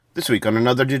This week on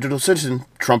Another Digital Citizen,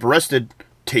 Trump arrested,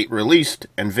 Tate released,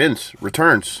 and Vince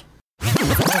returns. Another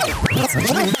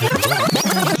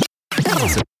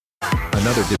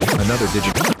digital citizen.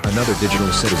 Another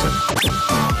digital citizen.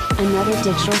 Another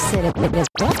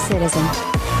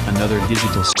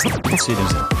digital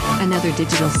citizen. Another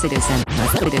digital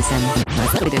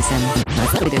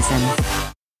citizen.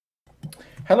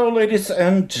 Hello, ladies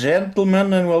and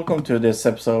gentlemen, and welcome to this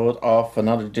episode of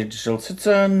Another Digital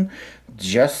Citizen.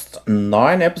 Just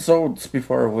 9 episodes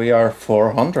before we are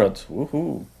 400.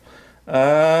 Woohoo!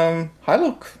 Hi,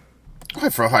 Luke.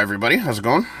 Hi, everybody. How's it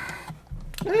going?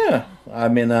 Yeah,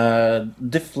 I'm in a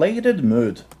deflated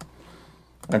mood.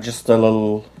 I'm just a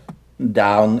little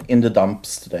down in the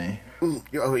dumps today.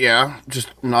 Oh, yeah?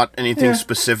 Just not anything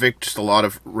specific, just a lot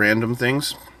of random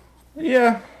things?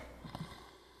 Yeah.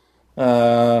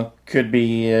 Could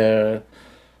be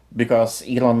because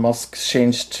Elon Musk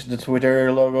changed the Twitter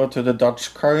logo to the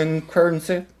Dutch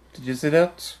currency. Did you see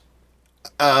that?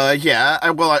 Yeah.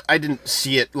 I didn't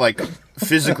see it,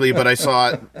 physically, but I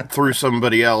saw it through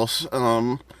somebody else.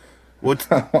 I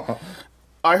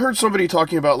heard somebody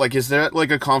talking about, is that,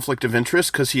 a conflict of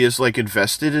interest? Because he is,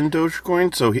 invested in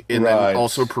Dogecoin, and then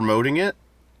also promoting it,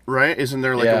 right? Isn't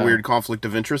there, a weird conflict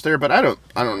of interest there? But I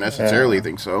don't necessarily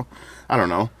think so. I don't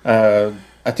know.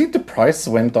 I think the price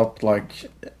went up,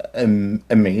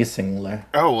 amazingly.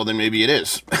 Oh, well, then maybe it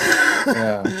is.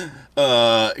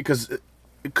 Yeah. Because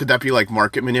could that be,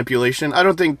 market manipulation? I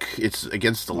don't think it's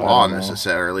against the law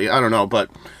necessarily. I don't know, but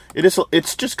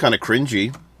it's just kind of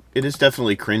cringy. It is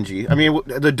definitely cringy. I mean,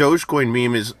 the Dogecoin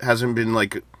meme hasn't been,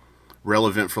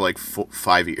 relevant for,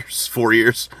 5 years, 4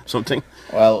 years, something.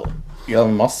 Well,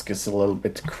 Elon Musk is a little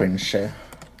bit cringy.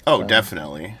 Oh,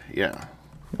 definitely, yeah.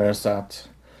 There's that.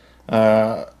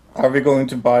 Are we going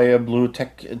to buy a blue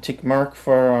tick mark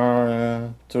for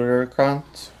our Twitter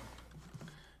account?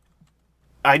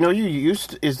 I know you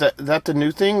used... Is that the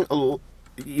new thing?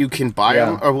 You can buy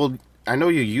them? Or, I know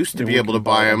you used to be able to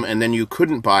buy them, and then you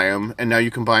couldn't buy them, and now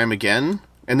you can buy them again.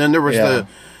 And then there was the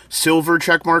silver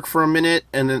check mark for a minute,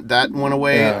 and then that went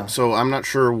away. Yeah. So I'm not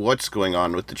sure what's going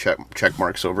on with the check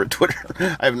marks over at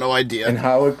Twitter. I have no idea. And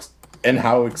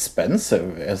how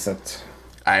expensive is it?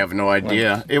 I have no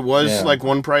idea. It was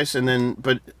one price,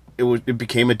 but it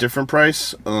became a different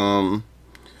price. I'm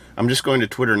just going to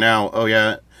Twitter now. Oh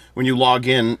yeah, when you log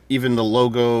in, even the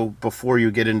logo before you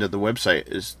get into the website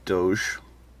is Doge.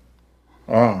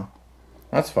 Oh,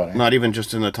 that's funny. Not even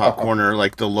just in the top corner,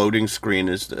 the loading screen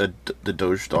is the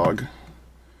Doge dog.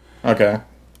 Okay.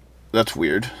 That's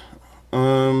weird.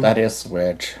 That is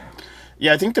weird.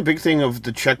 Yeah, I think the big thing of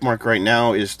the check mark right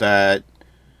now is that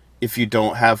if you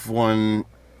don't have one,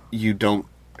 you don't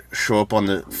show up on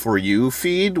the For You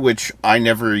feed, which I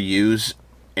never use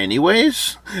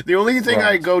anyways. The only thing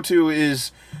I go to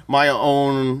is my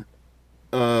own,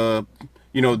 the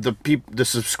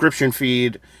subscription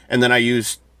feed, and then I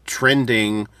use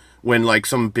trending when,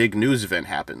 some big news event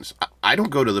happens. I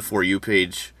don't go to the For You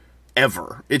page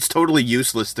ever. It's totally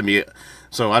useless to me.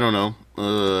 So I don't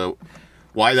know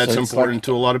why that's important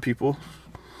to a lot of people.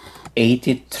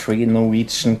 83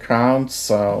 Norwegian crowns,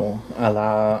 so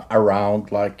around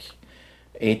 $8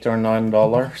 or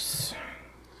 $9.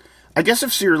 I guess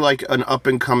if you're an up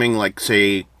and coming,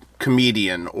 say,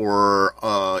 comedian or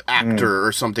actor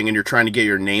or something, and you're trying to get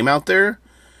your name out there,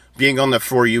 being on the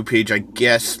For You page, I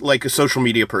guess, a social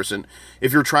media person,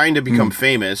 if you're trying to become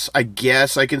famous, I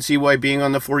guess I can see why being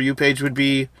on the For You page would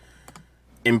be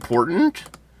important.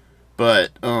 But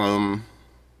other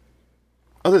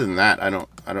than that, I don't.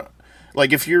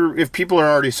 If people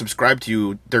are already subscribed to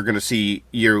you, they're gonna see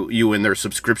you in their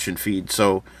subscription feed.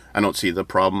 So I don't see the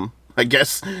problem. I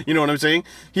guess you know what I'm saying.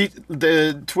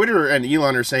 The Twitter and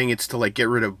Elon are saying it's to get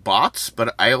rid of bots,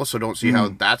 but I also don't see how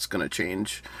that's gonna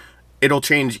change. It'll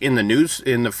change in the news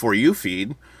in the For You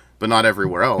feed, but not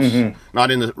everywhere else. Mm-hmm.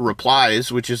 Not in the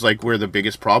replies, which is where the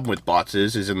biggest problem with bots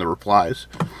is in the replies.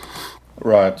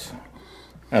 Right,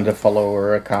 and the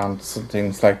follower accounts and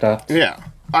things like that. Yeah.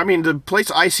 I mean, the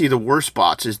place I see the worst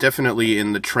bots is definitely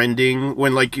in the trending,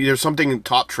 when, there's something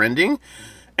top trending,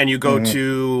 and you go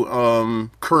to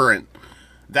current.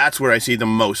 That's where I see the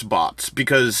most bots,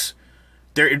 because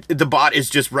the bot is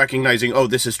just recognizing, oh,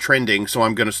 this is trending, so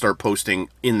I'm going to start posting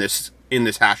in this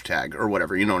hashtag, or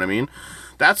whatever, you know what I mean?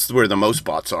 That's where the most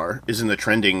bots are, is in the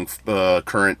trending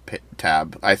current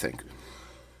tab, I think.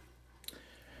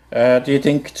 Do you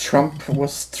think Trump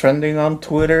was trending on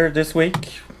Twitter this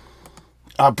week?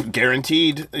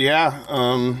 Guaranteed, yeah.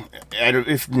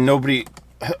 If nobody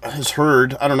has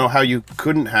heard, I don't know how you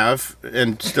couldn't have,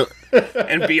 and still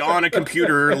and be on a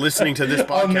computer listening to this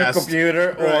podcast. On the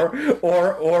computer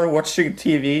or watching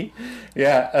TV.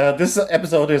 Yeah, this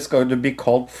episode is going to be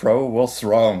called Fro Was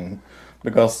Wrong.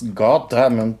 Because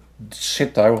goddamn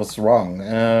shit, I was wrong.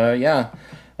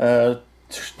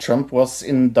 Trump was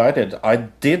indicted. I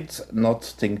did not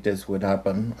think this would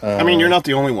happen. I mean, you're not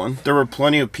the only one. There were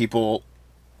plenty of people,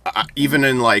 even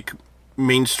in like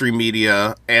mainstream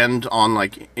media and on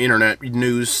like internet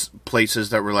news places,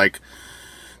 that were like,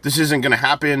 this isn't going to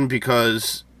happen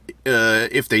because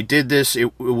if they did this,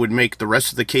 it would make the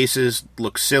rest of the cases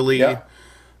look silly.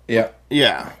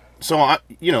 Yeah. So,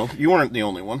 you weren't the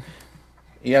only one.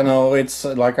 Yeah, no, it's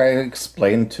like I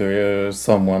explained to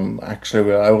someone.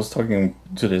 Actually, I was talking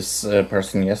to this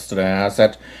person yesterday. I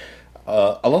said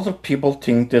a lot of people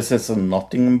think this is a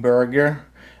nothing burger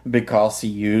because he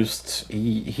used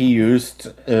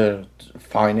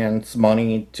finance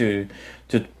money to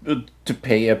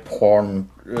pay a porn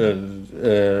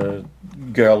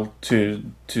girl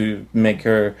to make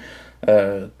her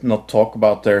not talk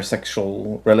about their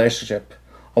sexual relationship.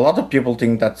 A lot of people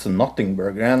think that's a nothing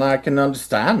burger, and I can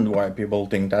understand why people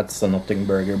think that's a nothing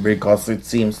burger, because it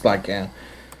seems like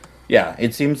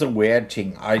it seems a weird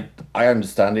thing. I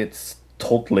understand it's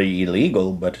totally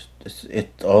illegal, but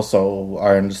it also,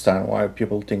 I understand why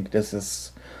people think this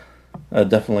is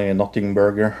definitely a nothing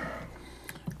burger.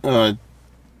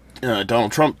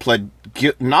 Donald Trump pled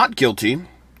not guilty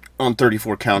on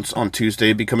 34 counts on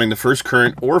Tuesday, becoming the first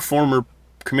current or former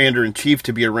commander-in-chief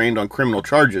to be arraigned on criminal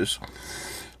charges.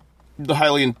 The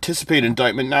highly anticipated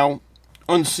indictment, now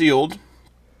unsealed,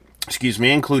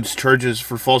 includes charges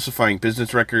for falsifying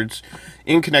business records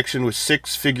in connection with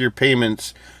six-figure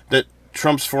payments that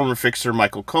Trump's former fixer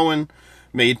Michael Cohen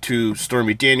made to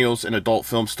Stormy Daniels, an adult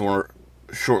film star,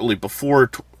 shortly before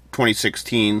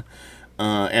 2016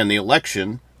 and the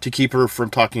election, to keep her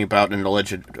from talking about an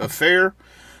alleged affair.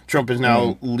 Trump is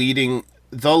now the leading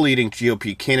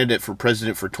GOP candidate for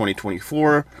president for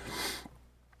 2024.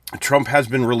 Trump has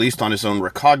been released on his own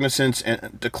recognizance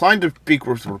and declined to speak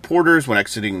with reporters when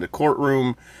exiting the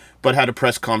courtroom, but had a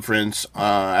press conference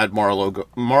at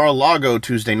Mar-a-Lago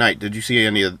Tuesday night. Did you see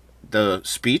any of the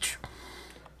speech?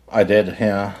 I did,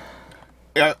 yeah.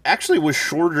 It actually was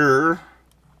shorter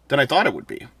than I thought it would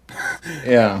be.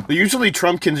 Yeah. Usually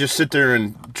Trump can just sit there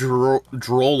and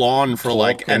droll on for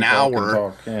like an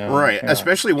hour. Right, yeah.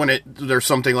 Especially when there's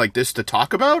something like this to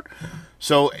talk about.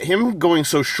 So him going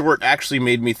so short actually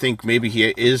made me think maybe he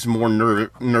is more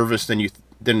nervous than he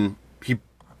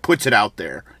puts it out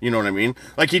there. You know what I mean?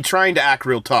 Like, he's trying to act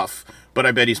real tough, but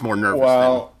I bet he's more nervous.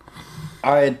 Well,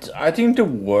 I think the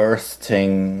worst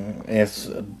thing is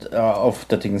of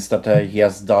the things that he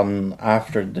has done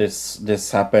after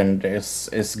this happened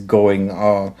is going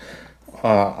out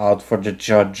for the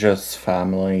judge's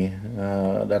family.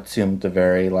 That seemed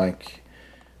very like.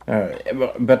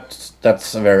 But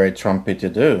that's very Trumpy to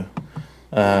do.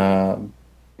 I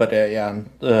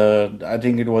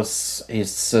think it was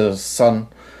his son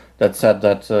that said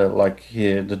that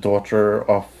the daughter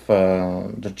of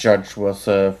the judge was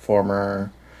a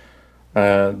former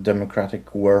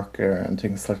Democratic worker and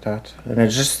things like that. And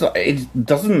it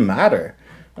doesn't matter.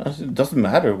 It doesn't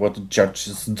matter what the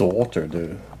judge's daughter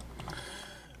do.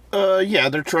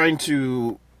 They're trying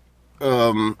to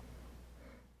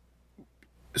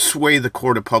sway the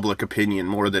court of public opinion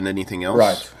more than anything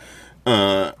else.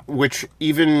 Right. Which,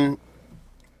 even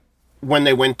when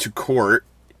they went to court,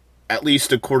 at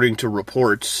least according to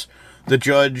reports, the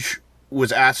judge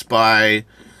was asked by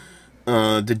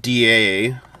the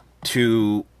DA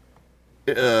to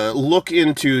look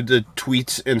into the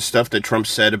tweets and stuff that Trump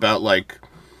said about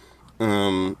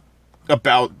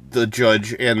about the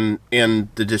judge and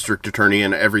the district attorney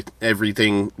and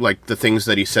everything, like the things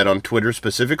that he said on Twitter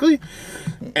specifically.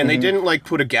 And they didn't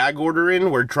put a gag order in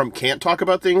where Trump can't talk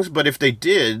about things, but if they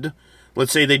did,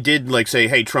 let's say they did say,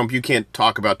 hey, Trump, you can't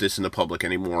talk about this in the public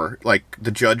anymore, like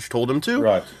the judge told him to.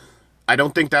 Right. I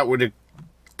don't think that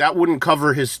wouldn't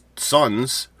cover his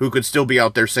sons, who could still be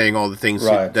out there saying all the things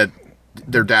that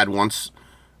their dad wants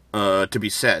to be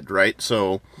said, right?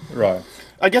 So, right.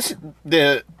 I guess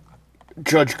the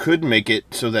judge could make it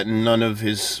so that none of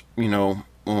his,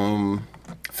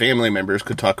 family members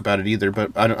could talk about it either,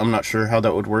 but I'm not sure how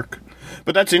that would work.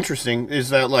 But that's interesting, is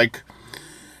that,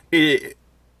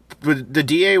 but the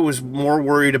DA was more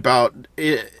worried about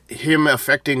him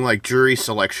affecting, jury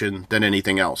selection than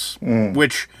anything else,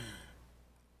 which,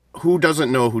 who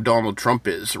doesn't know who Donald Trump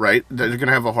is, right? They're going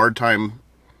to have a hard time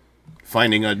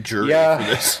finding a jury for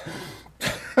this.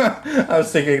 I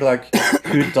was thinking,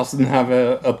 who doesn't have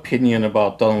an opinion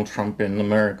about Donald Trump in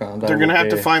America? They're going to have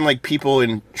to find, people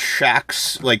in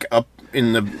shacks, up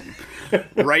in the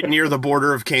right near the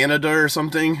border of Canada or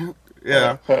something.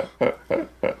 Yeah.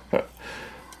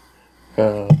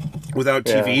 Without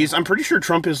TVs. I'm pretty sure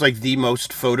Trump is like the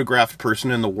most photographed person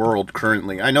in the world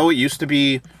currently. I know it used to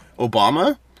be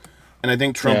Obama, and I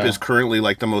think Trump is currently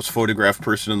like the most photographed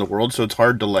person in the world, so it's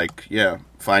hard to like,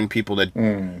 find people that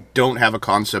don't have a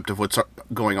concept of what's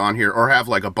going on here or have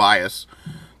like a bias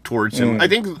towards him. I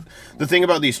think the thing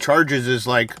about these charges is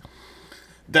like,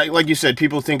 that, like you said,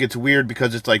 people think it's weird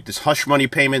because it's like this hush money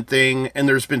payment thing, and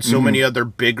there's been so many other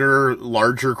bigger,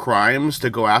 larger crimes to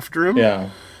go after him. Yeah.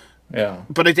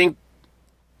 But I think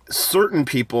certain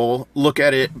people look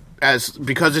at it as,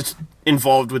 because it's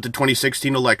involved with the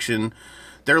 2016 election,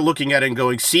 they're looking at it and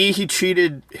going, see, he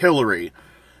cheated Hillary.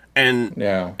 And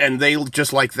they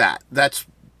just like that. That's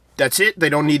it. They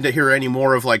don't need to hear any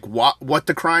more of like what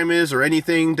the crime is or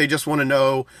anything. They just want to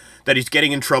know that he's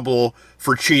getting in trouble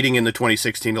for cheating in the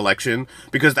 2016 election,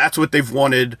 because that's what they've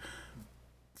wanted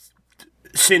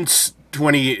since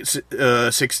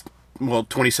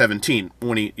 2017,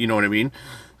 when you know what I mean?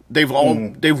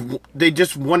 They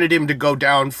just wanted him to go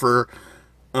down for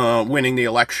winning the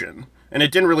election, and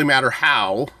it didn't really matter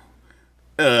how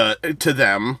to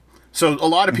them. So a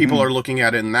lot of people are looking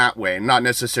at it in that way, not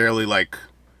necessarily like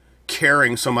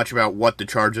caring so much about what the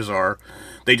charges are.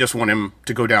 They just want him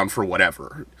to go down for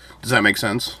whatever. Does that make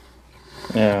sense?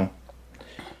 Yeah.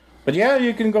 But yeah,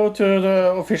 you can go to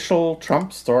the official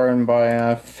Trump store and buy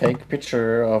a fake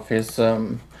picture of his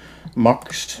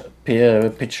mocked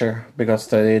picture, because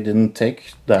they didn't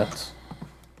take that.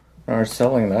 Are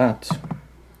selling that.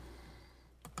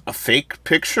 A fake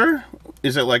picture?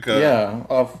 Is it like a... Yeah,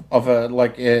 of a,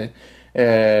 like,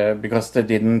 because they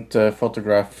didn't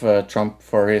photograph Trump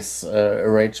for his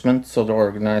arrangement, so the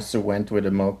organizer went with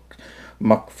a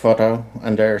mock photo,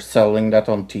 and they're selling that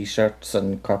on T-shirts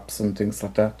and cups and things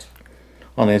like that.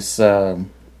 On his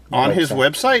website. His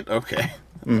website? Okay.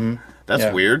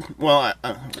 That's weird. Well,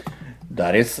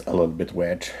 that is a little bit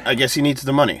weird. I guess he needs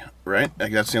the money, right?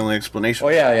 Like, that's the only explanation. Oh,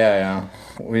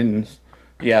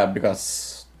 yeah.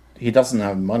 Because he doesn't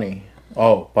have money.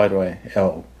 Oh, by the way,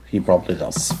 he probably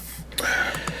does.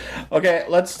 Okay,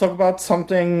 let's talk about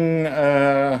something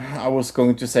I was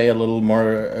going to say a little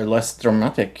more or less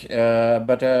dramatic.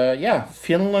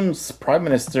 Finland's prime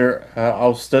minister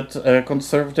ousted a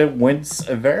conservative wins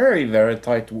a very, very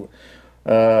tight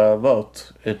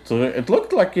vote. It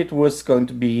looked like it was going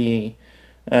to be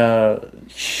a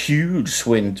huge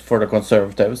win for the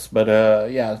conservatives, but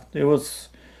it was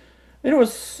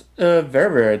very,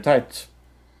 very tight.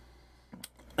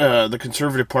 The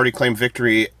Conservative Party claimed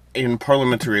victory in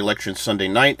parliamentary elections Sunday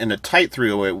night in a tight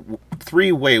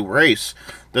three-way race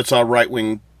that saw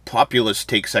right-wing populists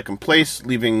take second place,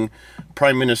 leaving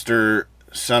Prime Minister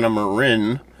Sanna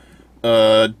Marin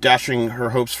dashing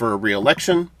her hopes for a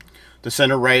re-election. The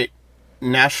center-right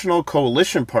National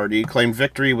Coalition Party claimed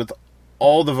victory with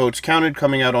all the votes counted,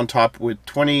 coming out on top with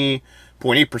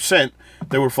 20.8%.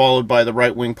 They were followed by the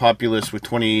right-wing populists with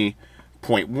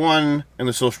 20.1% and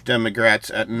the Social Democrats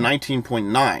at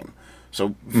 19.9%.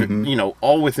 So,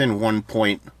 all within 1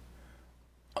 point,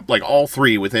 like all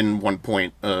three within 1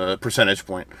 point, percentage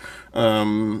point.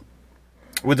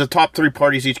 With the top three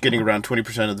parties each getting around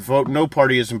 20% of the vote, no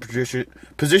party is in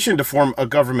position to form a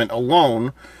government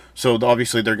alone. So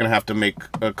obviously they're going to have to make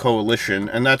a coalition,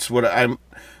 and that's what I'm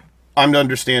to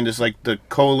understand is like the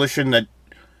coalition that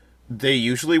they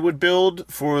usually would build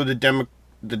for the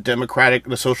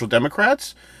Social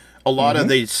Democrats. A lot of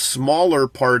the smaller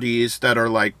parties that are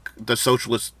like the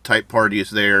socialist type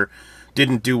parties there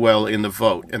didn't do well in the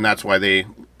vote, and that's why they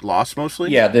lost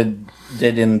mostly. Yeah, they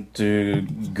didn't do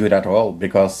good at all,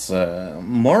 because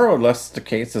more or less the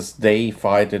cases they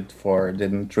fought for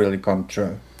didn't really come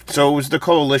true. So it was the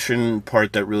coalition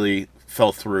part that really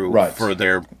fell through for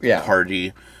their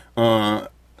party. I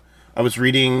was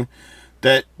reading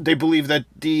that they believe that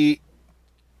the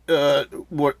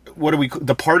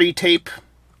the party tape,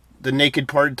 the naked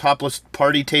part, topless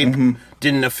party tape,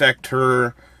 didn't affect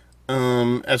her.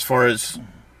 As far as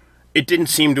it didn't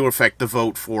seem to affect the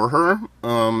vote for her.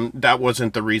 That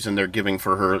wasn't the reason they're giving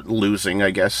for her losing,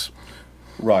 I guess.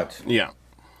 Right. Yeah.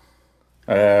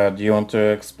 Do you want to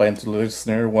explain to the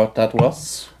listener what that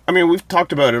was? I mean, we've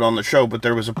talked about it on the show, but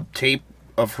there was a tape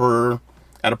of her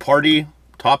at a party,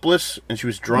 topless, and she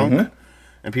was drunk,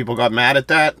 and people got mad at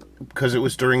that because it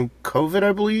was during COVID,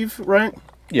 I believe, right?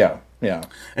 Yeah.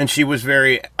 And she was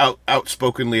very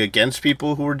outspokenly against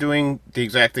people who were doing the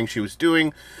exact thing she was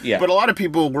doing. Yeah. But a lot of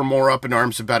people were more up in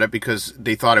arms about it because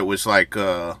they thought it was like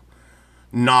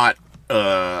not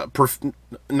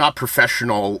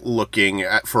professional looking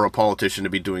for a politician to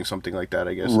be doing something like that,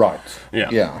 I guess. Right.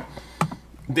 Yeah.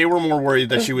 They were more worried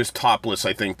that she was topless,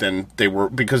 I think, than they were,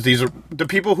 because these are the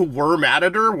people who were mad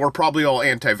at her were probably all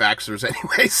anti-vaxxers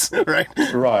anyways, right?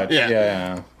 Right.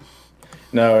 Yeah.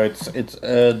 No, it's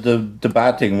the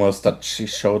bad thing was that she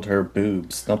showed her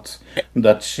boobs, not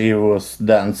that she was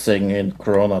dancing in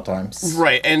Corona times.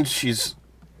 Right, and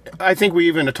I think we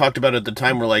even talked about it at the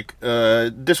time, we're like,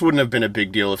 this wouldn't have been a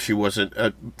big deal if she wasn't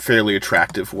a fairly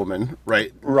attractive woman,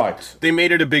 right? Right. They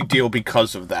made it a big deal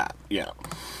because of that, yeah.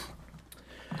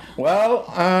 Well,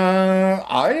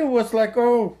 I was like,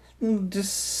 oh,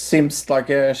 this seems like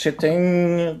a shit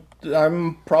thing.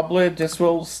 This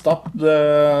will stop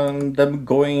them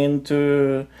going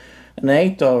into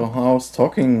NATO.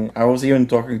 I was even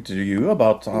talking to you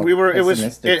about how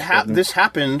this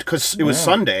happened because it was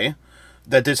Sunday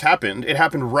that this happened. It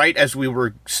happened right as we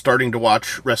were starting to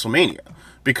watch WrestleMania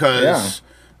because,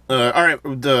 all right,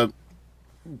 the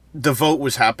vote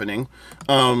was happening.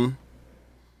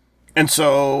 And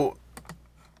so,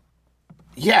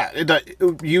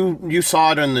 you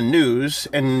saw it on the news,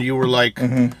 and you were like,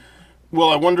 well,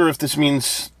 I wonder if this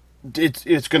means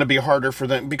it's going to be harder for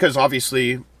them, because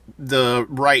obviously the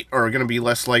right are going to be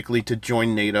less likely to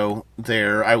join NATO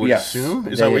there, I would assume.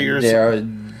 Is that what you're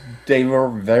saying? They were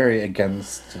very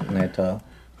against NATO.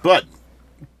 But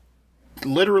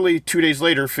literally 2 days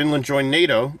later, Finland joined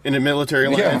NATO in a military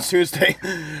alliance Tuesday.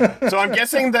 So I'm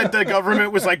guessing that the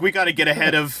government was like, we got to get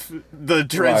ahead of the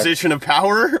transition of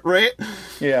power, right?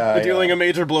 Yeah. Dealing a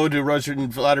major blow to Russian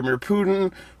Vladimir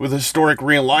Putin with a historic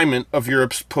realignment of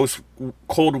Europe's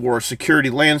post-Cold War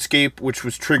security landscape, which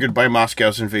was triggered by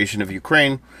Moscow's invasion of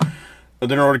Ukraine.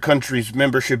 The Nordic country's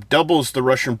membership doubles the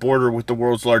Russian border with the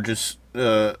world's largest,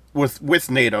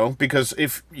 with NATO, because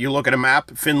if you look at a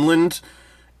map, Finland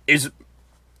is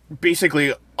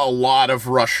basically a lot of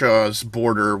Russia's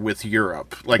border with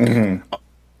Europe, like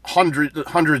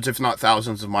hundreds, if not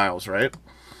thousands of miles, right?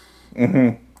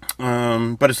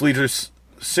 But its leaders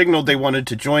signaled they wanted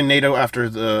to join NATO after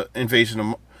the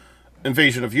invasion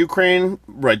of Ukraine.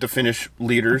 Right, the Finnish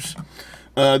leaders,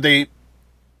 they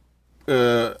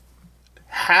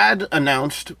had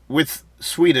announced with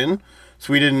Sweden.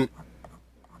 Sweden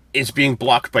is being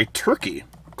blocked by Turkey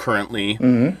currently.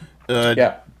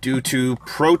 Due to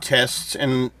protests,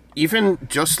 and even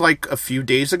just like a few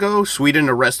days ago, Sweden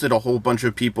arrested a whole bunch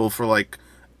of people for like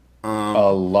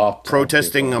a lot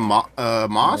protesting a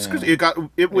mosque. Yeah.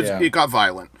 It got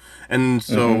violent, and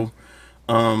so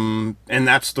and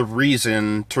that's the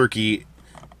reason Turkey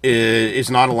is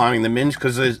not allowing them in,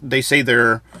 because they say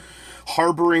they're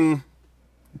harboring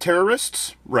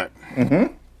terrorists. Right.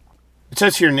 It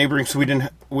says here, neighboring Sweden,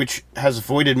 which has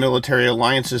avoided military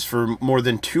alliances for more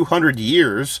than 200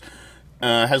 years,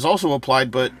 has also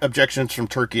applied, but objections from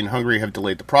Turkey and Hungary have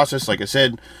delayed the process. Like I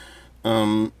said,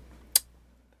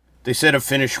 they said of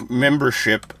Finnish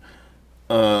membership,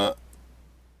 the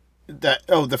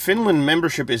Finland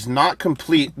membership is not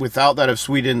complete without that of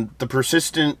Sweden. The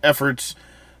persistent efforts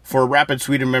for rapid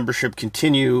Sweden membership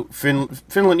continue.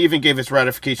 Finland even gave its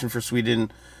ratification for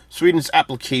Sweden's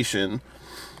application.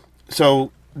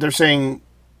 So they're saying,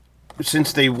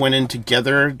 since they went in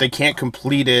together, they can't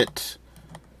complete it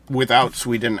without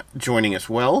Sweden joining as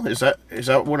well. Is that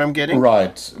what I'm getting?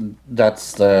 Right.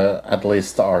 That's at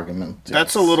least the argument.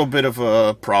 That's a little bit of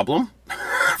a problem,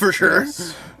 for sure.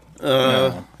 Yes.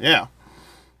 Yeah.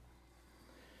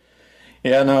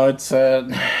 Yeah. No, it's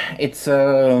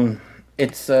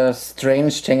a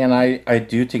strange thing, and I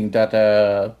do think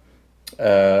that.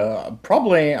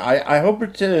 Probably, I hope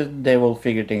they will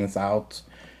figure things out,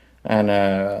 and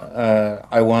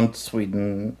I want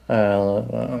Sweden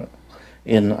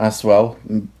in as well,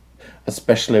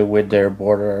 especially with their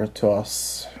border to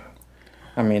us.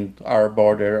 I mean, our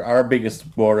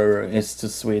biggest border is to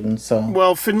Sweden. So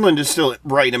well, Finland is still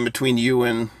right in between you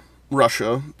and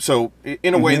Russia, so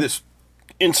in a way, this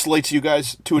insulates you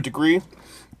guys to a degree.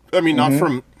 I mean, not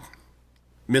from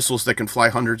missiles that can fly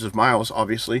hundreds of miles,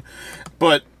 obviously,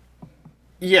 but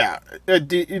yeah,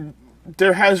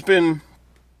 there has been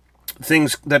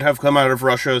things that have come out of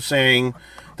Russia saying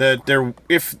that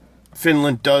if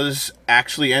Finland does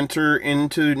actually enter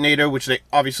into NATO, which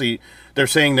they're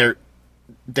saying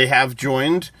they have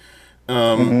joined,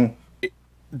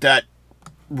 that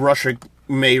Russia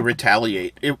may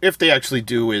retaliate. If they actually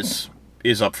do, is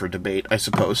up for debate, I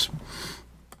suppose.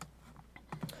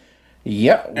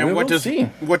 Yeah, and what does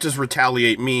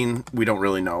retaliate mean? We don't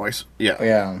really know.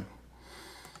 Yeah.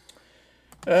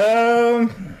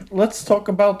 Let's talk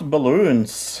about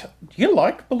balloons. Do you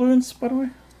like balloons, by the way?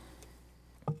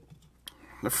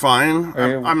 They're fine.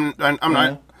 I'm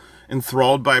not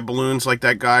enthralled by balloons like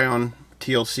that guy on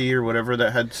TLC or whatever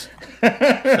that had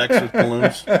Sex with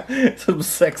balloons. Some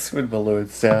sex with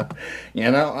balloons, yeah.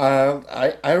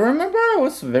 I remember I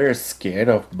was very scared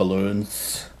of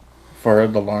balloons for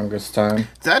the longest time.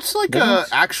 That's like a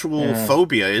actual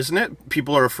phobia, isn't it?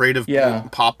 People are afraid of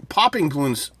popping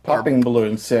balloons. Popping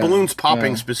balloons, yeah. Balloons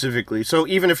popping specifically. So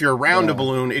even if you're around a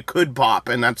balloon, it could pop,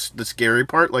 and that's the scary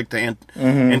part, like the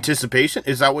anticipation.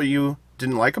 Is that what you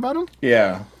didn't like about them?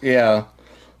 Yeah.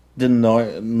 The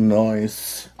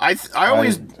noise. I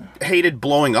always hated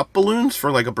blowing up balloons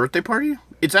for like a birthday party.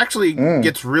 It's actually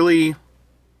gets really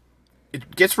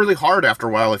hard after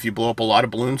a while if you blow up a lot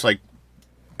of balloons, like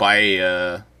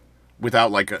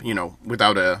without like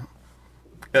without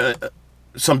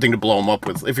something to blow them up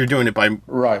with. If you're doing it by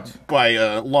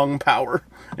lung power,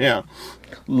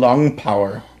 lung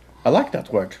power. I like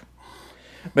that word.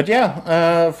 But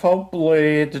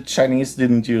hopefully the Chinese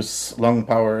didn't use lung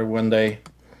power when they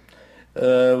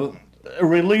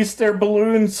released their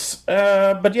balloons.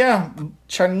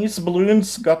 Chinese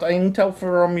balloons got intel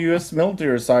from U.S.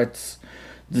 military sites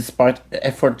despite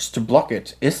efforts to block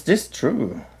it. Is this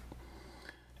true?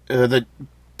 The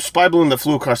spy balloon that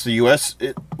flew across the U.S.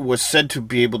 it was said to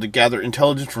be able to gather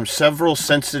intelligence from several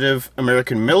sensitive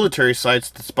American military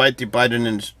sites despite the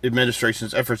Biden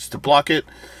administration's efforts to block it.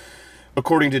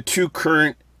 According to 2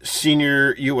 current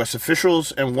senior U.S.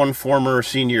 officials and 1 former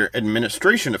senior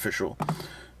administration official,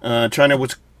 China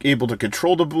was able to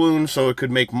control the balloon so it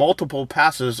could make multiple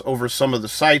passes over some of the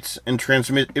sites and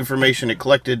transmit information it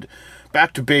collected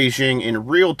back to Beijing in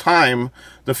real time,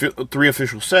 the 3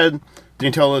 officials said. The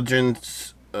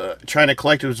intelligence China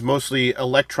collected was mostly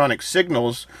electronic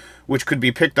signals, which could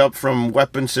be picked up from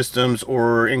weapon systems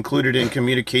or included in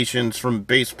communications from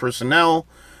base personnel,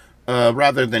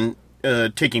 rather than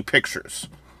taking pictures.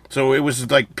 So it was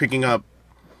like picking up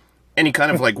any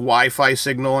kind of like Wi-Fi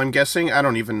signal, I'm guessing. I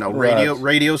don't even know.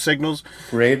 Radio signals.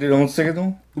 Radio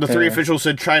signal? The 3 officials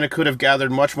said China could have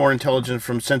gathered much more intelligence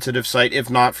from sensitive site if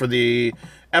not for the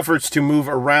efforts to move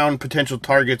around potential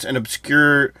targets and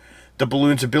obscure the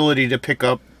balloon's ability to pick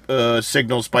up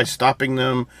signals by stopping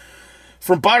them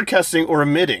from broadcasting or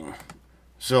emitting.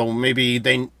 So maybe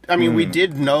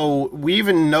we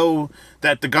even know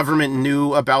that the government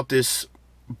knew about this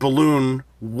balloon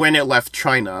when it left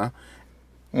China,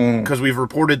 because we've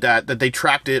reported that they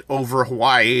tracked it over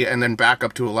Hawaii and then back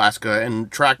up to Alaska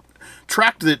and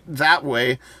tracked it that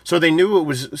way. So they knew it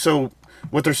was. So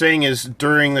what they're saying is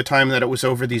during the time that it was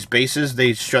over these bases,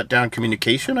 they shut down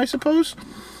communication, I suppose.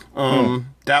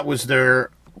 That was their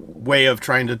way of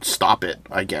trying to stop it,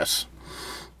 I guess.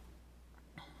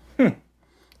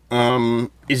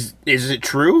 Is it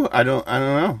true? I don't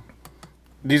know.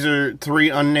 These are 3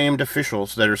 unnamed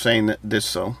officials that are saying this,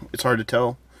 so it's hard to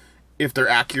tell if they're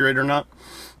accurate or not.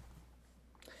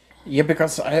 Yeah,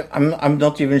 because I'm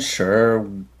not even sure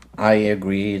I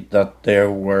agree that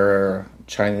there were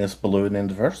Chinese balloon in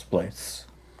the first place.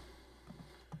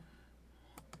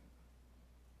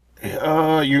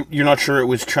 You're not sure it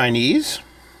was Chinese?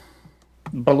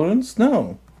 Balloons?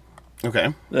 No.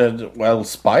 Okay.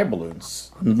 Spy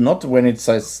balloons. Not when it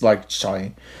says like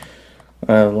China.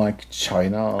 I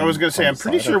was going to say, I'm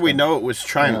pretty sure we know it was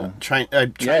China. Yeah.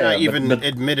 China even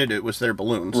admitted it was their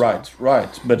balloons. Right.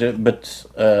 But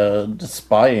the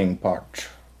spying part.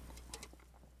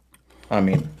 I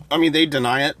mean, they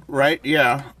deny it, right?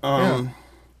 Yeah.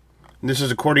 This is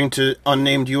according to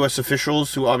unnamed U.S.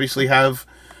 officials who obviously have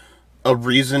a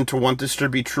reason to want this to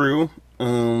be true.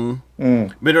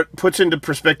 But it puts into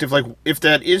perspective, like, if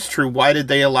that is true, why did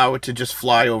they allow it to just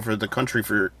fly over the country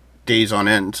for days on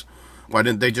end? Why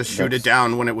didn't they just shoot it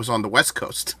down when it was on the West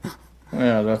Coast?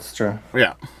 Yeah, that's true.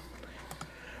 Yeah.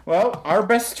 Well, our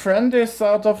best friend is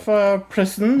out of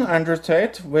prison, Andrew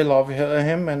Tate. We love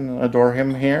him and adore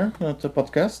him here at the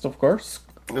podcast, of course.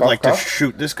 I'd like to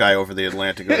shoot this guy over the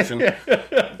Atlantic Ocean.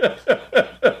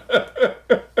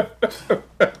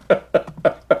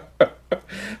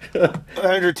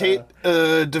 Andrew Tate,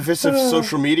 divisive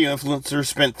social media influencer,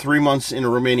 spent 3 months in a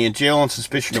Romanian jail on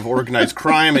suspicion of organized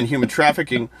crime and human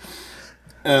trafficking.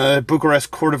 Bucharest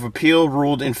Court of Appeal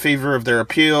ruled in favor of their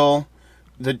appeal,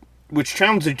 which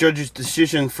challenged the judge's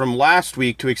decision from last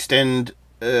week to extend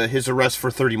his arrest for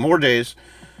 30 more days.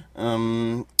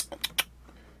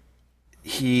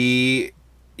 He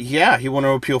won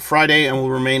an appeal Friday and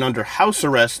will remain under house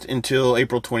arrest until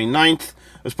April 29th.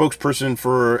 A spokesperson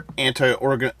for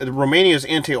Romania's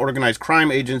anti-organized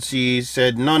crime agency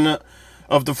said none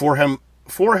of the four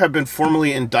have been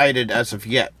formally indicted as of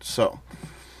yet. So,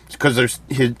 because there's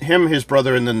his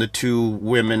brother, and then the 2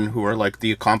 women who are like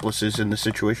the accomplices in the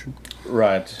situation.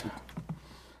 Right.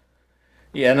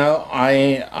 Yeah, no,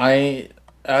 I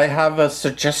I have a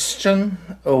suggestion.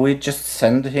 We just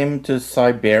send him to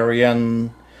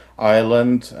Siberian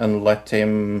island and let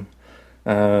him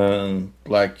dig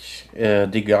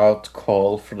out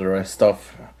coal for the rest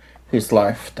of his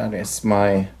life. That is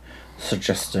my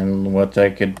suggestion. What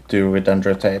I could do with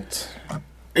Andrew Tate.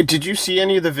 Did you see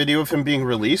any of the video of him being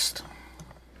released?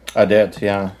 I did,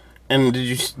 yeah. And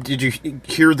did you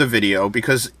hear the video?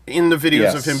 Because in the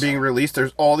videos of him being released,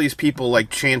 there's all these people like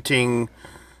chanting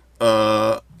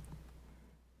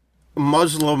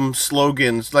Muslim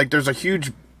slogans. Like there's a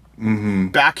huge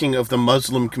backing of the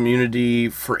Muslim community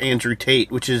for Andrew Tate,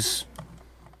 which is,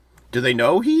 do they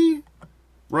know he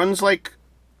runs like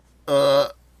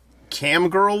cam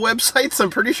girl websites? I'm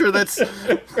pretty sure that's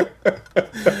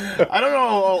I don't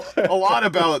know a lot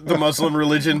about the Muslim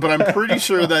religion, but I'm pretty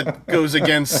sure that goes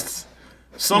against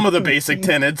some of the basic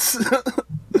tenets.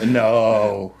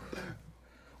 No.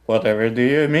 Whatever do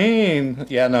you mean?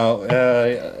 Yeah, no,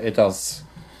 it does.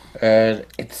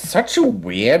 It's such a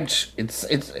weird. It's.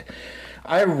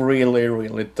 I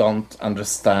really don't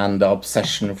understand the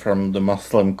obsession from the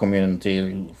Muslim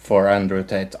community for Andrew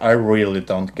Tate. I really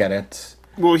don't get it.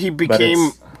 Well, he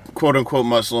became quote-unquote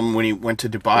Muslim when he went to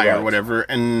Dubai or whatever,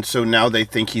 and so now they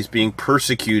think he's being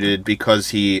persecuted because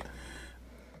he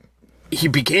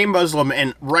became Muslim,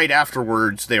 and right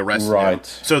afterwards they arrested him.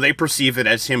 So they perceive it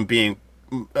as him being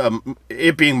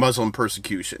it being Muslim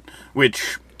persecution,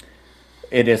 which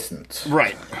it isn't.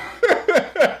 Right.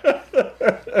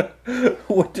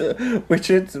 Which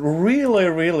it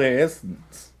really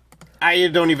isn't. I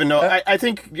don't even know. I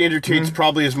think Andrew Tate's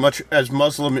probably as much as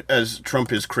Muslim as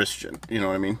Trump is Christian. You know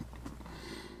what I mean?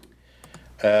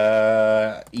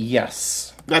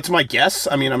 Yes. That's my guess.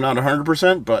 I mean, I'm not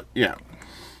 100%, but yeah.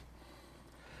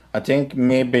 I think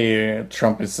maybe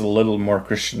Trump is a little more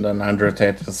Christian than Andrew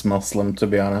Tate is Muslim, to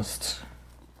be honest.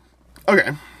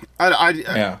 Okay.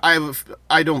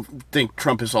 I don't think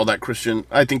Trump is all that Christian.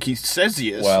 I think he says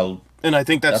he is. Well, and I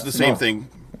think that's the same thing.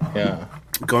 Yeah.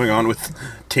 Going on with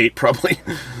Tate, probably.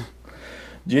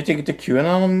 Do you think the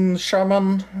QAnon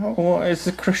shaman is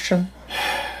a Christian?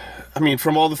 I mean,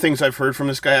 from all the things I've heard from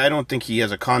this guy, I don't think he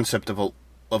has a concept of a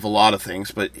lot of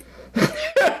things, but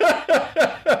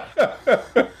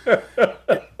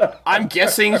I'm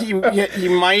guessing he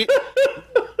might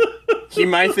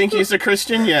think he's a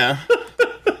Christian. Yeah.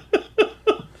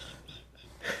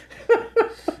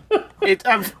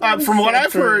 From what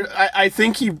I've heard, I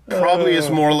think he probably is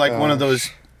more like one of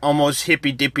those almost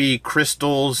hippy-dippy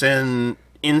crystals and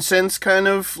incense kind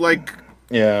of, like,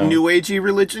 New Agey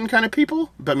religion kind of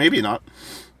people, but maybe not.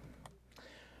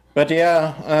 But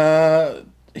yeah,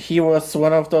 he was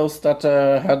one of those that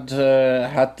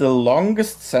had the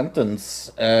longest sentence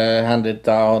handed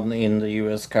down in the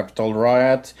U.S. Capitol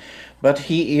riot, but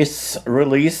he is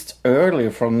released early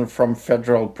from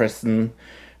federal prison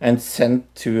and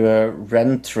sent to a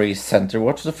reentry center.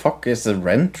 What the fuck is a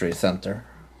reentry center?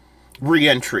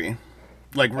 Re-entry.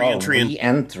 Like re-entry,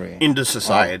 into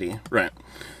society. Right.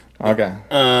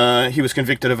 Okay. He was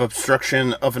convicted of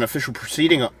obstruction of an official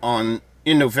proceeding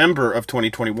in November of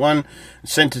 2021,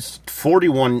 sentenced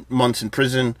 41 months in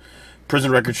prison. Prison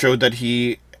records showed that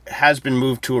he has been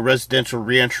moved to a residential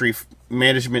re-entry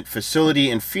management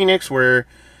facility in Phoenix, where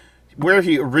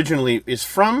he originally is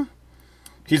from.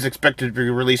 He's expected to be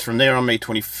released from there on May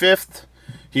 25th.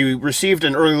 He received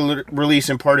an early release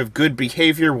in part of good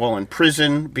behavior while in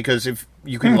prison, because if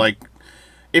you can,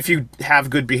 if you have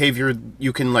good behavior,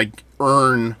 you can,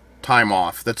 earn time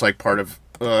off. That's, part of,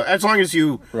 as long as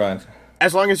you... Right.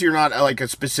 As long as you're not, a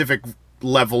specific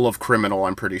level of criminal,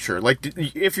 I'm pretty sure.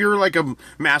 If you're, a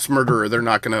mass murderer, they're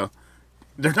not gonna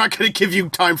give you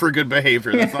time for good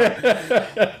behavior. That's not...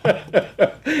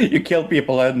 You kill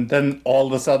people, and then all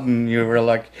of a sudden you were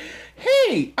like,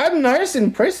 hey, I'm nice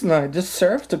in prison. I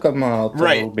deserve to come out a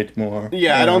little bit more.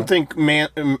 Yeah, I don't think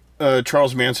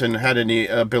Charles Manson had any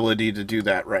ability to do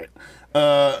that, right?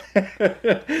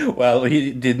 Well,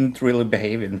 he didn't really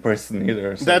behave in prison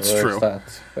either. So that's true.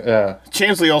 Yeah.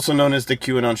 Chansley, also known as the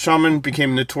QAnon Shaman,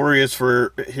 became a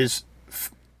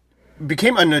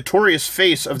notorious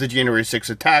face of the January 6th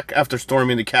attack after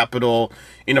storming the Capitol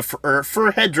in a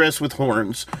fur headdress with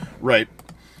horns. Right.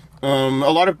 A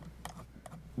lot of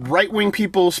right-wing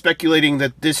people speculating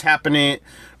that this happening...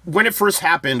 When it first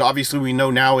happened, obviously we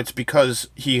know now it's because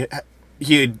he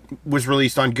was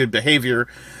released on good behavior,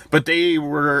 but they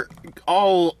were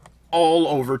all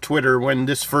over Twitter when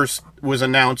this first was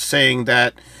announced, saying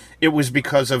that it was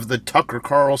because of the Tucker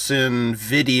Carlson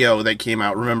video that came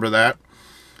out. Remember that?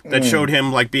 That showed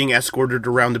him, being escorted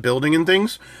around the building and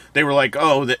things. They were like,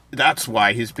 oh, that's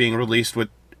why he's being released with...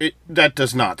 That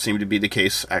does not seem to be the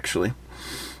case, actually.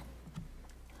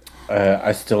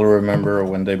 I still remember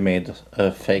when they made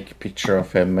a fake picture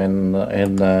of him in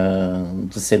The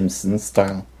Simpsons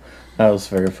style. That was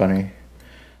very funny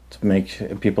to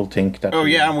make people think that. Oh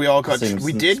yeah, and we all got we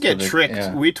Simpsons did get tricked.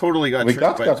 yeah. We totally got We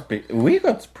tricked. got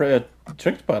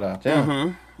tricked by that. Yeah.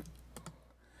 Mm-hmm.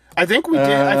 I think we did.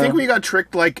 I think we got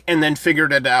tricked, and then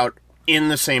figured it out in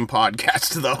the same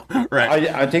podcast, though. Right?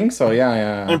 I think so.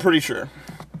 Yeah. I'm pretty sure.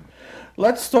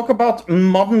 Let's talk about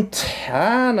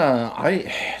Montana.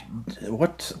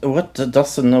 What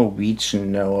does a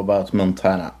Norwegian know about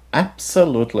Montana?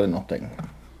 Absolutely nothing.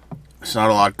 There's not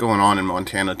a lot going on in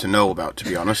Montana to know about, to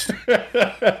be honest.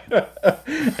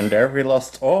 And there we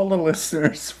lost all the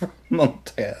listeners from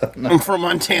Montana. From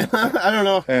Montana? I don't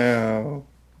know.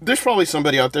 There's probably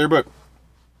somebody out there, but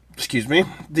excuse me.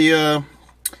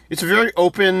 It's a very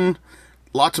open,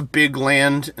 lots of big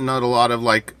land, and not a lot of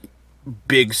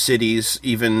big cities.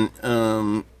 Even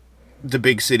the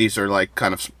big cities are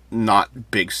kind of not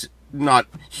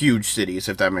huge cities,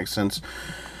 if that makes sense.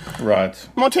 Right.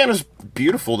 Montana's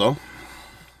beautiful, though.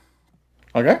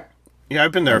 Okay. Yeah,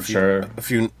 I've been there a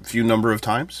few number of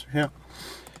times. Yeah.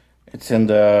 It's in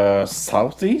the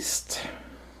southeast.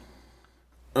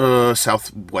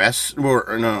 Southwest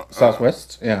or no?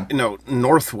 Southwest. Yeah. No,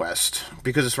 northwest,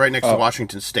 because it's right next to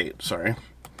Washington State. Sorry.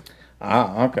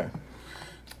 Ah, okay.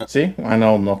 See, I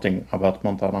know nothing about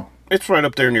Montana. It's right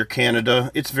up there near Canada.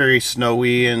 It's very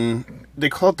snowy, and they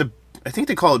call it I think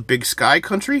they call it Big Sky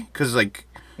Country because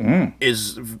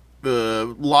is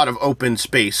a lot of open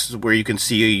space where you can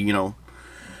see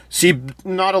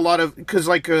not a lot of because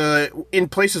in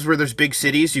places where there's big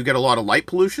cities you get a lot of light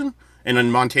pollution, and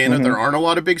in Montana there aren't a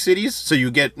lot of big cities, so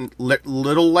you get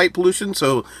little light pollution.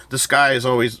 So the sky is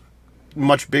always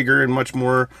much bigger and much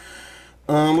more.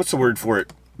 What's the word for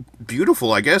it?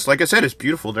 Beautiful, I guess. Like I said, it's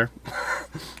beautiful there.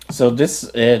 So this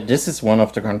is one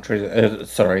of the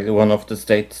one of the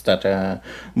states that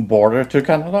border to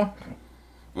Canada.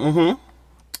 Mm-hmm.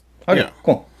 Okay, yeah.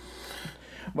 Cool.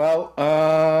 Well,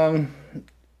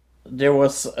 there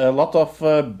was a lot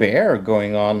of bear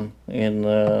going on in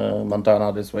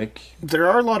Montana this week. There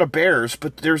are a lot of bears,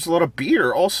 but there's a lot of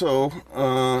beer also.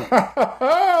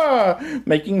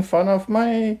 Making fun of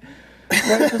my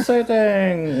way to say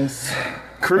things.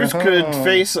 Crews could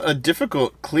face a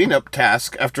difficult cleanup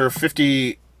task after a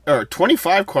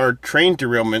 25-car train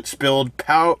derailment spilled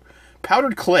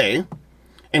powdered clay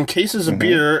and cases of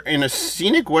beer in a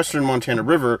scenic western Montana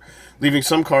river, leaving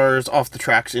some cars off the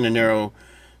tracks in a narrow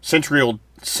century-old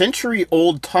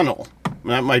tunnel.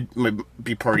 That might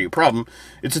be part of your problem.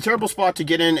 It's a terrible spot to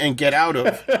get in and get out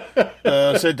of,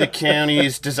 said the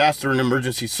county's disaster and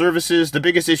emergency services. The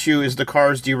biggest issue is the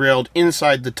cars derailed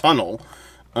inside the tunnel.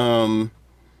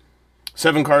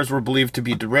 7 cars were believed to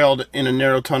be derailed in a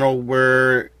narrow tunnel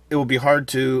where it will be hard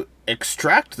to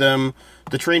extract them.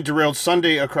 The train derailed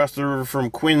Sunday across the river from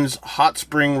Quinn's Hot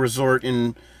Spring Resort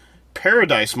in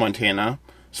Paradise, Montana,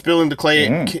 spilling the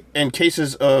clay and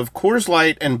cases of Coors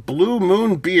Light and Blue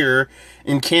Moon beer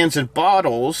in cans and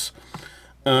bottles.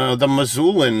 The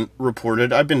Missoulian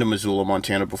reported. I've been to Missoula,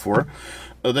 Montana before.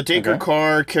 The tanker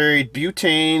car carried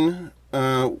butane.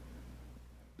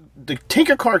 The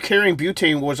tanker car carrying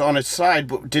butane was on its side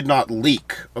but did not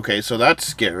leak. Okay, so that's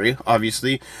scary,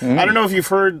 obviously. I don't know if you've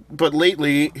heard, but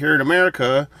lately, here in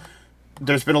America,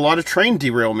 there's been a lot of train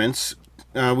derailments.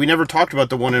 We never talked about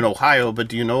the one in Ohio, but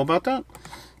do you know about that?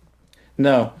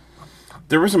 No.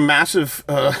 There was a massive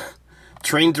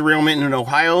train derailment in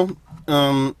Ohio.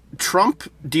 Trump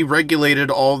deregulated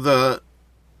all the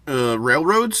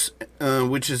railroads,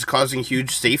 which is causing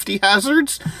huge safety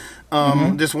hazards.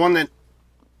 This one that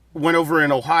went over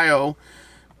in Ohio,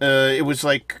 it was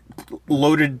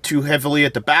loaded too heavily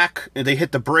at the back, and they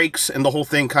hit the brakes, and the whole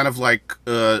thing kind of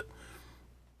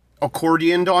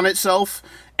accordioned on itself,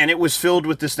 and it was filled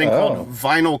with this thing called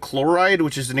vinyl chloride,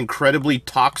 which is an incredibly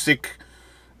toxic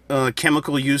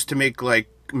chemical used to make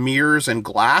mirrors and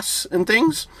glass and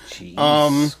things.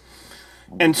 Jeez.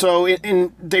 And so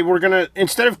they were gonna,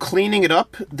 instead of cleaning it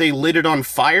up, they lit it on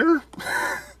fire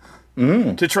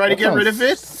to try to get rid of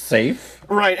it. Safe.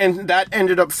 Right, and that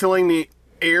ended up filling the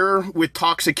air with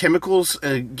toxic chemicals,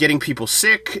 getting people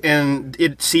sick, and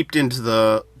it seeped into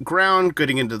the ground,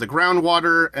 getting into the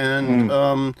groundwater,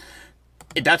 and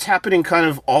that's happening kind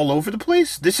of all over the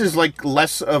place. This is a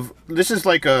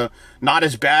not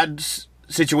as bad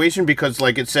situation because,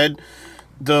 like it said,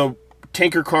 the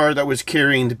tanker car that was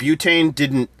carrying the butane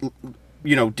didn't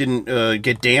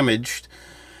get damaged.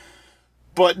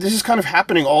 But this is kind of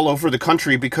happening all over the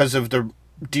country because of the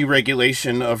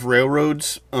deregulation of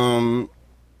railroads, and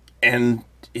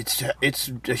it's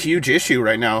a huge issue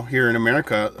right now here in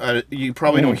America. You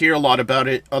probably don't hear a lot about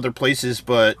it other places,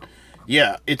 but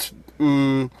yeah, it's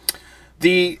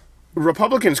the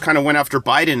Republicans kind of went after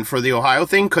Biden for the Ohio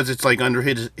thing because it's like under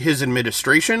his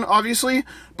administration, obviously,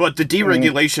 but the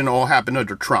deregulation all happened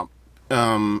under Trump,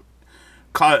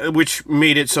 which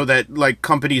made it so that like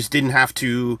companies didn't have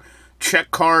to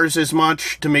check cars as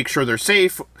much to make sure they're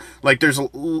safe. Like there's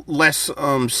less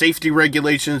safety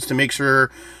regulations to make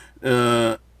sure,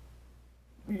 if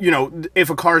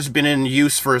a car's been in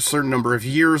use for a certain number of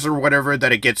years or whatever,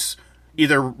 that it gets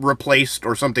either replaced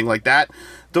or something like that.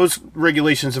 Those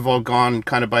regulations have all gone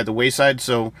kind of by the wayside.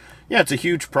 So yeah, it's a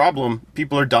huge problem.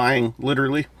 People are dying,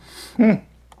 literally.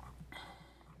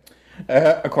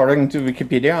 According to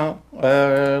Wikipedia,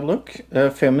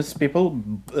 famous people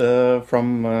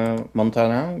from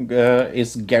Montana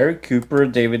is Gary Cooper,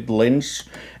 David Lynch,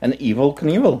 and Evil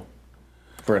Knievel,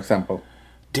 for example.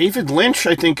 David Lynch,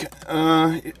 I think,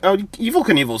 Evil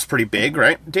Knievel is pretty big,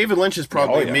 right? David Lynch is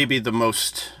probably maybe the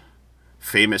most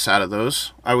famous out of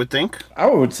those, I would think. I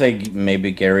would say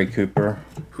maybe Gary Cooper.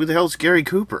 Who the hell's Gary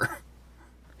Cooper?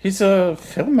 He's a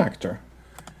film actor.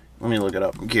 Let me look it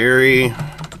up. Gary...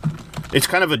 It's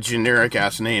kind of a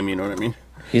generic-ass name, you know what I mean?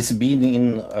 He's been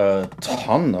in a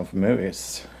ton of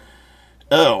movies.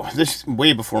 Oh, this is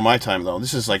way before my time, though.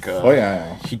 This is like a... Oh,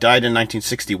 yeah. He died in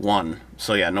 1961.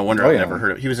 So, yeah, no wonder I've never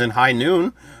heard of it. He was in High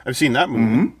Noon. I've seen that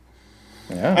movie.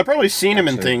 Yeah. I've probably seen him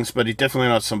in things, but he's definitely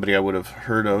not somebody I would have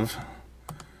heard of.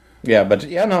 Yeah, but,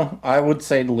 I would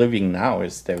say living now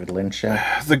is David Lynch,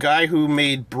 yeah. The guy who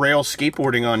made Braille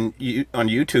skateboarding on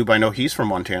YouTube, I know he's from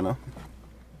Montana.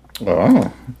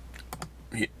 Oh.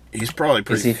 He's probably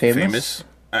pretty Is he famous?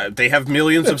 They have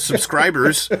millions of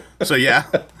subscribers, so yeah.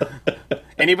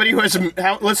 Anybody who has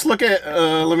let's look at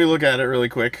let me look at it really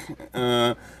quick.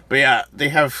 But yeah, they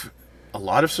have a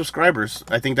lot of subscribers.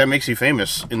 I think that makes you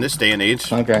famous in this day and age.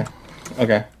 Okay.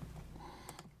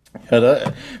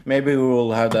 Maybe we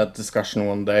will have that discussion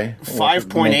one day.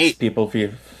 5.8 people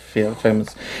feel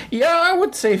famous. Yeah, I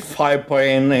would say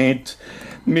 5.8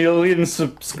 million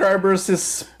subscribers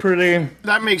is pretty...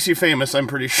 That makes you famous, I'm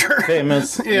pretty sure.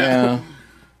 Famous, yeah.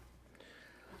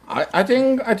 I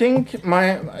think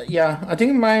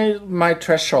my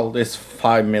threshold is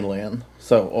 5 million.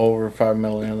 So over 5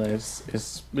 million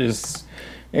is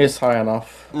high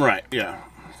enough. Right, yeah.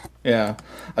 Yeah.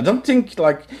 I don't think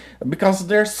because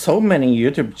there's so many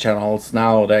YouTube channels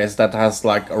nowadays that has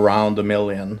around 1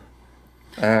 million.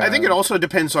 I think it also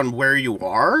depends on where you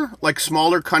are. Like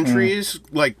smaller countries,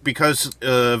 because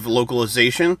of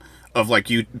localization of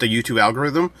the YouTube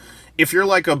algorithm. If you're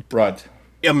like a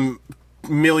 1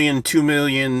 million, 2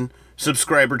 million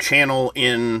subscriber channel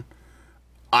in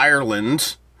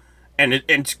Ireland, and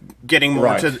it's getting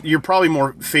more you're probably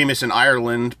more famous in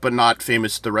Ireland, but not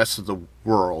famous the rest of the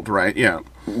world, right? Yeah.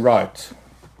 Right.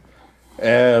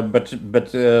 But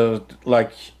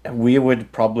we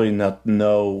would probably not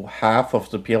know half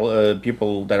of the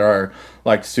people that are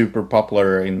super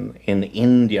popular in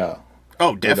India.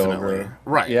 Oh, definitely.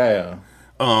 Right. Yeah.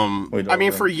 I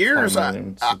mean, for years,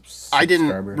 I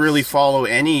didn't really follow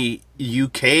any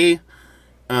UK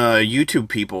YouTube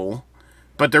people,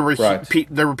 but there were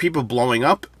there were people blowing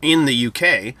up in the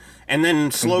UK, and then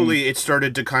slowly it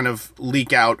started to kind of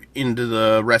leak out into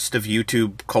the rest of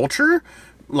YouTube culture.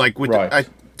 Like with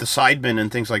the Sidemen and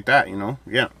things like that,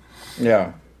 Yeah.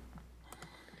 Yeah.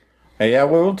 Yeah,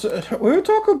 we'll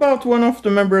talk about one of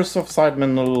the members of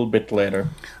Sidemen a little bit later.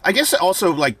 I guess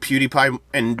also PewDiePie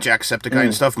and Jacksepticeye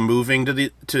and stuff moving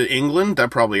to England,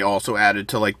 that probably also added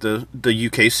to the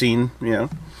UK scene, yeah.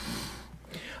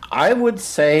 I would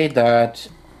say that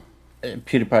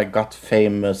PewDiePie got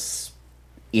famous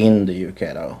in the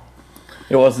UK though.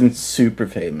 He wasn't super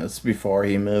famous before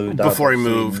he moved. Before he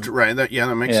moved, right? That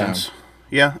makes sense.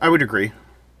 Yeah, I would agree.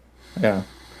 Yeah.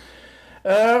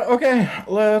 Okay,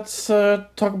 let's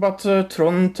talk about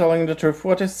Trond telling the truth.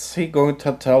 What is he going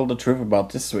to tell the truth about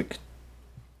this week?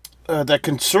 That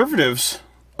conservatives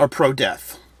are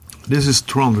pro-death. This is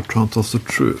Trond who tells the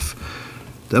truth.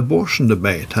 The abortion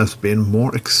debate has been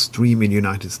more extreme in the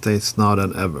United States now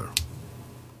than ever.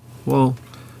 Well,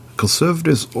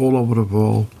 conservatives all over the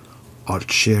world are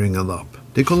cheering it up.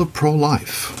 They call it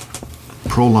pro-life.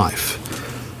 Pro-life.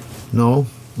 No,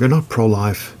 you're not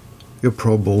pro-life. You're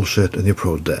pro-bullshit and you're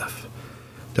pro-death.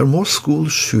 There are more school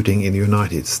shootings in the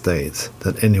United States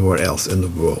than anywhere else in the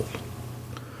world.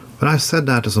 When I said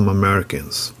that to some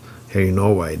Americans here in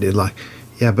Norway, they're like,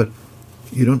 yeah, but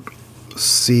you don't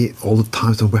see all the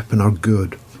times that weapons are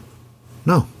good.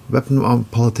 No, weapon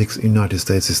politics in the United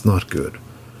States is not good.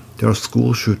 There are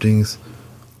school shootings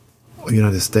in the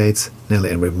United States nearly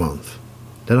every month.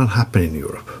 That don't happen in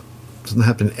Europe. It doesn't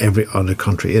happen in every other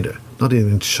country either. Not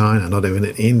even in China, not even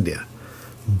in India.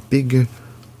 Bigger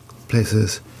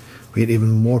places with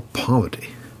even more poverty.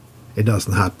 It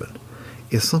doesn't happen.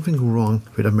 Is something wrong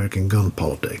with American gun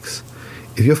politics?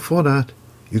 If you're for that,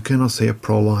 you cannot say you're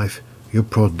pro-life, you're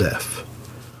pro-death.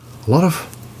 A lot of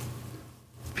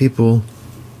people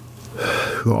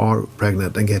who are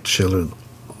pregnant and get children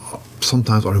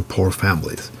sometimes are in poor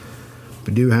families.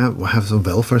 But do you have some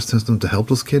welfare system to help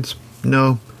those kids?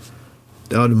 No.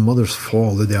 They are the mother's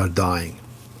fault that they are dying.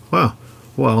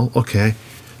 Well, okay.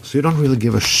 So you don't really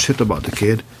give a shit about the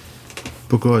kid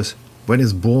because when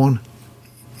it's born,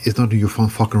 it's not your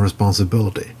fucking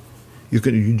responsibility. You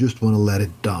just want to let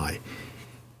it die.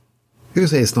 You can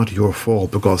say it's not your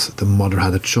fault because the mother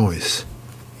had a choice.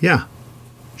 Yeah,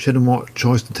 she had a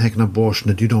choice to take an abortion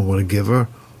that you don't want to give her,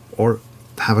 or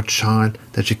have a child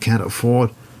that she can't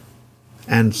afford,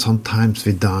 and sometimes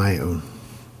we die or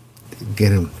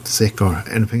getting sick or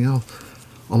anything else.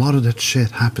 A lot of that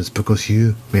shit happens because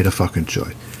you made a fucking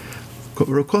choice.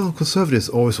 Conservatives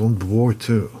always want war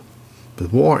too,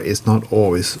 but war is not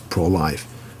always pro-life.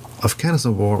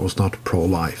 Afghanistan war was not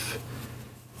pro-life.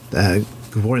 The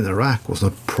war in Iraq was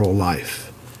not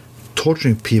pro-life.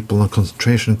 Torturing people in a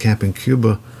concentration camp in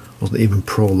Cuba wasn't even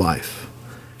pro-life.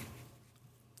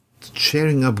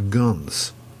 Sharing up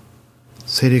guns,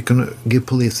 say they're gonna give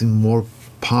policing more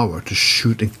power to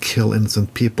shoot and kill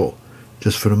innocent people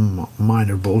just for the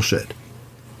minor bullshit.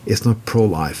 It's not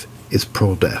pro-life, it's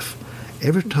pro-death.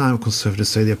 Every time conservatives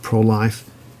say they're pro-life,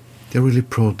 they're really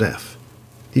pro-death.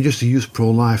 They just use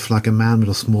pro-life like a man with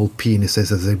a small penis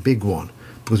says it's a big one,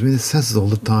 because when he says it all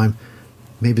the time,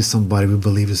 maybe somebody will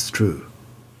believe it's true.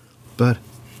 But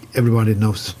everybody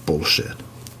knows it's bullshit.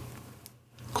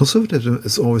 Conservatism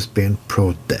has always been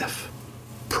pro-death,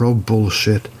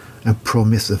 pro-bullshit, and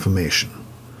pro-misinformation.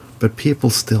 But people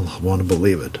still want to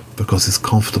believe it because it's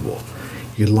comfortable.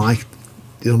 You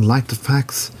don't like the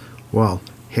facts? Well,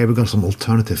 here we got some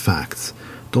alternative facts.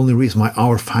 The only reason why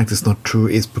our fact is not true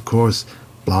is because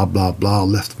blah blah blah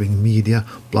left-wing media,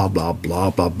 blah blah blah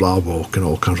blah blah woke and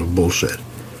all kinds of bullshit.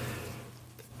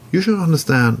 You should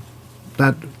understand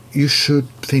that you should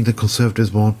think that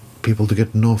conservatives want people to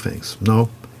get to know things. No.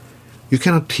 You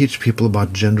cannot teach people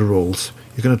about gender roles.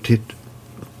 You cannot teach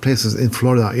places in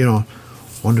Florida,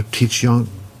 want to teach young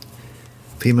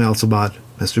females about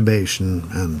masturbation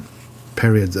and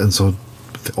periods and so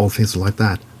all things like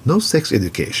that. No sex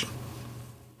education.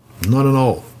 Not at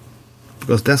all.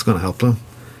 Because that's going to help them.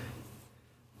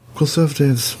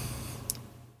 Conservatives,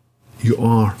 you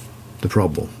are the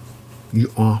problem.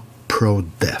 You are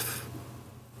pro-death.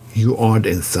 You are the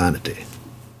insanity.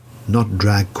 Not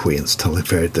drag queens telling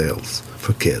fairy tales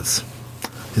for kids.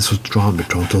 This was Tron, but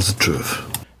Tron tells the truth.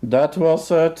 That was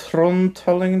Tron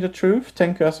telling the truth.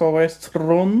 Thank you as always,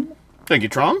 Tron. Thank you,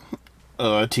 Tron.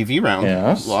 TV round.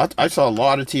 Yes. I saw a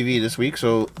lot of TV this week,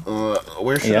 so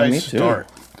where should I start?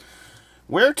 Too.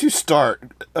 Where to start?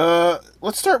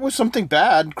 Let's start with something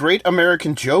bad. Great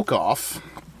American Joke Off.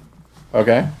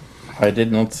 Okay. I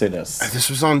did not see this. This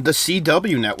was on the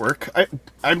CW network.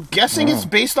 I'm guessing it's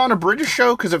based on a British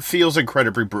show because it feels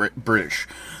incredibly British.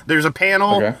 There's a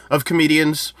panel of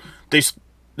comedians. There's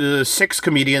 6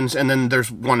 comedians, and then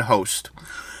there's one host.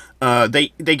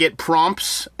 They get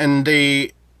prompts, and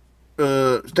they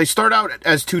start out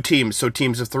as 2 teams, so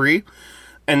teams of 3,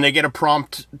 and they get a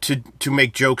prompt to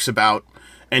make jokes about,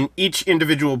 and each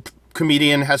individual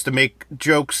comedian has to make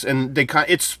jokes, and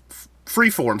it's free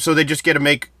form, so they just get to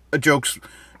make jokes.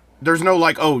 There's no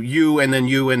like, oh, you and then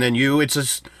you and then you. It's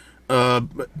just kind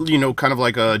of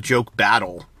like a joke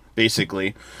battle,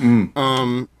 basically.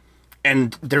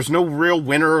 And there's no real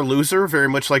winner or loser, very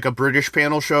much like a British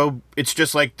panel show. It's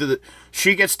just like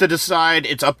she gets to decide.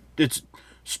 It's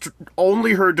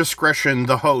only her discretion,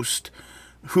 the host,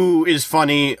 who is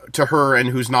funny to her and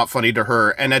who's not funny to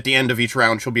her. And at the end of each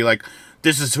round, she'll be like,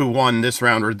 this is who won this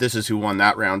round, or this is who won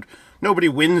that round. Nobody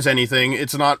wins anything.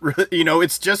 It's not really,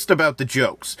 it's just about the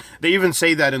jokes. They even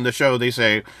say that in the show. They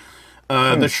say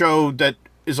the show that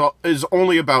is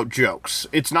only about jokes.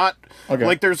 It's not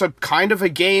like there's a kind of a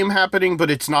game happening,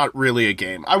 but it's not really a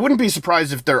game. I wouldn't be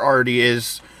surprised if there already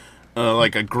is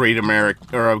like a great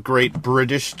American or a great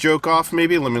British joke off.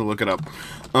 Maybe let me look it up.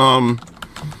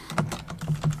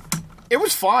 It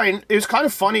was fine. It was kind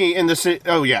of funny in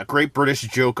the Great British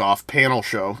Joke Off panel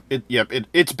show.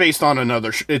 It's based on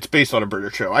it's based on a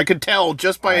British show. I could tell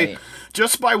just by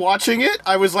watching it.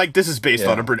 I was like, this is based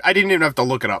on a British. I didn't even have to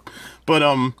look it up. But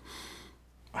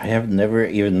I have never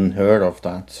even heard of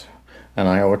that. and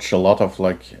I watch a lot of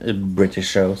like British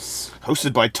shows.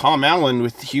 Hosted by Tom Allen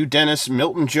with Hugh Dennis,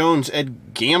 Milton Jones,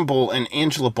 Ed Gamble, and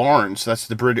Angela Barnes. That's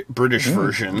the British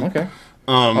version. Okay,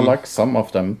 I like some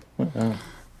of them.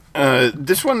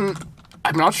 This one,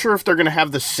 I'm not sure if they're going to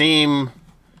have the same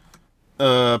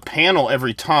panel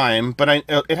every time, but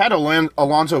it had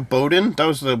Alonzo Bowden. That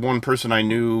was the one person I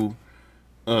knew.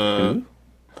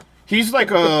 He's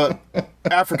like a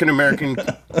African American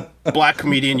black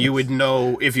comedian you would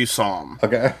know if you saw him.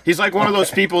 Okay, he's like one of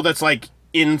those people that's like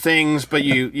in things, but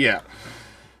yeah.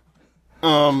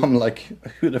 I'm like,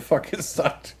 who the fuck is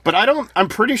that? But I'm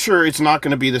pretty sure it's not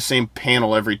going to be the same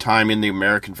panel every time in the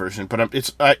American version. But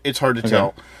it's hard to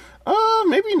tell.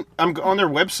 Maybe I'm on their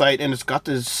website and it's got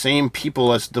the same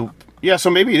people as so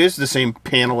maybe it is the same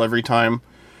panel every time.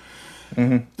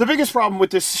 Mm-hmm. The biggest problem with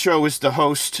this show is the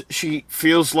host. She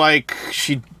feels like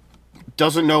she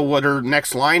doesn't know what her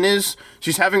next line is.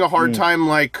 She's having a hard time,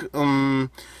 like,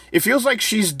 it feels like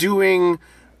she's doing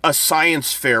a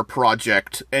science fair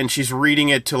project and she's reading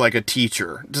it to, like, a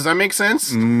teacher. Does that make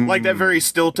sense? Like that very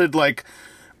stilted, like,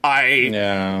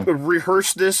 I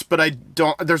rehearsed this, but I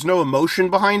don't, there's no emotion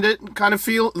behind it kind of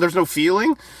feel. There's no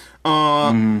feeling.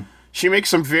 She makes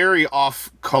some very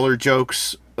off-color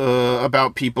jokes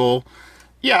about people.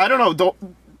 Yeah, I don't know.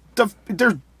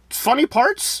 There's funny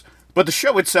parts, but the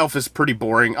show itself is pretty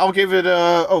boring. I'll give it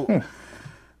a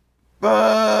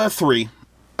 3.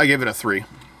 I give it a 3.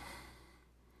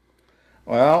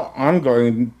 Well, I'm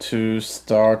going to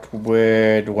start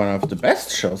with one of the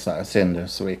best shows I've seen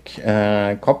this week,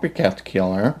 Copycat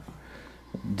Killer.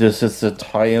 This is a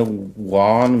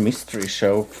Taiwan mystery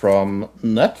show from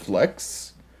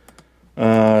Netflix.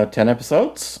 10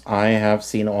 episodes. I have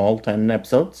seen all 10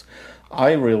 episodes.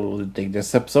 I really dig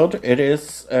this episode. It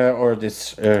is, or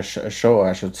this show,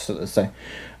 I should say.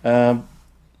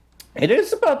 It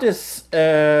is about this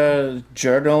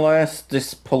journalist,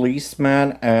 this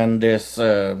policeman, and this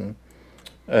what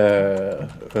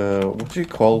do you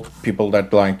call people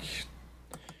that like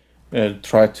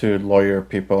try to lawyer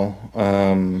people?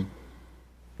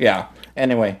 Yeah.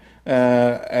 Anyway,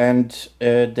 and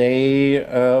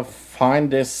they find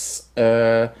this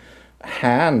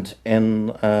hand in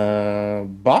a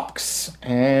box,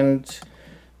 and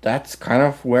that's kind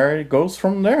of where it goes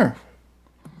from there.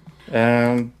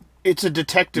 It's a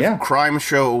detective crime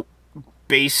show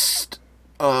based,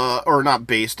 or not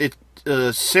based. It's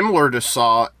similar to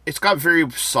Saw. It's got very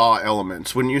Saw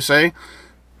elements, wouldn't you say?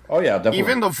 Oh yeah, definitely.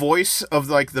 Even the voice of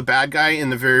like the bad guy in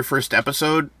the very first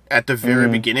episode at the very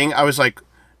beginning, I was like,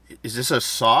 "Is this a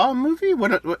Saw movie?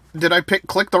 What did I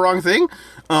click the wrong thing?"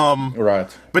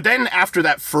 Right. But then after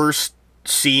that first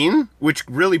scene, which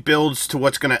really builds to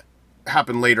what's going to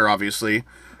happen later, obviously,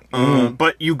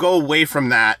 but you go away from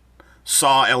that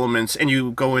Saw elements and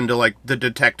you go into like the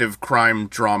detective crime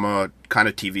drama kind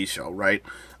of TV show, right?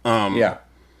 Yeah.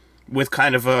 With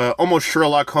kind of a almost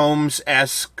Sherlock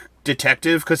Holmes-esque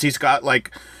detective, because he's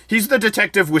the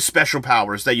detective with special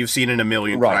powers that you've seen in a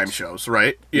million crime shows,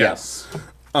 right? Yeah. Yes.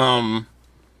 But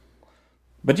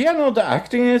yeah, no, the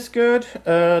acting is good,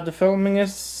 the filming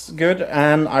is good,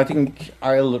 and I think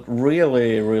I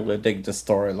really, really dig the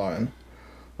storyline.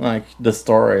 Like, the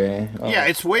story.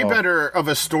 It's way better of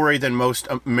a story than most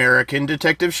American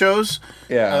detective shows.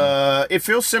 Yeah. It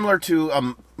feels similar to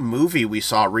a movie we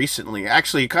saw recently.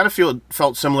 Actually, it kind of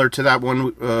felt similar to that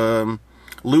one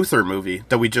Luther movie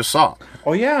that we just saw.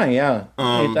 Oh, yeah.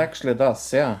 It actually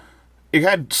does, yeah. It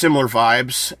had similar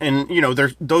vibes, and, you know,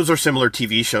 those are similar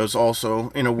TV shows also,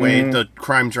 in a way, the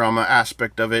crime drama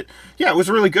aspect of it. Yeah, it was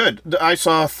really good. I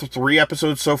saw 3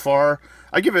 episodes so far.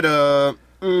 I give it a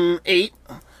 8.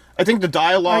 I think the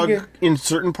dialogue in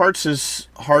certain parts is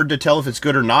hard to tell if it's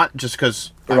good or not, just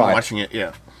because I'm watching it,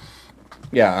 yeah.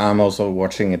 Yeah, I'm also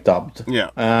watching it dubbed. Yeah.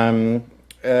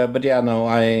 But yeah, no,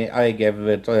 I gave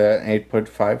it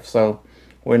 8.5, so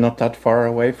we're not that far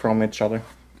away from each other.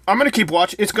 I'm going to keep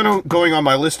watching. It's going on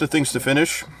my list of things to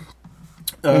finish,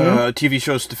 TV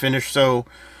shows to finish, so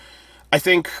I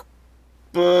think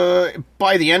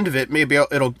by the end of it, maybe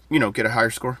it'll, get a higher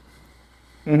score.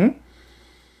 Mm-hmm.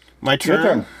 My turn. Your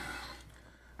turn.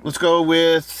 Let's go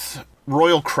with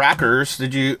Royal Crackers.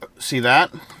 Did you see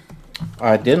that?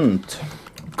 I didn't.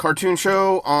 Cartoon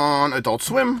show on Adult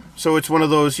Swim. So it's one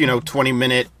of those,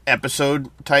 20-minute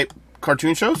episode type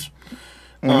cartoon shows.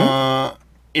 Mm-hmm.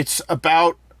 It's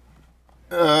about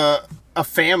a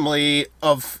family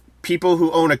of people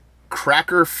who own a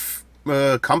cracker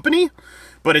company,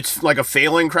 but it's like a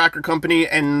failing cracker company,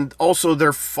 and also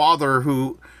their father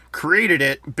who created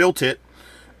it, built it,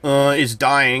 is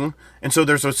dying, and so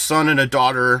there's a son and a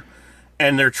daughter,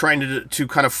 and they're trying to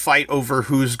kind of fight over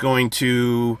who's going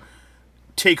to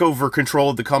take over control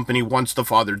of the company once the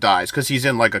father dies, because he's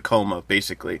in like a coma,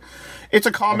 basically. It's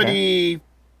a comedy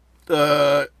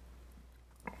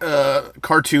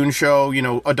cartoon show, you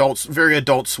know, adults, very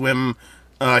Adult Swim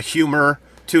humor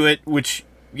to it, which,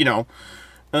 you know,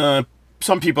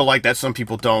 some people like that, some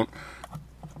people don't.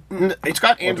 It's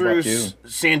got Andrew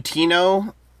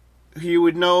Santino, who you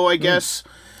would know, I guess.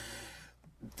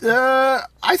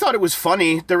 I thought it was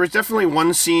funny. There was definitely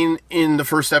one scene in the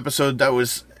first episode that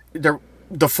was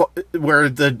where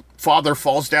the father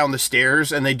falls down the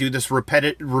stairs and they do this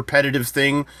repetitive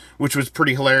thing, which was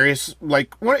pretty hilarious.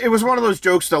 Like, it was one of those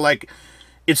jokes that, like,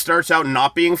 it starts out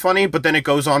not being funny, but then it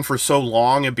goes on for so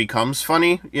long it becomes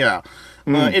funny. Yeah.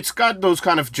 It's got those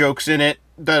kind of jokes in it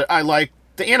that I like.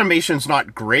 The animation's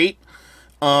not great,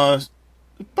 but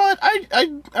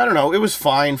I don't know. It was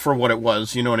fine for what it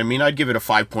was. You know what I mean? I'd give it a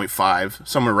 5.5,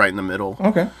 somewhere right in the middle.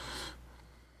 Okay.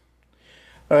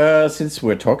 Since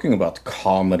we're talking about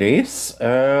comedies,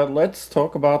 let's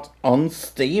talk about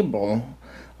Unstable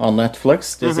on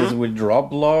Netflix. This is with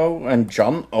Rob Lowe and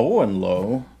John Owen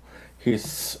Lowe.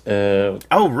 He's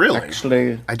oh, really?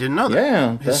 Actually, I didn't know that.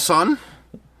 Yeah, his son.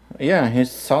 Yeah, his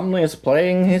son is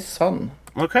playing his son.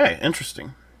 Okay,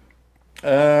 interesting.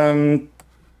 Yeah,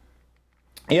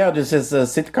 this is a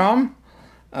sitcom.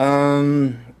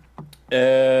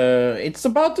 It's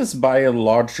about this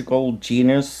biological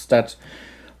genius that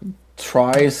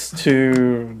tries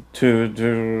to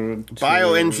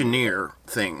bioengineer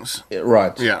things.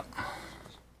 Right. Yeah.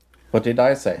 What did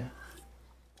I say?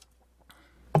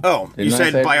 Oh, you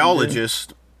said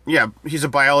biologist. Yeah, he's a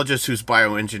biologist who's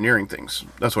bioengineering things.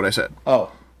 That's what I said.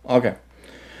 Oh, okay.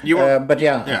 You were, but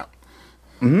yeah. Yeah.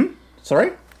 Mm-hmm.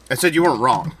 Sorry? I said you weren't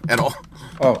wrong at all.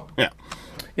 Oh. Yeah.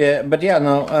 Yeah, but yeah,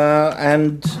 no,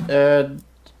 and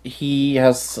he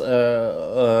has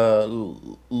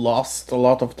lost a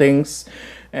lot of things,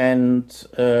 and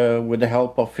with the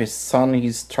help of his son,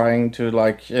 he's trying to,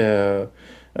 like,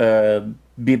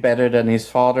 be better than his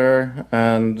father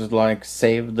and, like,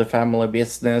 save the family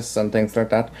business and things like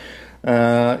that.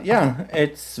 Yeah,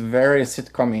 it's very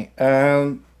sitcom-y.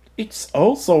 It's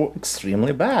also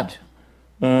extremely bad.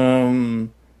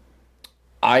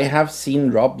 I have seen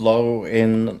Rob Lowe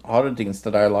in other things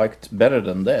that I liked better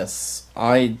than this.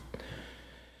 I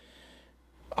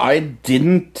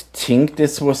didn't think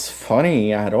this was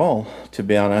funny at all, to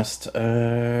be honest.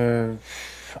 I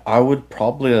would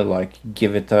probably, like,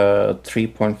 give it a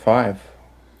 3.5.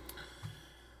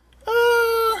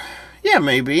 Yeah,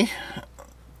 maybe.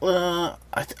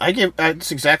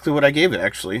 That's exactly what I gave it,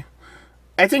 actually.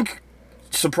 I think,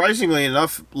 surprisingly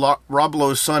enough, Rob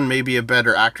Lowe's son may be a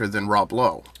better actor than Rob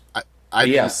Lowe. I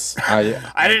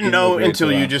didn't know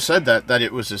until you just said that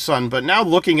it was his son. But now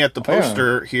looking at the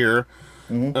poster here,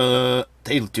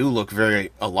 they do look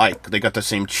very alike. They got the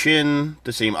same chin,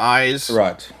 the same eyes.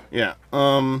 Right. Yeah.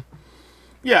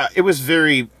 Yeah, it was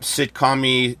very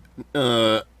sitcom-y.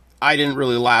 I didn't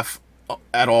really laugh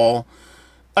at all.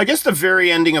 I guess the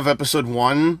very ending of episode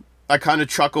 1, I kind of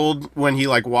chuckled when he,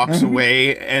 like, walks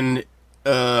away and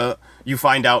you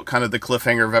find out kind of the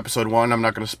cliffhanger of episode 1. I'm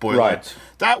not going to spoil it.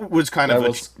 That was kind of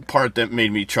a part that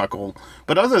made me chuckle.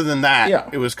 But other than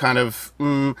that, it was kind of...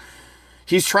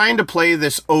 he's trying to play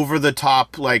this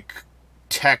over-the-top, like,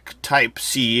 tech-type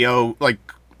CEO, like,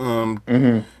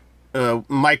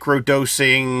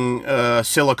 micro-dosing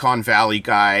Silicon Valley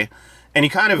guy. And he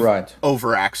kind of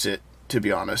overacts it, to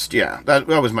be honest. Yeah, that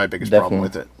was my biggest problem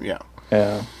with it. Yeah.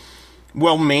 Yeah.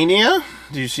 Well, Mania.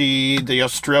 Do you see the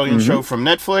Australian show from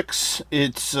Netflix?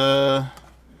 It's a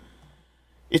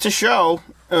show.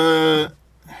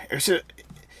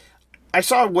 I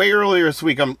saw it way earlier this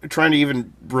week. I'm trying to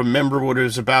even remember what it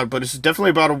was about, but it's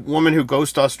definitely about a woman who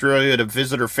goes to Australia to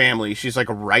visit her family. She's like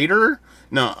a writer.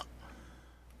 No.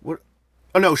 What?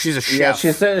 Oh no, she's a chef.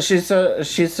 Yeah, she's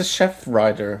a chef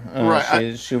writer.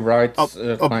 Right. She writes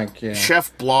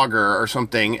chef blogger or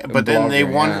something. But then they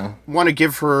want to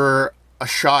give her a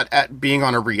shot at being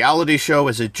on a reality show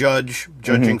as a judge,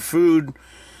 judging food.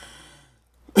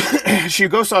 She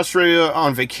goes to Australia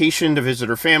on vacation to visit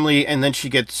her family, and then she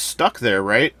gets stuck there,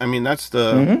 right? I mean, that's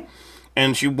the...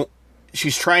 And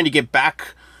she's trying to get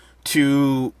back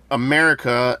to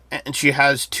America, and she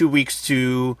has 2 weeks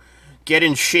to get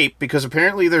in shape, because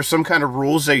apparently there's some kind of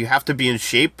rules that you have to be in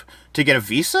shape to get a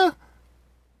visa?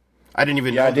 I didn't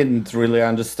even know. I didn't really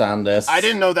understand this. I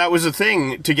didn't know that was a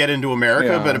thing to get into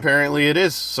America, but apparently it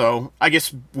is. So I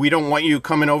guess we don't want you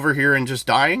coming over here and just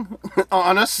dying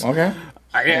on us. Okay.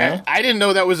 I didn't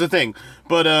know that was a thing.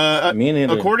 But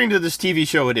according to this TV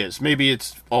show, it is. Maybe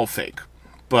it's all fake.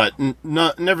 But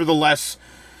nevertheless,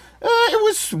 it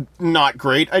was not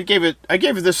great. I gave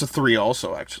this a 3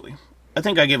 also, actually. I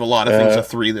think I gave a lot of things a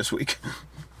 3 this week.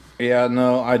 Yeah,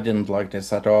 no, I didn't like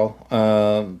this at all.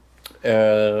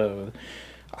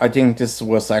 I think this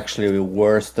was actually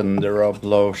worse than the Rob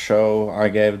Lowe show. I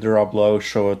gave the Rob Lowe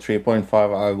show a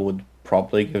 3.5. I would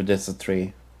probably give this a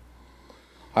 3.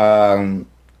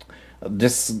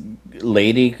 This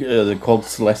lady called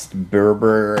Celeste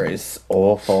Berber is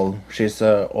awful. She's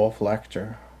an awful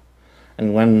actor.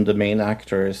 And when the main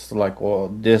actor is like,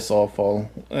 oh, this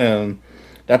awful,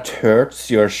 that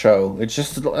hurts your show. It's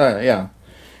just, yeah.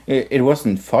 It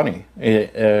wasn't funny.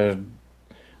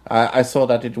 I saw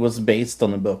that it was based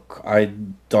on a book. I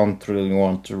don't really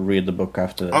want to read the book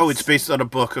after this. Oh, it's based on a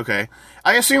book, okay.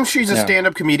 I assume she's a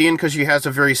stand-up comedian because she has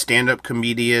a very stand-up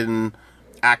comedian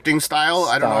acting style.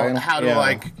 I don't know how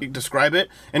to, describe it.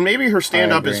 And maybe her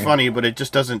stand-up is funny, but it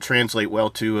just doesn't translate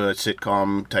well to a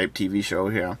sitcom-type TV show,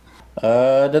 yeah.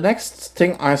 The next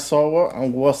thing I saw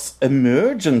was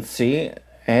Emergency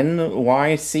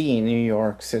NYC, New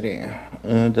York City.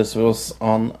 This was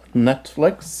on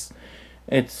Netflix.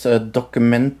 It's a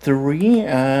documentary,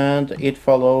 and it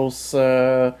follows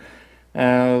people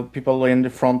in the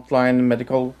frontline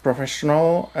medical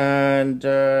professional, and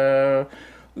it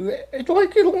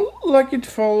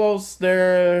follows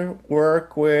their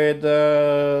work with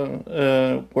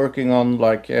working on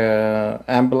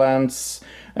ambulance,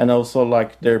 and also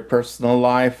like their personal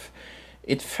life.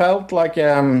 It felt like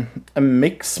a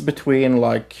mix between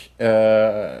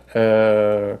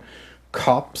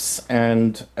cops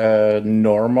and a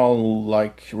normal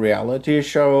reality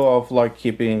show of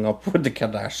keeping up with the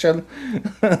Kardashian.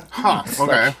 Huh,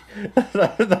 okay.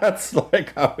 That's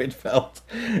how it felt.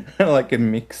 Like a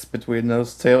mix between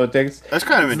those two things. That's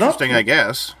kind of interesting, I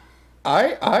guess.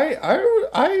 I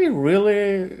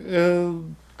really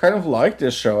kind of like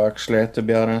this show, actually, to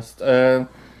be honest. I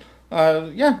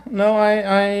give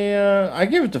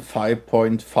it a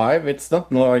 5.5. It's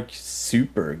not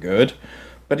super good,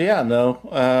 but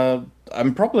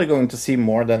I'm probably going to see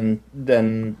more than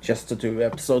just the 2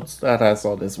 episodes that I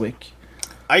saw this week.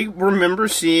 I remember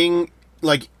seeing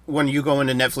when you go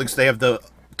into Netflix, they have the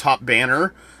top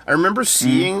banner. I remember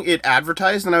seeing it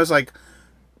advertised, and I was like,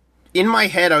 in my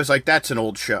head, I was like, that's an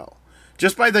old show.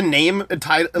 Just by the name and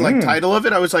title of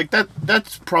it, I was like,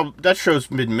 that show's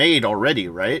been made already,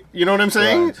 right? You know what I'm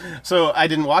saying? Right. So I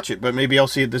didn't watch it, but maybe I'll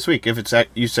see it this week if it's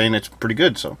you saying it's pretty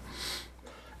good. So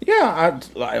yeah,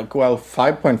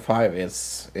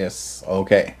 5.5 is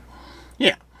okay.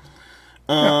 Yeah.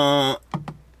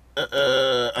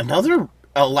 Another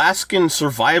Alaskan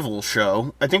survival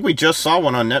show. I think we just saw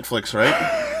one on Netflix, right?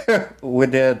 We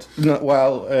did.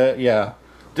 Yeah.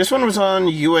 This one was on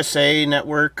USA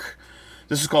Network.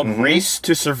 This is called Race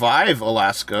to Survive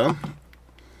Alaska.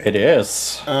 It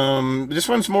is. This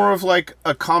one's more of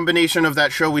a combination of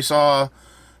that show we saw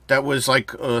that was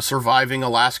Surviving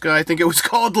Alaska, I think it was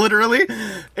called, literally.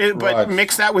 But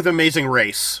mix that with Amazing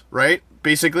Race, right?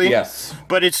 Basically. Yes.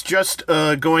 But it's just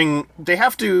they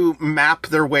have to map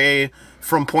their way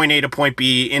from point A to point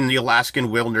B in the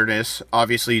Alaskan wilderness.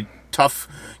 Obviously, tough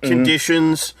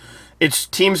conditions. It's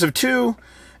teams of 2.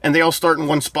 And they all start in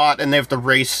one spot, and they have to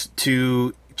race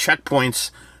to checkpoints.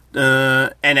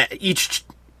 And at each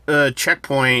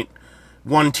checkpoint,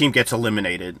 one team gets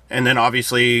eliminated. And then,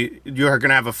 obviously, you're going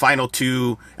to have a final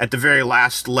 2 at the very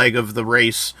last leg of the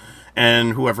race.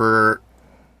 And whoever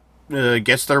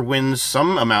gets there wins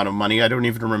some amount of money. I don't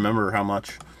even remember how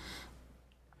much.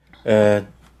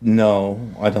 No,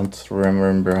 I don't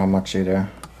remember how much either.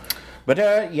 But,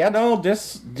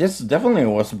 this definitely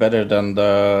was better than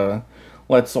the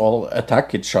Let's All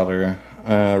Attack Each Other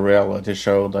reality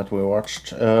show that we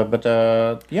watched.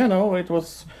 It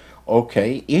was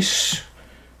okay-ish.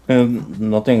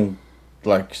 Nothing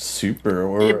super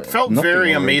or... It felt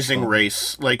very Amazing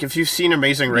Race. If you've seen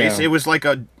Amazing Race, it was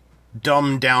a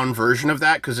dumbed-down version of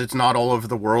that because it's not all over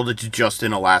the world. It's just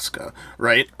in Alaska,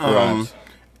 right? Right.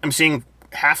 I'm seeing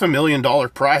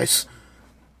 $500,000 prize.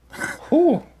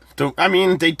 Ooh. I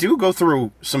mean, they do go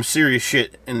through some serious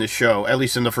shit in the show, at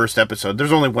least in the first episode.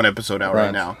 There's only one episode out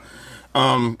right now.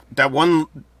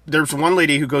 There's one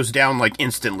lady who goes down,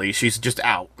 instantly. She's just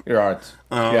out. You're right.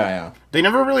 Yeah. They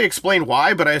never really explain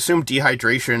why, but I assume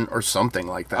dehydration or something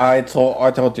like that. I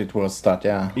thought it was that,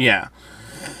 yeah. Yeah.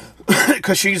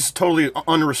 Because she's totally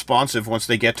unresponsive once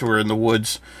they get to her in the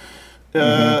woods.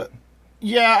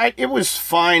 It was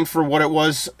fine for what it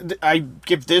was. I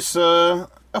give this... a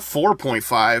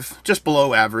 4.5, just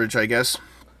below average, I guess.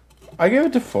 I give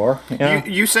it a 4. Yeah.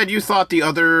 You said you thought the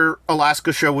other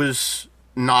Alaska show was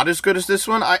not as good as this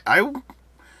one. I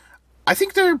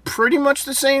think they're pretty much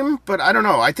the same, but I don't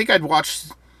know. I think I'd watch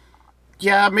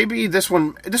Yeah, maybe this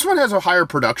one has a higher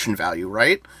production value,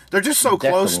 right? They're just so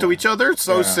close to Definitely. each other,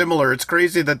 so similar. It's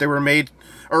crazy that they were made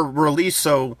or released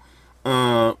so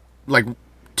like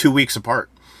 2 weeks apart.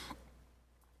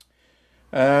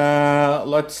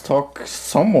 Let's talk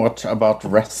somewhat about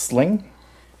wrestling.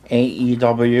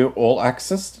 AEW All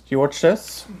Access. Did you watch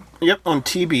this? Yep, on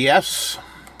TBS.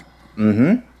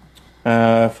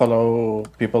 Follow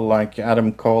people like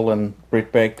Adam Cole and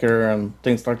Britt Baker and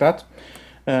things like that.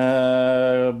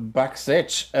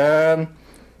 Backstage. Not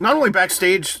only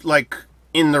backstage, like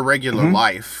in the regular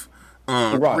life,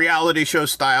 Right. reality show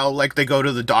style. Like they go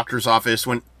to the doctor's office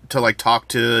to like talk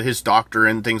to his doctor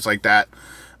and things like that.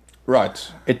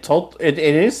 Right. It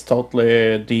is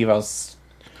totally Divas,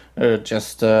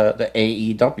 just the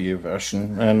AEW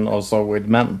version, and also with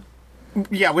men.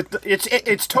 Yeah,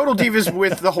 it's Total Divas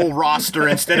with the whole roster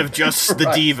instead of just the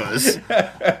divas.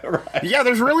 Yeah,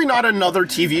 there's really not another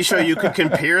TV show you could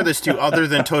compare this to other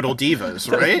than Total Divas,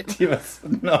 right?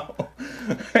 Divas, no.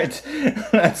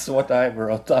 That's what I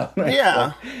wrote down.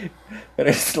 Yeah.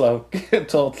 It's like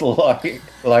total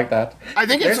like that. I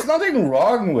think there's nothing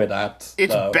wrong with that.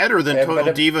 It's though. better than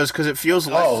Total Divas because it feels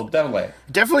less. Oh,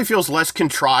 Definitely feels less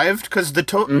contrived because a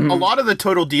lot of the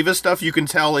Total Diva stuff you can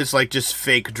tell is like just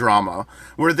fake drama.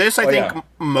 Where this, I think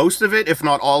most of it, if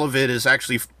not all of it, is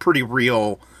actually pretty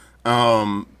real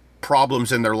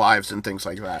problems in their lives and things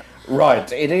like that.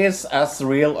 Right, it is as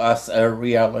real as a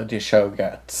reality show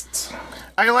gets.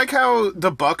 I like how the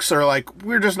Bucks are like,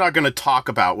 we're just not going to talk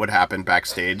about what happened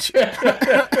backstage. If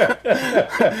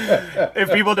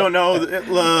people don't know,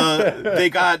 they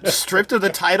got stripped of the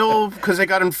title because they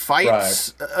got in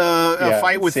fights. Right. A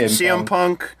fight with CM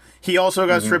Punk. He also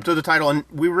got stripped of the title, and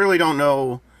we really don't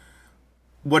know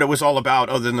what it was all about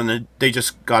other than they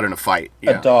just got in a fight.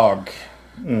 Yeah. A dog.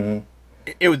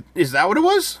 Is that what it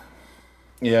was?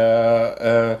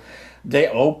 Yeah, they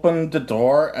opened the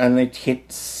door and it hit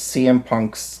CM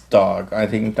Punk's dog. I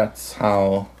think that's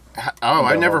how. Oh,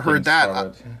 I never heard that.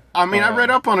 Started. I mean, I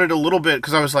read up on it a little bit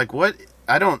because I was like, "What?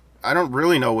 I don't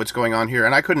really know what's going on here,"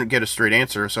 and I couldn't get a straight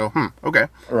answer. So, okay,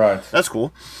 Right. that's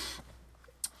cool.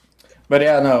 But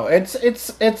yeah, no,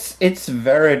 it's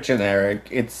very generic.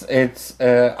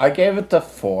 I gave it a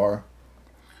 4.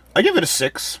 I give it a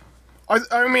 6.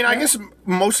 I mean, I guess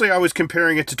mostly I was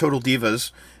comparing it to Total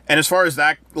Divas, and as far as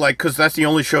that, like, because that's the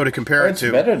only show to compare it to.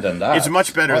 It's better than that. It's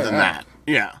much better than that.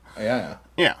 Yeah. Yeah.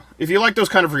 Yeah. If you like those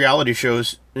kind of reality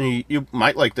shows, you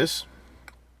might like this.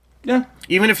 Yeah.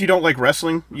 Even if you don't like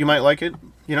wrestling, you might like it.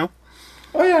 You know.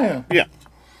 Oh yeah. Yeah.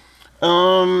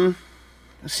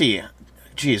 Let's see.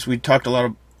 Jeez, we talked a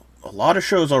lot of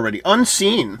shows already.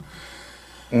 Unseen.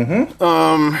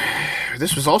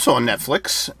 This was also on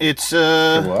Netflix. It's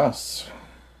It was.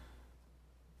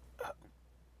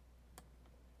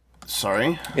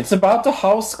 Sorry. It's about a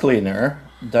house cleaner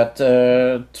that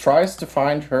tries to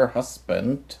find her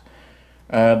husband,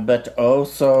 but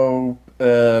also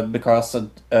because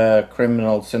a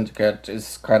criminal syndicate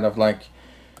is kind of like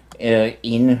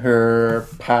in her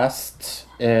past,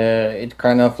 it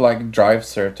kind of like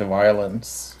drives her to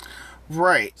violence.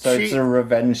 Right. So it's a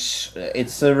revenge.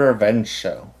 It's a revenge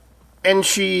show. And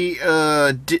she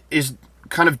is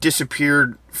kind of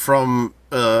disappeared from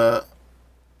the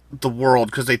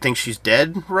world because they think she's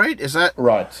dead, right? Is that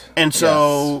right? And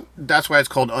so that's why it's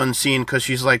called Unseen, because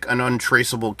she's like an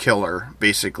untraceable killer,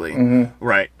 basically,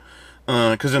 right?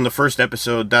 Because in the first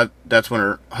episode, that's when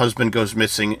her husband goes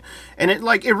missing, and it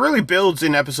really builds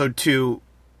in episode 2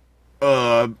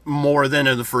 more than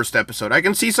in the first episode. I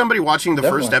can see somebody watching the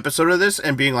first episode of this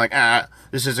and being like,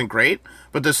 this isn't great,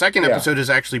 but the second episode is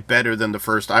actually better than the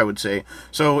first, I would say.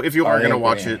 So if you are going to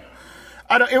watch it,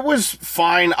 it was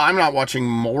fine. I'm not watching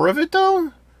more of it,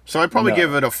 though. So I'd probably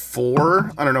give it a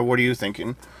 4. I don't know. What are you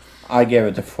thinking? I gave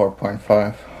it a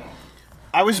 4.5.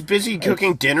 I was busy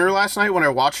cooking dinner last night when I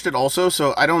watched it also,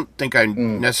 so I don't think I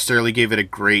necessarily gave it a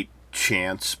great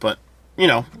chance. But,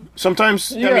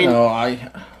 sometimes, you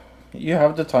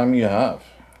have the time you have.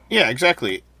 Yeah,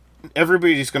 exactly.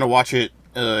 Everybody's going to watch it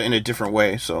in a different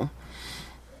way, so...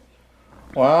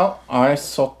 Well, I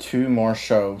saw 2 more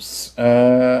shows.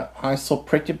 I saw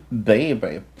Pretty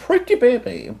Baby,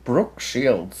 Brooke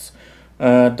Shields,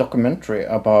 documentary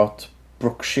about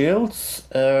Brooke Shields.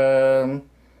 It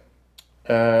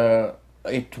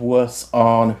was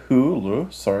on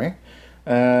Hulu, sorry.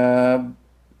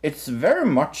 It's very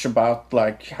much about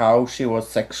like how she was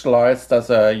sexualized as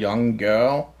a young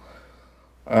girl.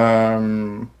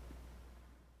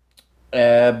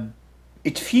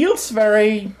 It feels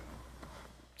very...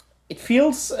 It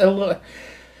feels a little...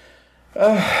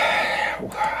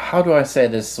 how do I say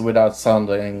this without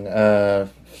sounding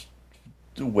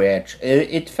weird.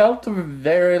 It felt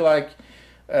very like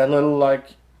a little like,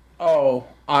 oh,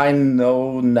 I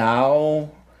know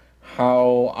now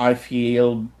how I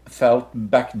felt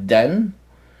back then.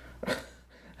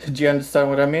 Do you understand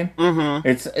what I mean? Mm-hmm.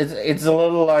 It's a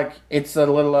little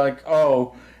like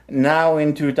oh, now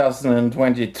in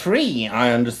 2023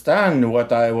 I understand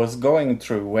what I was going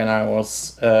through when I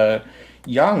was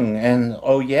young, and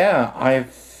oh yeah, I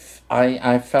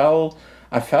felt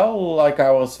like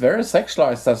I was very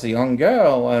sexualized as a young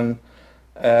girl, and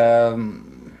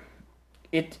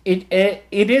it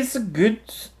is a good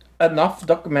enough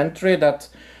documentary that.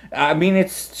 I mean,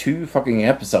 it's 2 fucking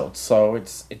episodes, so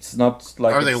it's not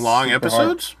like. Are they long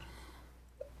episodes?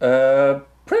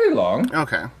 Pretty long.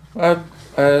 Okay. I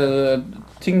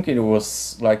think it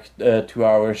was like a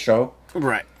 2-hour show.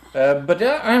 Right. But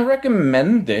I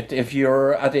recommend it if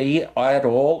you're at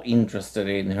all interested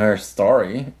in her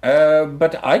story.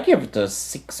 But I give it a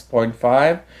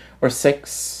 6.5 or 6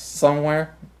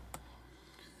 somewhere.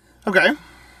 Okay.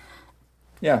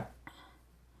 Yeah.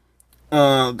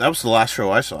 That was the last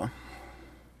show I saw.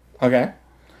 Okay.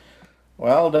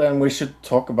 Well, then we should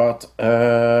talk about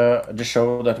the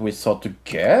show that we saw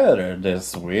together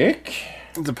this week.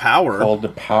 The Power. Called The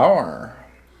Power.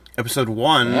 Episode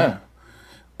 1. Yeah.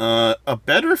 A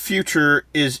Better Future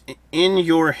is in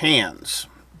Your Hands.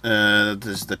 This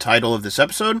is the title of this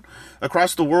episode.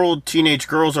 Across the world, teenage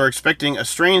girls are expecting a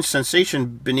strange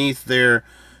sensation beneath their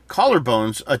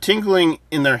collarbones, a tingling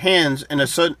in their hands, and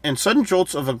sudden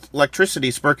jolts of electricity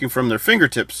sparking from their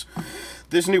fingertips.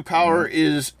 This new power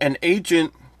is an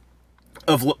agent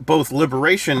of both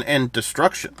liberation and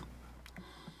destruction.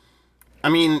 I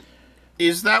mean,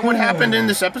 is that what happened in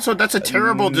this episode? That's a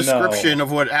terrible description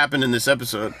of what happened in this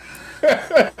episode.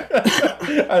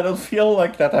 I don't feel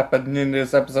like that happened in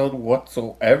this episode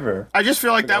whatsoever. I just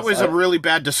feel like that was a really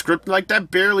bad description. Like, that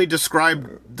barely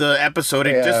described the episode.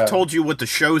 It just told you what the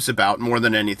show's about more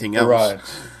than anything else. Right.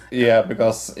 Yeah,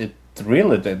 because it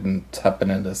really didn't happen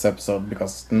in this episode,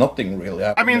 because nothing really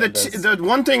happened. I mean, the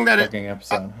one thing that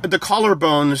the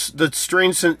collarbones, the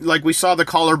strange, like, we saw the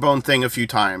collarbone thing a few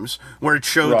times, where it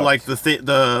showed like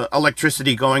the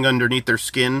electricity going underneath their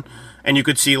skin, and you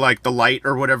could see like the light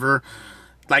or whatever,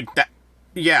 like that.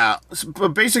 Yeah, but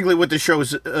basically, what the show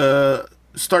is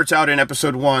starts out in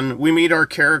episode 1. We meet our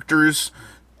characters.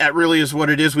 That really is what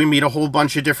it is. We meet a whole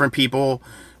bunch of different people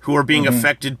who are being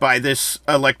affected by this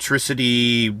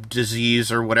electricity disease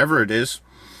or whatever it is.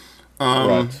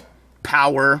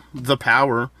 Power, the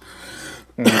power.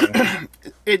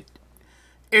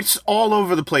 It's all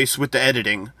over the place with the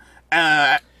editing.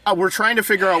 We're trying to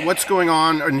figure out what's going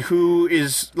on and who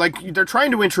is, like, they're trying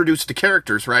to introduce the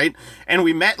characters, right? And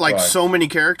we met like so many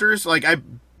characters. Like, I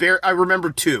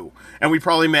remember 2, and we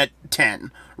probably met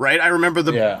 10, right? I remember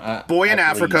the boy in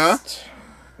Africa. Least.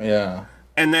 Yeah.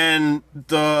 And then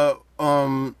the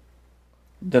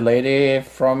lady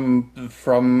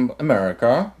from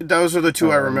America. Those are the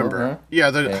 2 I remember. Her.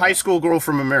 Yeah, the high school girl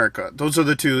from America. Those are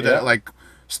the 2 that like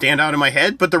stand out in my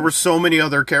head. But there were so many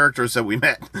other characters that we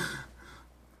met.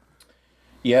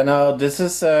 Yeah, no, this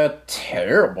is a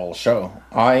terrible show.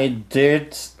 I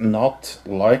did not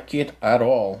like it at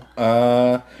all.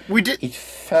 We did. It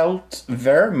felt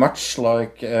very much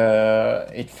like a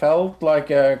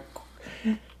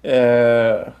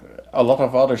lot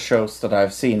of other shows that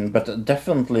I've seen, but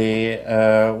definitely,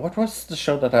 what was the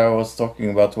show that I was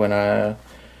talking about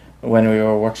when we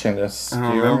were watching this? I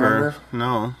don't remember.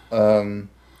 No.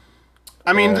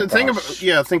 I mean,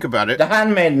 think about it. The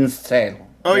Handmaid's Tale.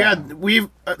 Oh yeah,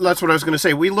 that's what I was going to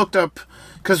say. We looked up,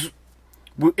 because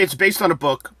it's based on a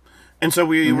book, and so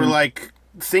we were like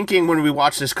thinking when we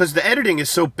watched this, because the editing is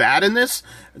so bad in this.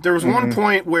 There was one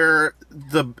point where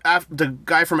the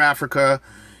guy from Africa,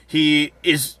 he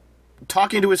is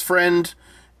talking to his friend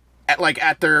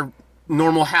at their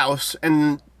normal house,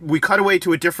 and we cut away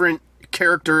to a different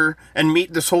character and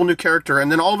meet this whole new character,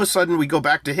 and then all of a sudden we go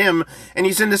back to him, and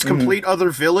he's in this complete other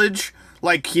village,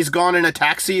 like he's gone in a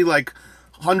taxi, like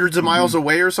hundreds of miles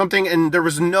away or something, and there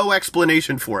was no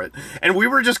explanation for it, and we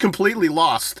were just completely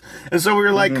lost. And so we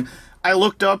were like, I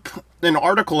looked up an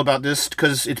article about this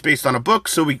because it's based on a book,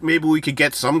 so maybe we could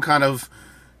get some kind of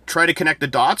try to connect the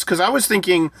dots, because I was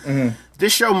thinking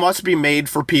this show must be made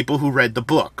for people who read the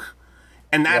book,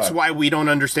 and that's why we don't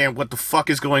understand what the fuck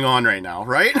is going on right now,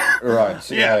 right?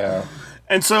 Right. Yeah.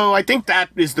 And so I think that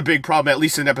is the big problem, at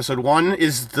least in episode 1,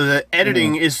 is the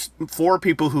editing is for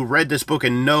people who read this book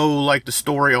and know, like, the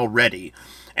story already.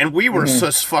 And we were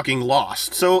just fucking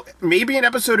lost. So maybe in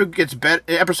episode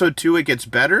 2 it gets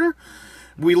better.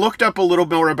 We looked up a little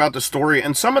more about the story,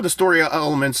 and some of the story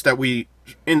elements that were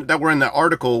in the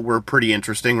article were pretty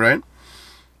interesting, right?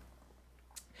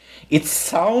 It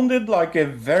sounded like a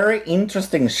very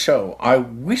interesting show. I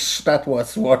wish that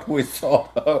was what we saw.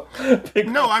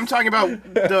 No, I'm talking about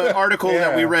the article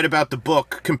that we read about the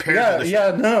book compared to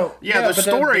the the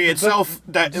story itself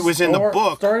that it was in the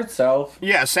book. Story itself.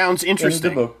 Yeah, sounds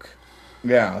interesting. In the book.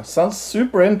 Yeah, sounds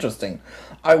super interesting.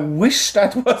 I wish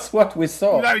that was what we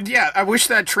saw. I wish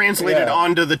that translated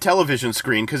onto the television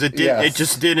screen because it did. Yes. It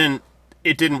just didn't.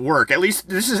 It didn't work. At least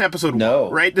this is episode 1,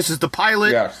 right? This is the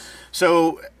pilot. Yes.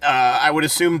 So I would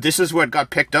assume this is what got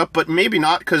picked up, but maybe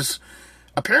not because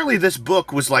apparently this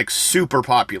book was like super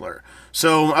popular.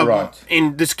 So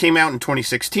and this came out in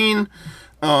 2016,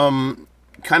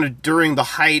 kind of during the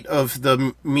height of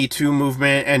the Me Too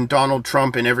movement and Donald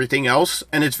Trump and everything else,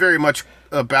 and it's very much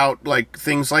about like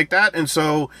things like that, and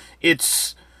so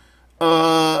it's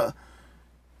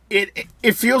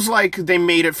it feels like they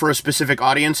made it for a specific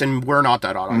audience, and we're not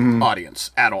that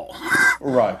audience at all.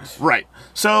 Right.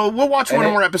 So we'll watch one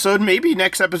more episode. Maybe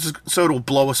next episode will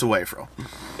blow us away, bro.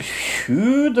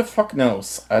 Who the fuck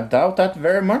knows? I doubt that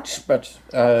very much, but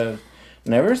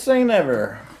never say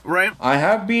never. Right. I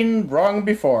have been wrong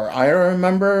before. I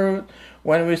remember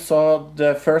when we saw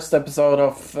the first episode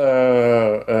of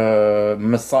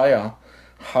Messiah.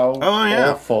 How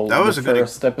awful that was the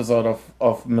first episode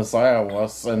of Messiah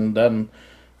was, and then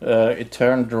it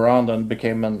turned around and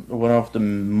became one of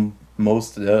the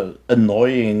most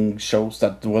annoying shows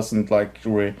that wasn't like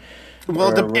the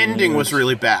ending was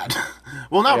really bad.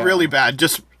 Well, not really bad,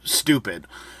 just stupid.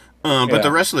 But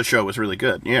the rest of the show was really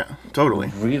good. Yeah,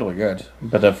 totally. Really good.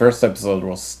 But the first episode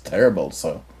was terrible,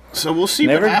 so we'll see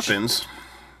what happens.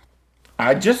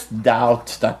 I just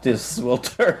doubt that this will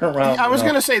turn around. I was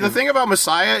going to say, the thing about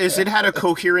Messiah is it had a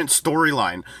coherent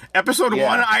storyline. Episode 1,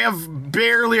 I have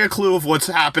barely a clue of what's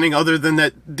happening other than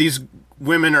that these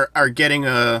women are getting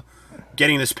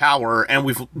this power, and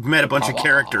we've met a bunch of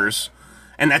characters,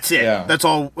 and that's it. Yeah. That's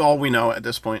all we know at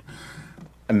this point.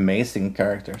 Amazing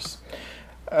characters.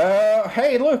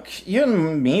 Hey, look, you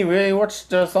and me, we watched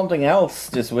something else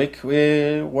this week.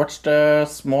 We watched a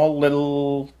small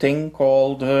little thing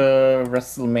called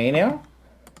WrestleMania.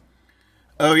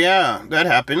 Oh, yeah, that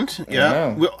happened.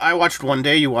 Yeah. I watched one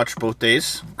day, you watched both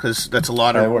days, because that's a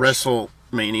lot of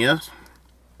WrestleMania.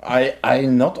 I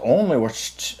not only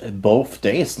watched both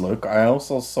days, look, I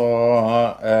also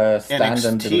saw Stand NXT.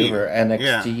 and Deliver,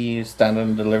 NXT Stand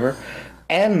and Deliver,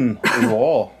 and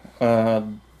Raw.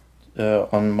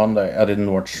 On Monday, I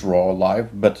didn't watch Raw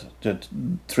live, but the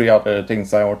 3 other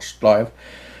things I watched live.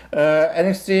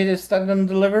 NXT Stand and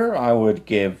Deliver, I would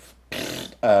give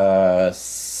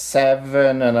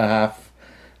 7.5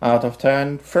 out of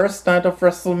 10. First night of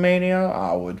WrestleMania,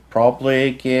 I would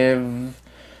probably give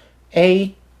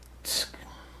 8.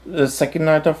 The second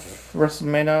night of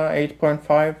WrestleMania,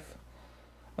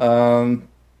 8.5.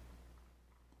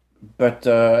 But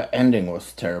ending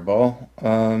was terrible.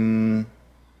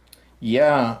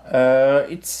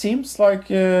 It seems like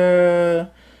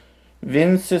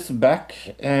Vince is back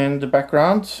in the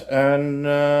background,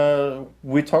 and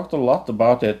we talked a lot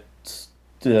about it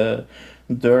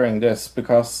during this,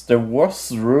 because there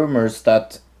was rumors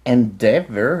that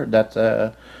Endeavor, that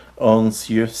owns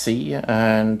UFC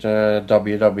and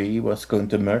WWE, was going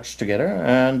to merge together,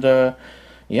 and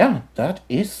that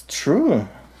is true.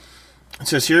 It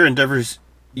says here, Endeavor's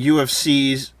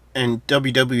UFC's and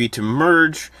WWE to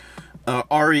merge,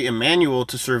 Ari Emanuel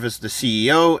to serve as the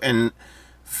CEO, and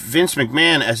Vince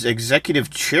McMahon as executive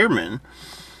chairman.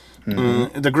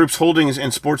 The group's holdings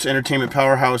and sports entertainment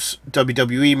powerhouse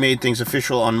WWE made things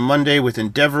official on Monday, with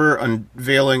Endeavor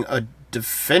unveiling a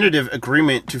definitive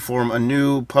agreement to form a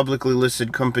new publicly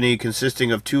listed company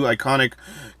consisting of 2 iconic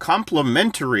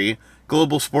complementary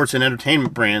global sports and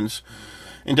entertainment brands.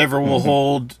 Endeavor will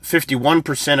hold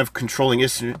 51% of controlling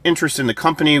interest in the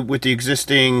company, with the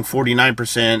existing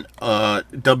 49%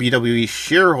 WWE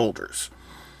shareholders.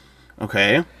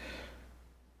 Okay.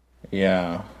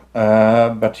 Yeah.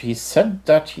 But he said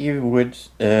that he would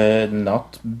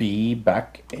not be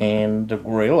back in the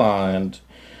gorilla, and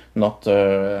not...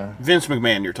 Vince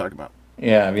McMahon you're talking about.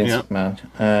 Yeah, Vince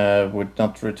McMahon would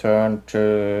not return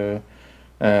to...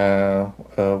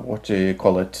 what do you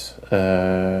call it?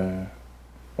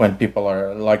 When people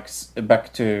are like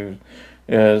back to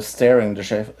steering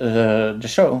the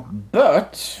show.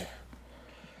 But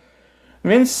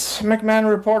Vince McMahon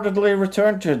reportedly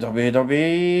returned to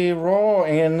WWE Raw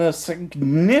in a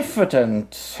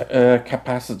significant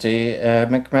capacity.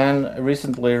 McMahon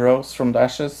recently rose from the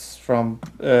ashes from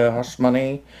Hush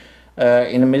Money.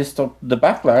 In the midst of the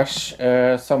backlash,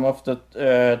 some of the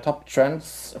top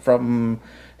trends from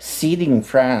seeding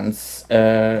France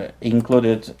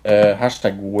included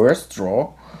hashtag worst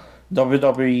Raw,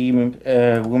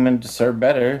 WWE Women Deserve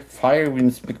Better, Fire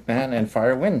wins McMahon, and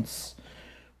Fire wins.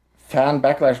 Fan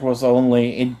backlash was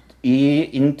only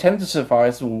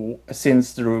intensified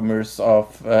since the rumors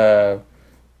of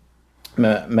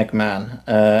McMahon,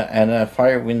 and a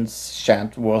Fire wins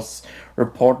chant was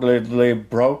reportedly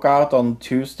broke out on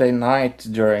Tuesday night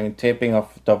during taping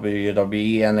of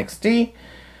WWE NXT.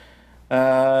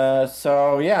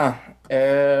 So yeah,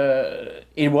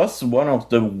 it was one of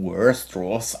the worst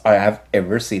Raws I have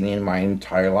ever seen in my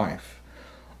entire life.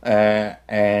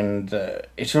 And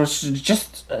it was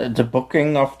just the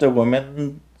booking of the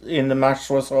women in the match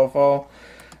was awful.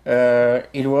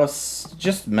 It was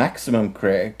just maximum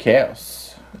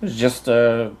chaos. Just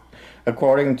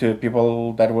according to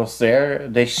people that was there,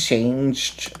 they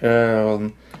changed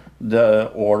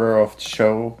the order of the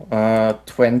show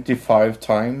 25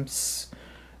 times.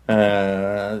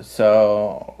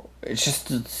 So it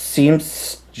just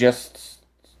seems just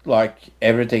like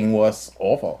everything was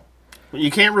awful. You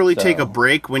can't really take a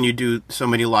break when you do so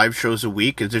many live shows a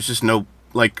week, because there's just no,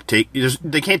 like,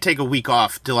 they can't take a week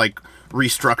off to, like,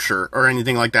 restructure or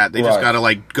anything like that. They just gotta,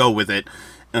 like, go with it.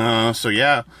 So,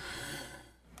 yeah.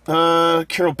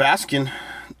 Carol Baskin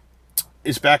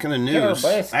is back in the news.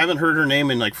 I haven't heard her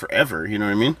name in, like, forever, you know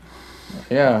what I mean?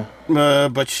 Yeah.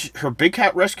 But her Big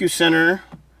Cat Rescue Center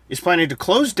is planning to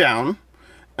close down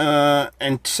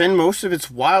and send most of its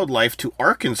wildlife to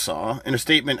Arkansas. In a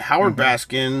statement, Howard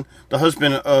Baskin, the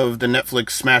husband of the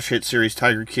Netflix smash hit series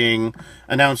Tiger King,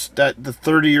 announced that the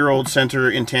 30-year-old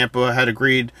center in Tampa had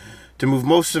agreed to move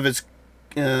most of its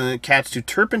cats to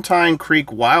Turpentine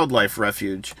Creek Wildlife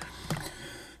Refuge.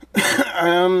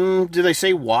 Do they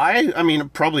say why? I mean,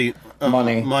 probably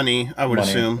money, I would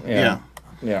assume. Yeah.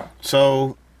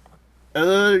 So,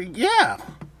 yeah.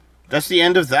 That's the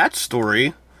end of that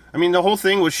story. I mean, the whole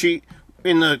thing was she,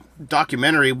 in the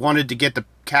documentary, wanted to get the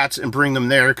cats and bring them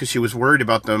there because she was worried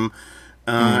about them.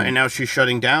 And now she's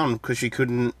shutting down because she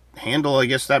couldn't handle, I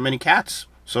guess, that many cats.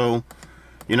 So,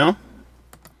 you know,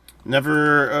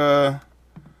 never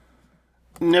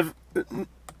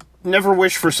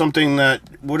wish for something that,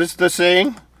 what is the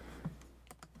saying?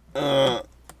 Don't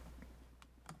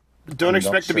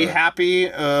expect to be happy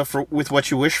with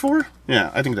what you wish for? Yeah,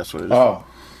 I think that's what it is. Oh.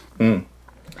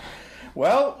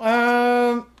 Well,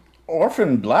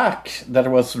 Orphan Black,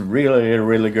 that was really,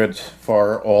 really good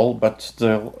for all but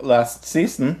the last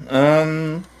season,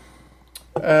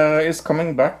 is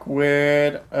coming back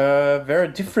with a very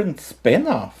different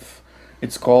spin-off.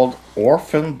 It's called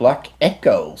Orphan Black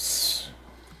Echoes.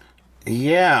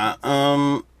 Yeah,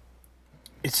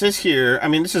 it says here, I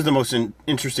mean, this is the most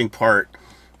interesting part.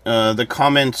 The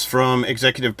comments from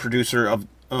executive producer of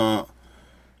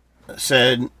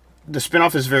said, the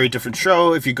spinoff is a very different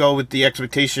show. If you go with the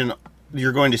expectation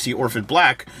you're going to see Orphan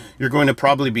Black, you're going to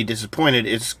probably be disappointed.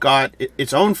 It's got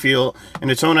its own feel and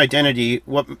its own identity.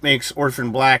 What makes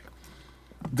Orphan Black,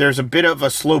 there's a bit of a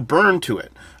slow burn to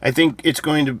it. I think it's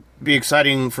going to be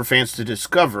exciting for fans to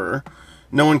discover.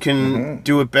 No one can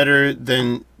do it better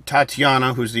than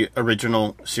Tatiana, who's the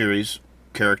original series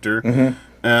character.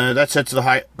 That sets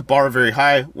the bar very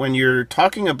high. When you're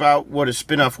talking about what a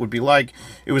spin-off would be like,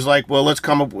 it was like, well, let's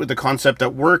come up with a concept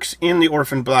that works in the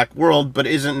Orphan Black world, but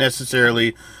isn't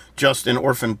necessarily just an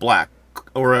Orphan Black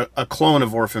or a clone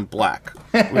of Orphan Black,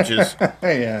 which is...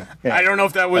 yeah. I don't know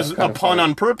if that was a pun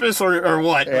on purpose or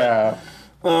what. Yeah,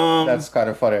 that's kind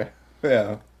of funny.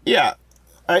 Yeah. Yeah,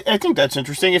 I think that's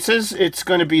interesting. It says it's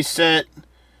going to be set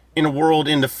in a world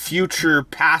in the future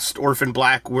past Orphan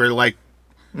Black where, like,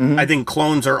 I think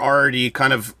clones are already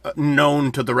kind of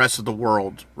known to the rest of the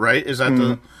world, right? Is that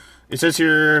the... It says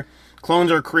here,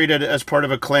 clones are created as part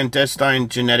of a clandestine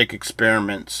genetic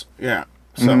experiments. Yeah,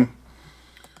 so...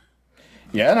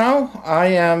 Yeah, no, I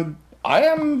am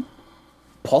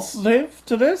positive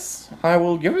to this. I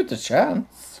will give it a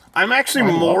chance. I'm actually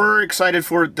more excited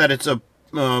for it that it's a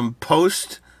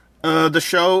post the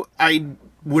show. I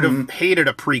would have hated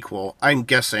a prequel, I'm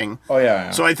guessing. Oh, yeah.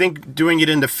 So I think doing it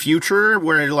in the future,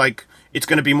 where, like, it's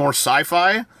going to be more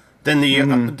sci-fi than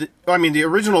I mean, the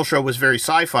original show was very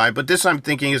sci-fi, but this I'm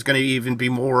thinking is going to even be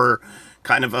more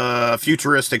kind of a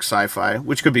futuristic sci-fi,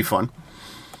 which could be fun.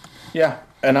 Yeah,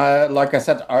 and like I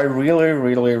said, I really,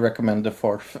 really recommend the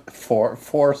four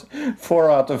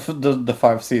out of the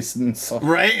 5 seasons.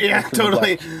 Right? Yeah,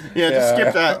 totally. Yeah, just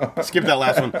skip that. Skip that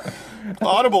last one.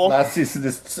 Audible. Last season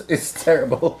is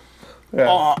terrible.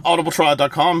 Yeah.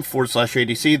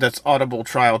 audibletrial.com/ADC. That's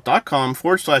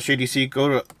audibletrial.com/ADC. Go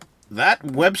to that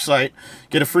website,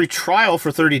 get a free trial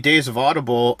for 30 days of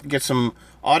Audible, get some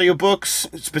audiobooks,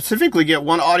 specifically get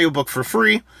one audiobook for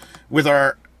free with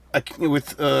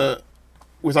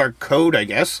with our code, I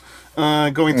guess,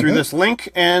 going through this link,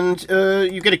 and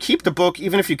you get to keep the book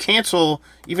even if you cancel.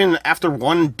 Even after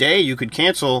one day, you could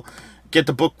cancel, get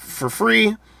the book for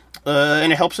free,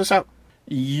 and it helps us out.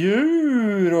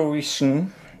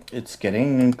 Eurovision, it's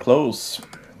getting close.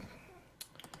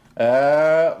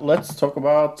 Let's talk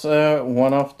about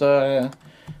one of the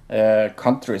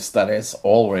countries that is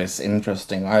always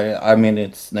interesting. I mean,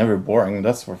 it's never boring,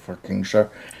 that's for fucking sure.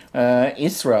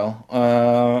 Israel,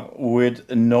 with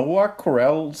Noah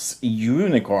Corell's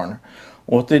Unicorn.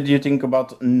 What did you think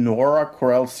about Nora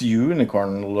Corell's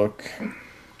Unicorn look?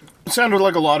 It sounded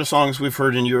like a lot of songs we've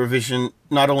heard in Eurovision,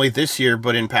 not only this year,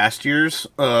 but in past years.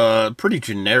 Pretty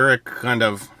generic kind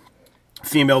of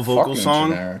female vocal Fucking song.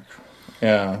 generic.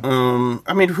 Yeah.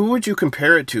 I mean, who would you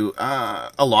compare it to?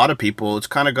 A lot of people. It's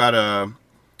kind of got a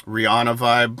Rihanna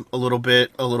vibe a little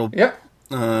bit,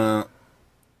 Yeah.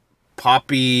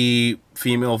 Poppy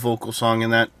female vocal song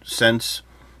in that sense.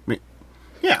 I mean,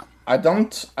 yeah. I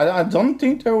don't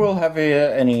think they will have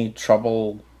any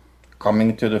trouble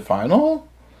coming to the final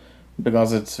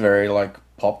because it's very like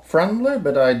pop friendly,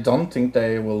 but I don't think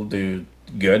they will do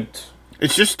good.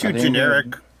 It's just too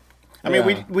generic. I mean,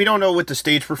 Yeah. we don't know what the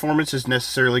stage performance is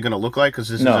necessarily going to look like because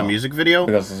this is a music video.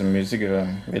 Because it's a music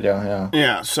video, yeah.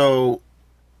 Yeah, so,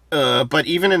 but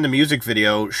even in the music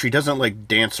video, she doesn't, like,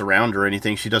 dance around or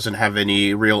anything. She doesn't have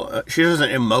any real, she doesn't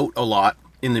emote a lot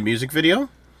in the music video.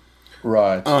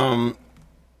 Right.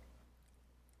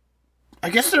 I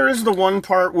guess there is the one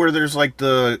part where there's, like,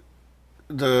 the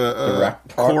rap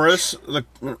part? chorus,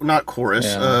 not chorus,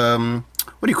 Yeah.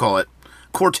 what do you call it?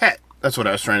 Quartet. That's what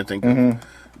I was trying to think of.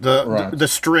 The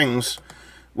strings,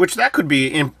 which that could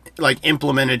be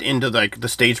implemented into like the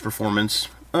stage performance.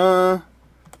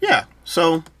 Yeah.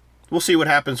 So we'll see what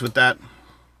happens with that.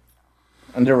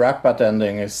 And the rap at the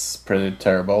ending is pretty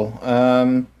terrible.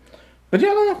 But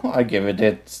yeah, I give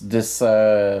it this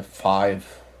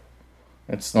 5.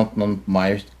 It's not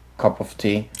my cup of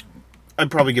tea. I'd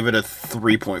probably give it a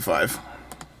 3.5.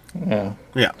 Yeah.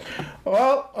 Yeah.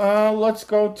 Well, let's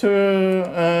go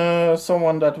to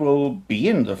someone that will be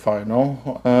in the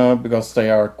final because they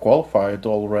are qualified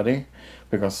already,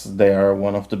 because they are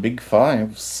one of the big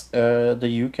fives,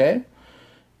 the UK.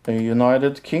 The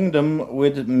United Kingdom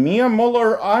with Mia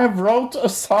Muller, I wrote a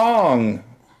song.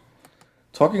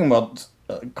 Talking about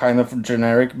kind of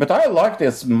generic, but I like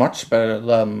this much better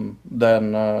than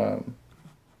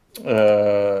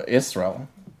Israel.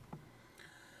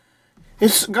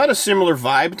 It's got a similar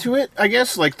vibe to it, I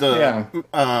guess. Like the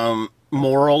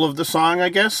moral of the song, I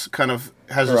guess, kind of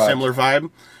has a similar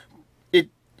vibe. It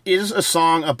is a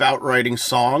song about writing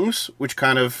songs, which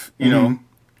kind of, you know,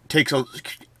 takes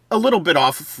a little bit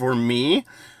off for me.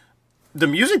 The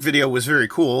music video was very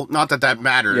cool. Not that that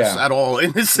matters at all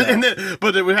in this,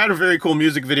 but it had a very cool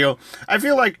music video. I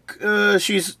feel like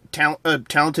she's a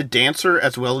talented dancer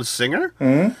as well as singer,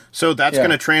 so that's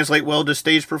going to translate well to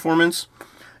stage performance.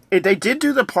 They did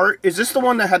do the part. Is this the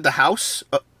one that had the house?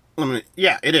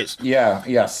 Yeah, it is. Yeah.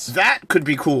 Yes. That could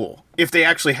be cool if they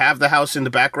actually have the house in the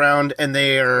background and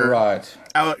they are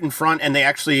out in front and they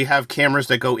actually have cameras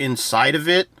that go inside of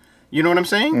it. You know what I'm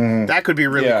saying? That could be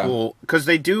really cool because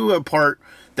they do a part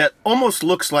that almost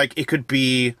looks like it could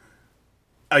be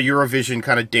a Eurovision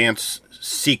kind of dance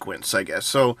sequence, I guess.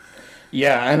 So,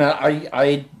 yeah, and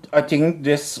I think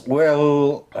this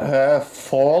will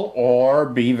fall or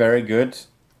be very good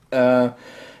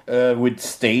with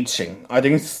staging. I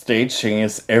think staging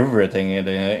is everything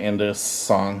in this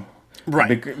song,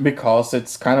 right? Because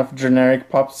it's kind of generic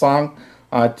pop song.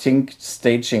 I think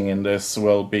staging in this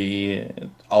will be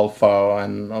alpha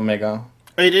and omega.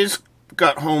 It is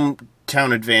got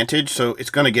hometown advantage, so it's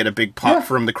going to get a big pop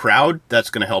from the crowd. That's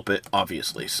going to help it,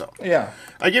 obviously. So yeah,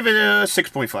 I give it a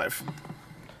 6.5.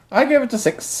 I give it a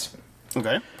 6.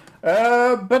 Okay.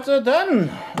 But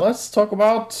then let's talk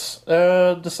about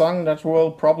the song that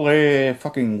will probably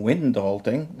fucking win the whole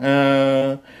thing.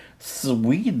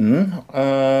 Sweden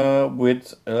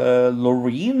with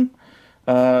Loreen.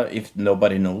 If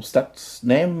nobody knows that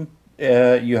name,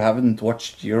 you haven't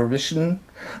watched Eurovision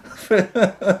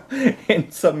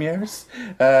in some years.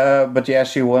 But yeah,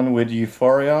 she won with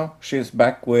Euphoria. She's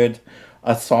back with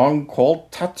a song called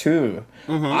Tattoo.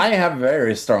 I have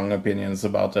very strong opinions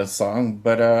about this song,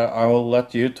 but I will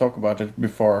let you talk about it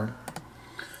before.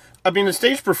 I mean, the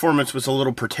stage performance was a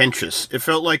little pretentious. It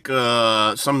felt like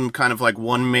some kind of like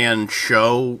one-man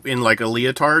show in like a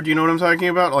leotard. You know what I'm talking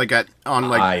about? Like on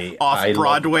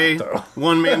off-Broadway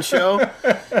one-man show.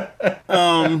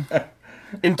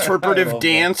 Interpretive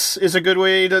dance is a good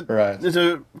way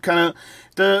to kind of.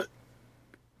 The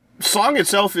song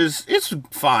itself it's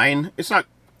fine. It's not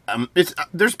It's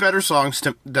there's better songs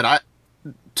to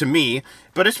me,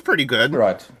 but it's pretty good.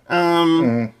 Right.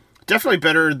 Definitely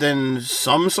better than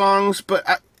some songs, but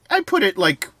I put it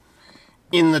like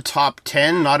in the top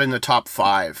 10, not in the top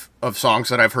 5 of songs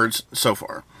that I've heard so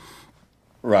far.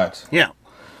 Right. Yeah.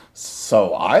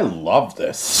 So I love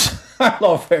this. I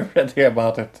love everything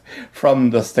about it,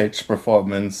 from the stage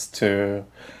performance to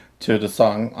the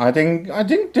song. I think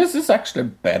this is actually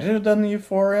better than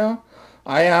Euphoria.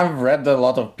 I have read a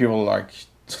lot of people like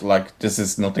this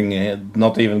is nothing,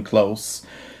 not even close.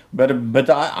 But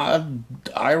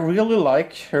I really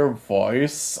like her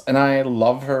voice, and I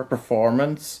love her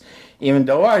performance. Even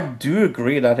though I do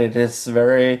agree that it's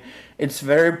very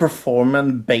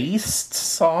performance based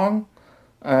song.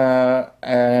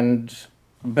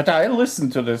 But I listen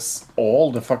to this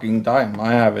all the fucking time.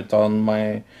 I have it on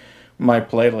my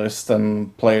playlist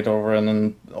and play it over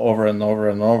and over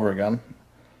again.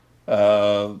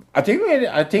 I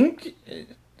think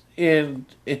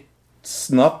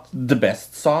it's not the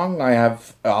best song. I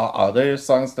have other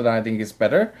songs that I think is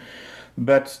better,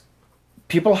 but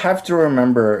people have to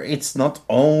remember it's not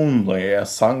only a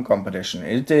song competition.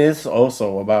 It is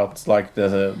also about like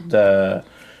the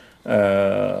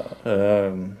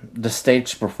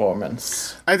stage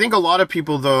performance. I think a lot of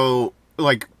people, though,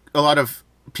 like a lot of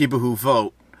people who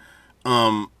vote,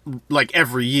 like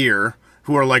every year,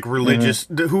 who are like religious,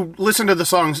 who listen to the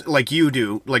songs like you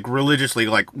do, like religiously,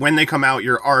 like when they come out,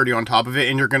 you're already on top of it,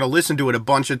 and you're going to listen to it a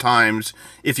bunch of times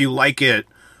if you like it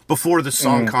before the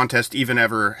song contest even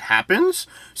ever happens.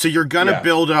 So you're going to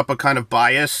build up a kind of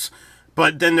bias,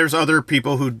 but then there's other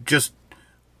people who just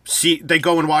they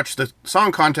go and watch the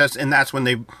song contest, and that's when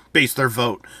they base their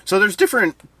vote. So there's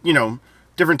different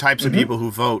types of people who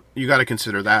vote. You got to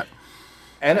consider that.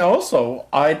 And also,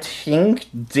 I think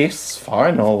this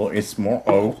final is more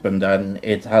open than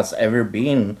it has ever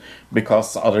been,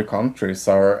 because other countries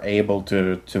are able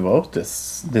to vote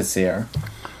this year.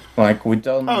 Like, we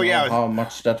don't know how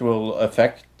much that will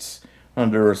affect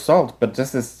the result, but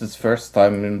this is the first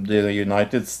time the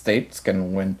United States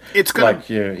can win. It's gonna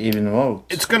even vote.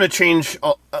 It's gonna change.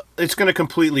 It's gonna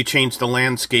completely change the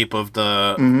landscape of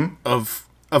the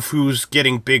of who's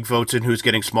getting big votes and who's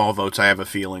getting small votes. I have a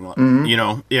feeling.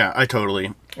 Yeah, I agree.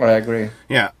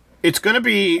 Yeah, it's gonna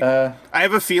be. I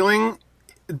have a feeling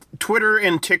Twitter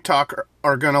and TikTok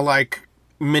are gonna like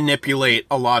manipulate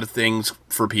a lot of things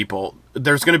for people.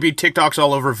 There's going to be TikToks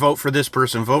all over, vote for this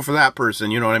person, vote for that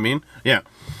person, you know what I mean? Yeah.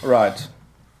 Right.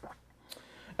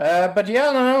 But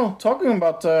yeah, no, talking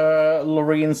about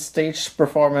Lorene's stage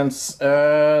performance,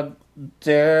 there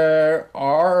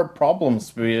are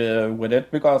problems with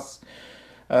it, because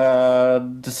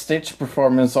the stage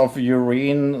performance of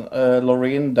Lorene,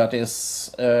 that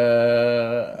is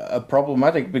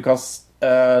problematic, because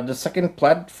the second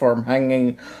platform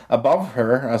hanging above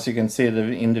her, as you can see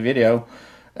in the video,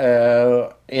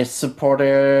 is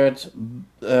supported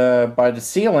by the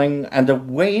ceiling, and the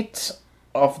weight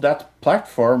of that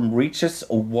platform reaches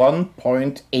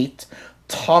 1.8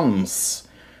 tons.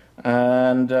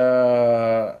 And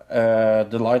the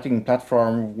lighting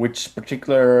platform, which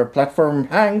particular platform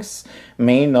hangs,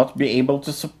 may not be able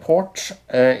to support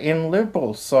in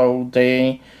Liverpool. So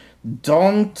they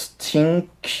don't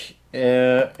think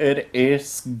it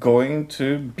is going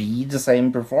to be the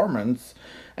same performance.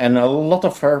 And a lot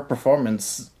of her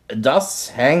performance does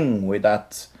hang with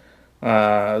that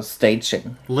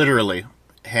staging. Literally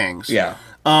hangs. Yeah.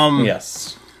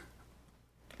 Yes.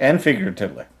 And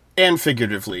figuratively.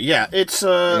 Yeah. It's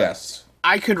yes.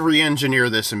 I could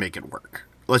re-engineer this and make it work.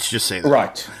 Let's just say that.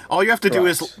 Right. All you have to do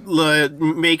is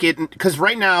make it, because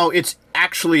right now it's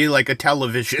actually like a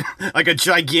television, like a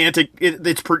gigantic.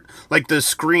 Like the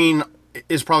screen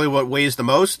is probably what weighs the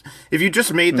most. If you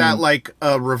just made that like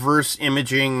a reverse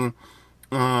imaging,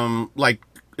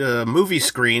 movie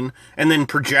screen, and then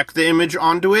project the image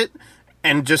onto it,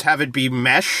 and just have it be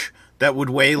mesh, that would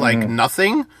weigh like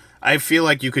nothing. I feel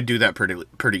like you could do that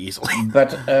pretty easily.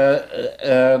 But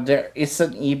there is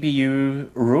an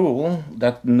EBU rule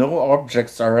that no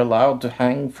objects are allowed to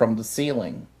hang from the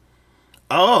ceiling.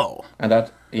 Oh. And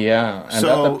that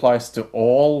applies to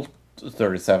all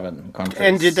 37 countries.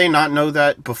 And did they not know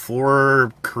that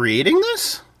before creating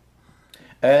this?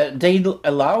 They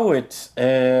allow it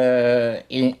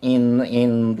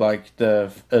in like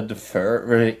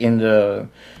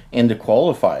in the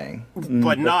qualifying,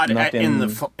 but not in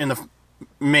the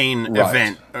main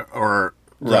event or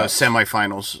the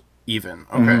semifinals even.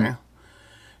 Okay,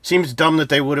 seems dumb that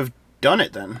they would have done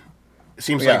it then. It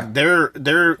seems like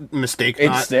their mistake.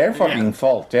 It's their fucking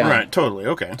fault. Yeah, right. Totally.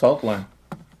 Okay. Totally.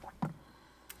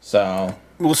 So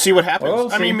We'll see what happens.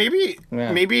 We'll I mean, see.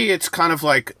 maybe it's kind of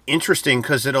like interesting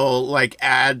because it'll like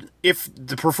add, if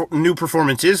the new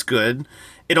performance is good,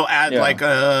 it'll add like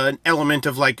an element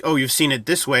of like, oh, you've seen it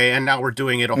this way, and now we're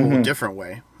doing it a whole different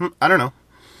way. I don't know.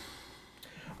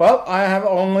 Well, I have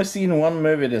only seen one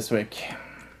movie this week.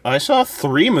 I saw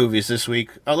 3 movies this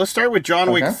week. Let's start with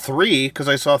John Wick 3 because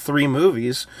I saw 3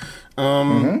 movies.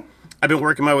 I've been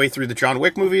working my way through the John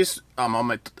Wick movies. I'm on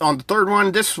the 3rd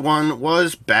one. This one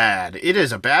was bad. It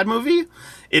is a bad movie.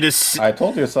 It is. I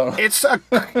told you so. It's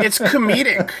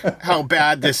comedic how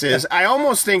bad this is. I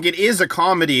almost think it is a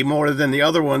comedy more than the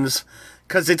other ones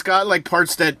because it's got like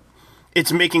parts that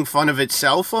it's making fun of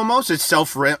itself almost. It's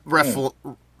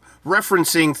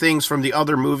referencing things from the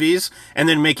other movies and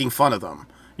then making fun of them.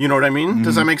 You know what I mean?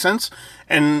 Does that make sense?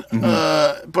 And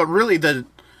but really the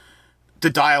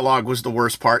dialogue was the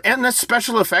worst part, and the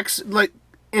special effects, like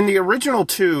in the original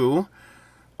 2,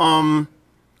 a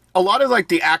lot of like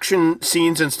the action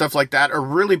scenes and stuff like that are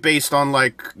really based on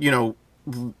like, you know,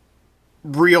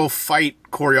 real fight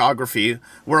choreography,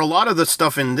 where a lot of the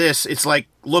stuff in this, it's like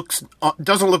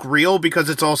doesn't look real because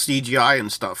it's all CGI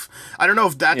and stuff. I don't know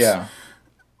if that's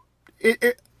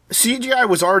CGI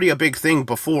was already a big thing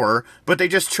before, but they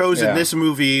just chose in this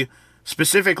movie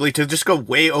specifically to just go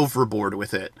way overboard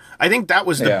with it. I think that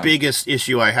was the biggest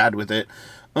issue I had with it.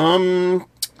 And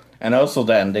also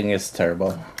the ending is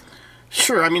terrible.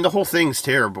 Sure, I mean the whole thing's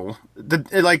terrible.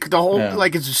 Like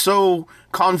it's so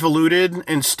convoluted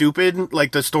and stupid,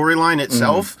 like the storyline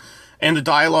itself, and the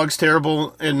dialogue's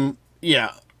terrible, and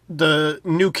the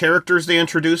new characters they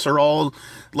introduce are all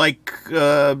like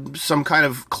some kind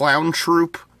of clown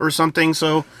troupe or something,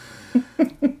 so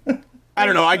I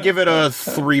don't know. I'd give it a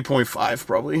 3.5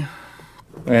 probably.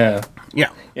 Yeah.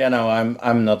 Yeah. Yeah. No,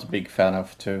 I'm not a big fan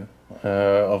of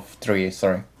 3.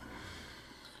 Sorry.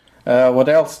 What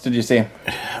else did you see?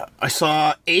 I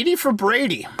saw 80 for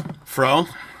Brady, Fro.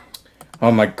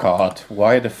 Oh my god!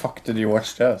 Why the fuck did you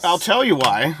watch this? I'll tell you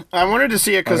why. I wanted to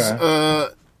see it because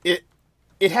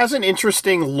it has an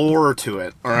interesting lore to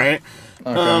it. All right.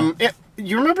 Okay.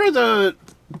 You remember the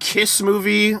Kiss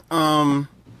movie?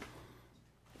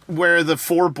 Where the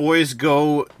 4 boys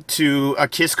go to a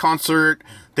Kiss concert,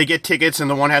 they get tickets, and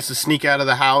the one has to sneak out of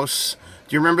the house.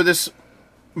 Do you remember this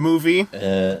movie?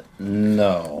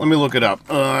 No. Let me look it up.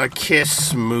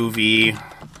 Kiss movie.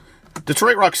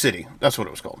 Detroit Rock City. That's what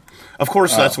it was called. Of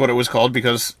course, that's what it was called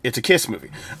because it's a Kiss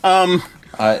movie.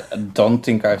 I don't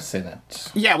think I've seen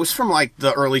it. Yeah, it was from like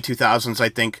the early 2000s, I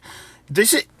think.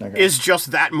 This is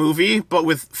just that movie, but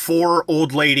with 4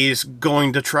 old ladies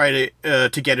going to try to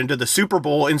get into the Super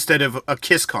Bowl instead of a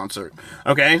Kiss concert.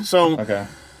 Okay, so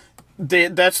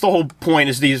that's the whole point.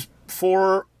 Is these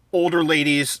 4 older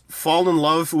ladies fall in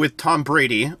love with Tom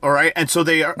Brady, all right, and so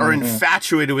they are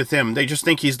infatuated with him. They just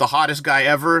think he's the hottest guy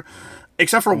ever,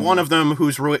 except for one of them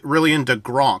who's really into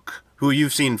Gronk, who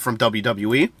you've seen from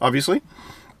WWE, obviously.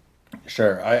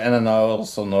 Sure, and then I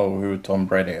also know who Tom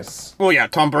Brady is. Well, yeah,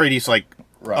 Tom Brady's like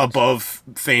above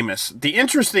famous. The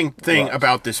interesting thing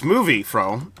about this movie,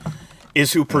 Fro,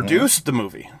 is who produced the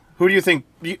movie. Who do you think?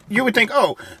 You would think,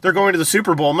 oh, they're going to the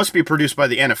Super Bowl. It must be produced by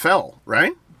the NFL,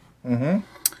 right? Mm-hmm.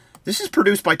 This is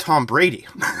produced by Tom Brady.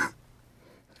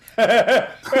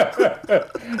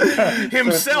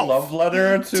 Himself. Love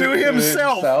letter to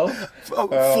himself.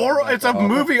 It's a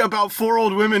movie about 4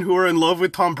 old women who are in love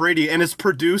with Tom Brady, and it's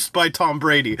produced by Tom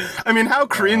Brady. I mean, how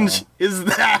cringe is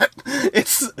that?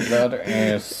 That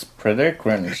is pretty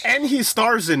cringe. And he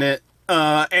stars in it.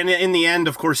 And in the end,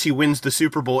 of course, he wins the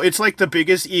Super Bowl. It's like the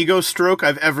biggest ego stroke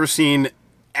I've ever seen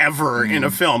in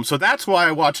a film. So that's why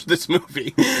I watched this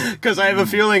movie, because I have a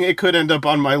feeling it could end up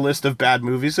on my list of bad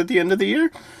movies at the end of the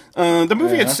year. The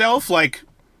movie itself, like,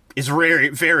 is very,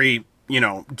 very,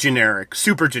 generic,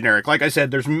 super generic. Like I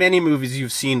said, there's many movies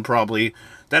you've seen probably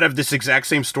that have this exact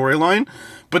same storyline,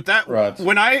 but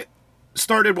when I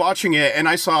started watching it and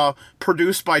I saw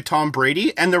produced by Tom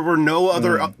Brady and there were no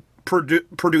other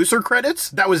producer credits,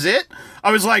 that was it.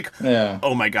 I was like,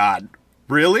 oh my god.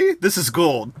 Really? This is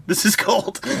gold. This is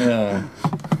gold. Yeah.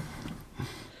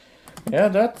 Yeah,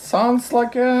 that sounds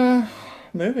like a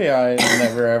movie I'm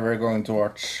never ever going to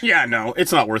watch. Yeah, no,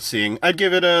 it's not worth seeing. I'd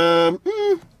give it I'm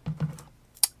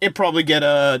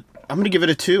gonna give it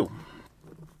a 2.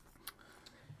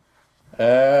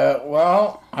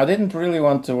 Well, I didn't really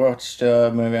want to watch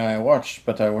the movie I watched,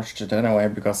 but I watched it anyway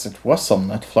because it was on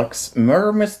Netflix.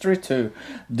 Murder Mystery 2.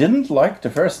 Didn't like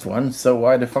the first one, so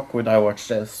why the fuck would I watch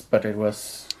this? But it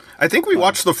was... I think we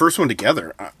watched the first one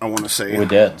together, I want to say. We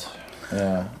did,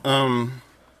 yeah.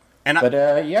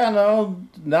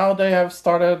 Now they have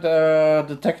started a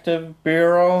detective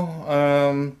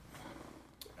bureau,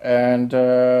 and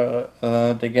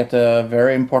they get a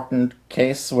very important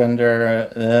case when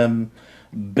their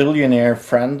billionaire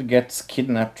friend gets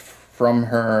kidnapped from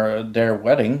their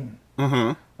wedding.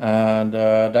 Mm-hmm. And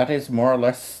that is more or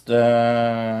less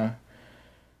the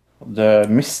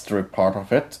mystery part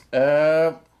of it.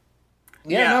 They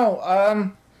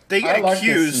get I like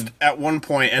accused this. at one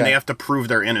point, and they Yeah. have to prove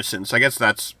their innocence. I guess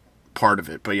that's part of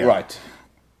it, but yeah. Right.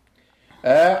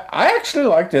 I actually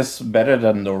like this better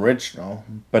than the original,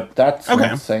 but that's Okay.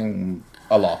 not saying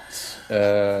a lot.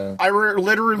 I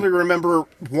literally remember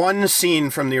one scene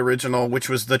from the original, which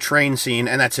was the train scene,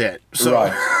 and that's it. So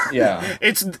Right, yeah.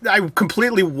 I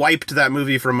completely wiped that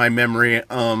movie from my memory.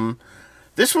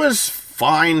 This was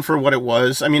fine for what it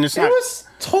was. I mean, it's It not. was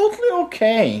totally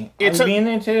okay. It's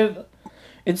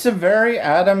a very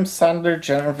Adam Sandler,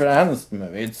 Jennifer Aniston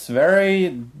movie. It's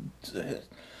very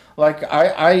like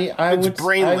I It's would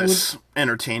brainless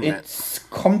entertainment. It's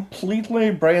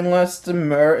completely brainless. The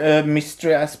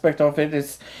mystery aspect of it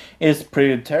is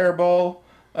pretty terrible.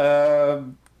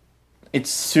 It's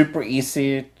super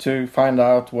easy to find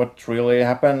out what really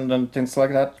happened and things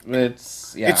like that.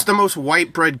 It's the most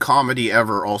white bread comedy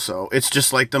ever. Also, it's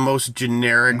just like the most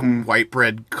generic white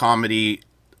bread comedy,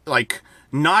 like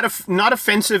not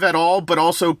offensive at all, but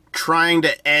also trying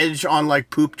to edge on like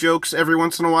poop jokes every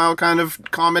once in a while, kind of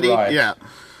comedy. Right. Yeah.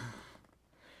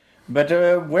 But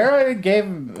where I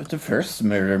gave the first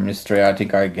murder mystery, I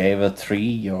think I gave a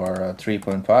 3 or a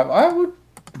 3.5. I would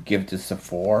give this a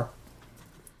 4.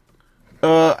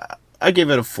 I gave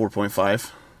it a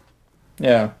 4.5.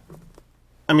 Yeah.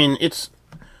 I mean, it's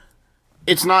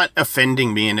not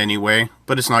offending me in any way,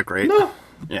 but it's not great. No.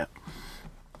 Yeah.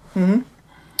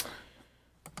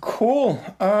 Cool.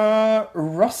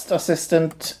 Rust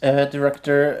assistant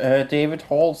director David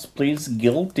Halls pleads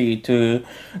guilty to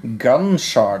gun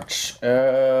charge.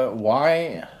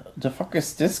 Why the fuck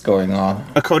is this going on?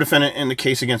 A co-defendant in the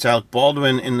case against Alec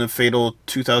Baldwin in the fatal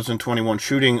 2021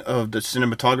 shooting of the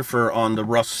cinematographer on the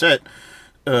Rust set,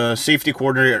 safety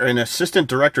coordinator and assistant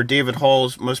director David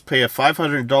Halls must pay a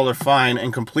 $500 fine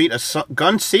and complete a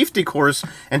gun safety course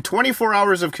and 24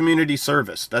 hours of community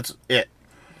service. That's it.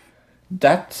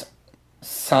 That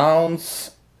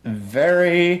sounds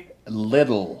very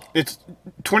little. It's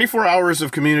 24 hours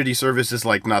of community service is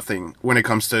like nothing when it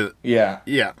comes to Yeah.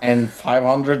 Yeah. And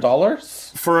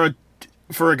 $500? for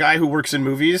a guy who works in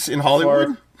movies in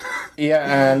Hollywood.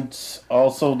 Yeah, and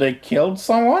also they killed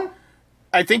someone?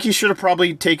 I think he should have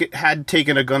probably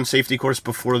taken a gun safety course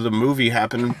before the movie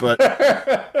happened, but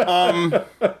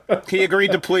he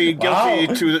agreed to plead guilty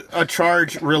Wow. to a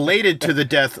charge related to the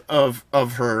death of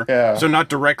her. Yeah. So not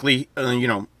directly,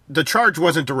 the charge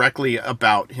wasn't directly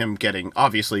about him getting,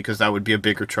 obviously, because that would be a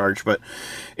bigger charge. But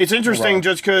it's interesting Right.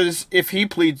 just because if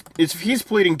he's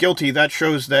pleading guilty, that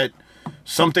shows that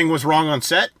something was wrong on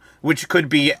set, which could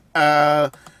be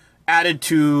added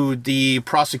to the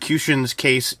prosecution's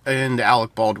case and the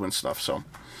Alec Baldwin stuff. So.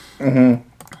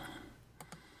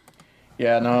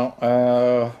 Yeah,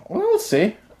 no. We'll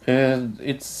see.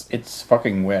 It's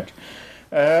fucking weird.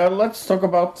 Let's talk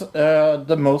about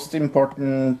the most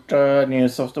important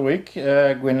news of the week.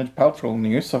 Gwyneth Paltrow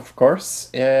news, of course.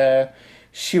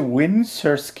 She wins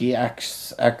her ski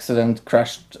accident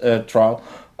crash trial.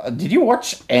 Did you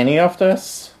watch any of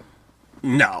this?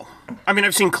 No, I mean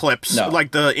I've seen clips, No. like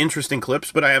the interesting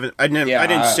clips, but I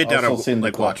didn't sit down also and seen the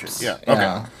like watch it. clips. Yeah,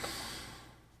 okay.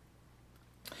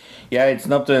 Yeah, it's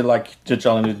not the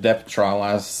Johnny Depp trial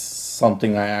as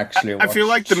something I actually I watched. feel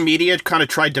like the media kind of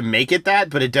tried to make it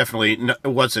that, but it definitely it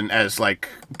wasn't as like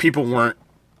people weren't.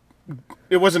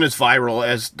 It wasn't as viral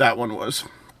as that one was.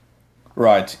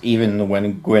 Right, even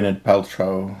when Gwyneth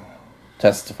Paltrow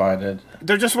testified it.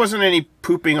 There just wasn't any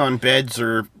pooping on beds,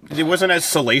 or it wasn't as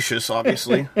salacious,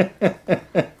 obviously.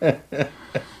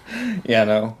 Yeah,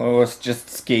 no, it was just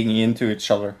skiing into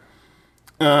each other.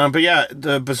 But yeah,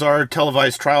 the bizarre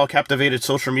televised trial captivated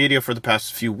social media for the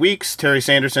past few weeks. Terry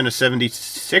Sanderson, a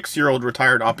 76-year-old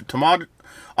retired optometrist,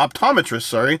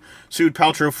 sued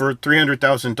Paltrow for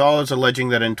 $300,000, alleging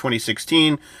that in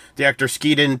 2016, the actor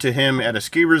skied into him at a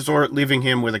ski resort, leaving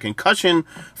him with a concussion,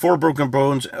 4 broken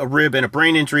bones, a rib, and a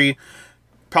brain injury.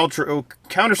 Paltrow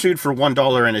countersued for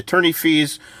 $1 in attorney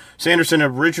fees. Sanderson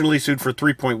originally sued for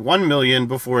 $3.1 million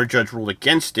before a judge ruled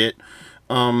against it.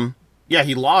 Yeah,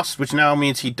 he lost, which now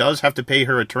means he does have to pay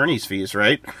her attorney's fees,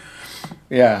 right?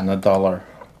 Yeah, and $1.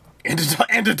 And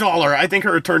 $1. I think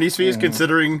her attorney's fees,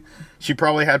 considering she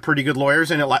probably had pretty good lawyers,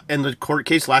 and the court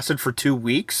case lasted for 2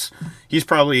 weeks. He's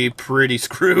probably pretty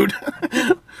screwed.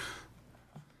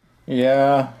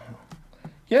 Yeah.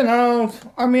 You know,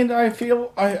 I mean, I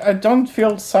don't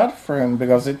feel sad for him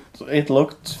because it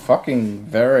looked fucking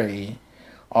very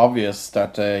obvious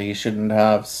that he shouldn't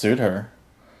have sued her.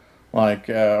 Like,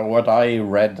 what I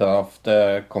read of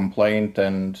the complaint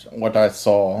and what I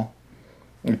saw,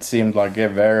 it seemed like a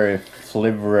very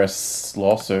frivolous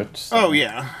lawsuit. So. Oh,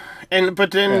 yeah.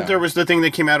 But then there was the thing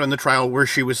that came out in the trial where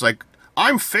she was like,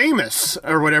 I'm famous,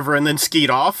 or whatever, and then skied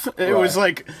off. It was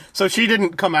like, so she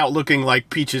didn't come out looking like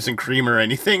peaches and cream or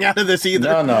anything out of this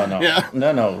either. No. Yeah.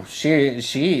 No.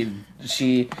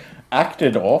 She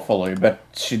acted awfully, but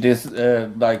she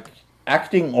did, like,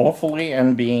 acting awfully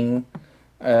and being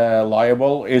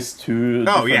liable is two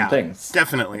different things.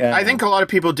 Definitely. Yeah. I think a lot of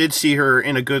people did see her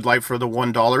in a good light for the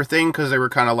 $1 thing, because they were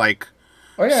kind of like,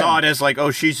 saw it as like,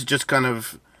 oh, she's just kind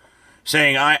of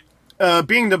saying,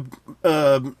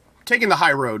 taking the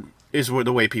high road is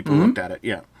the way people looked at it,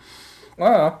 yeah.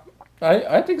 Well,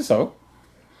 I think so.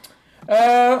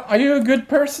 Are you a good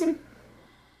person?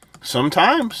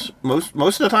 Sometimes. Most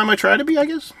of the time I try to be, I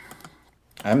guess.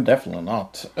 I'm definitely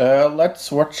not.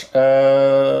 Let's watch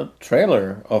a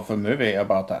trailer of a movie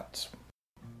about that.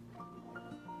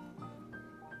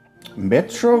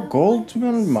 Metro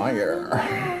Goldwyn Mayer.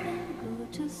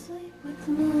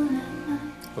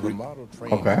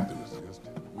 Okay.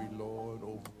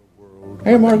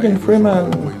 Hey, Morgan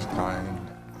Freeman.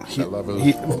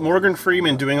 Morgan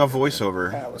Freeman doing a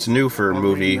voiceover. It's new for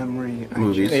movies.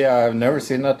 Yeah, I've never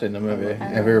seen that in a movie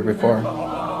ever before.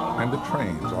 And the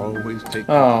trains always take.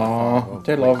 Aww,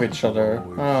 they love each other.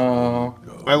 Aww.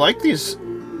 I like these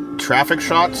traffic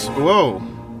shots. Whoa.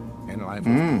 In life,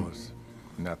 of course,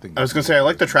 nothing. I was gonna say, I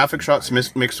like the traffic shots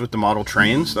mixed with the model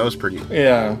trains. That was pretty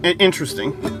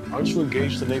interesting. Aren't you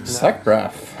engaged to Nathan? Zach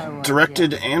Braff.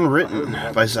 Directed and written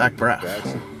by Zach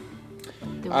Braff.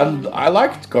 I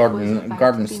liked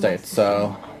Garden State,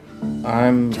 so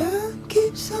I'm.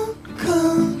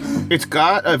 It's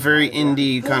got a very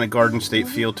indie kind of Garden State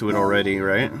feel to it already,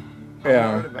 right?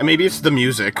 Yeah. And maybe it's the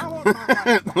music,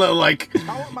 like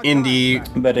indie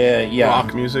But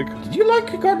rock music. Did you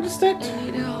like Garden State?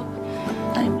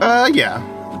 Yeah,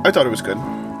 I thought it was good.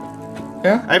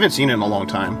 Yeah. I haven't seen it in a long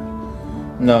time.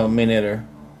 No, me neither.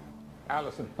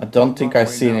 I don't think I've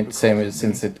seen it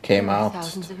since it came out.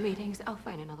 Thousands of meetings. I'll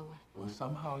find another one. Well,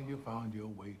 somehow you found your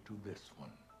way to this one.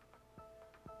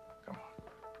 Come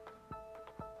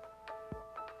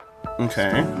on. Okay.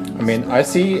 I mean, I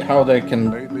see how they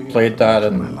can play dad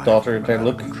and daughter. They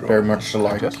look very much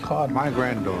alike. Just caught my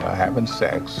granddaughter having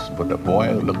sex with a boy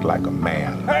who looked like a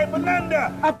man. Hey,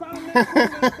 Belinda! I found this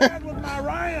bad with my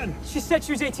Ryan. She said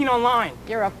she was 18 online.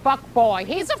 You're a fuck boy.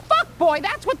 He's a fuck boy.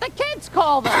 That's what the kids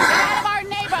call them. Get out of our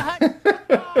neighborhood.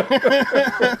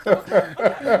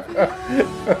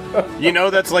 You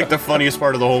know, that's like the funniest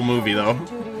part of the whole movie, though.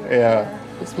 Yeah.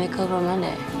 It's Makeover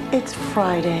Monday. It's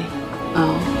Friday.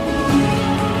 Oh.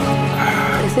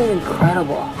 This is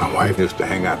incredible. My wife used to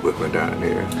hang out with me down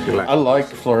here. She I like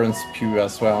Florence Pugh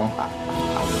as well.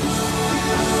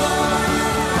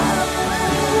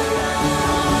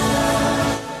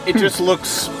 It just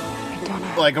looks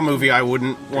like a movie I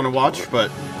wouldn't want to watch,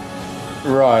 but...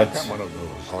 Right. one of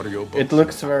those audio books. It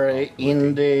looks very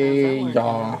indie,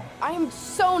 yeah. I am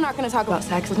so not going to talk about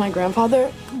sex with my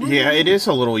grandfather. Yeah, it is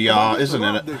a little isn't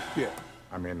it?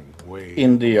 I mean, way.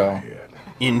 India.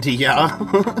 India.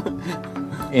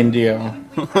 India.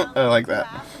 I like that.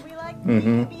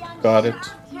 Got it.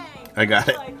 I got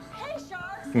it.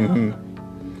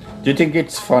 Do you think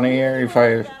it's funnier if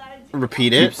I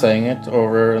Repeat keep it. saying it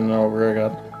over and over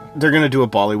again? They're gonna do a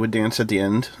Bollywood dance at the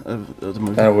end of the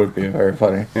movie. That would be very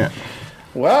funny. Yeah.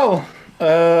 Well,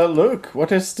 Luke,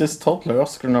 what is this totally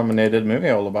Oscar-nominated movie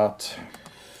all about?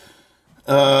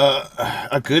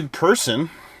 A good person.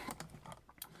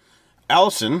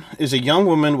 Allison is a young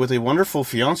woman with a wonderful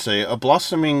fiancé, a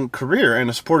blossoming career, and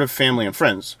a supportive family and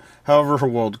friends. However, her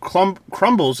world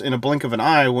crumbles in a blink of an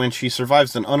eye when she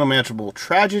survives an unimaginable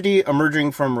tragedy,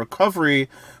 emerging from recovery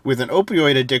with an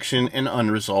opioid addiction and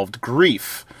unresolved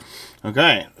grief.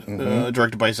 Okay.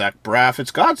 Directed by Zach Braff.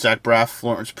 It's got Zach Braff,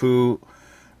 Florence Pugh,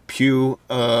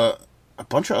 a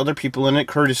bunch of other people in it.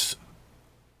 Curtis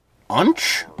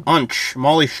Unch,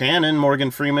 Molly Shannon,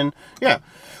 Morgan Freeman. Yeah.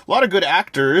 A lot of good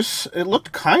actors. It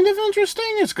looked kind of interesting.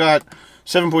 It's got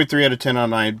 7.3 out of 10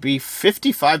 on IMDb,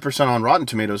 55% on Rotten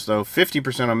Tomatoes, though,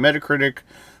 50% on Metacritic,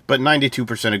 but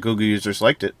 92% of Google users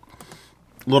liked it.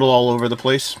 A little all over the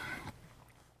place.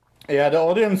 Yeah, the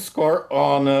audience score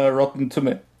on Rotten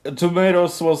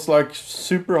Tomatoes was like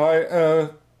super high.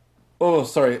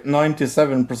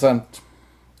 97%.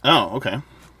 Oh, okay.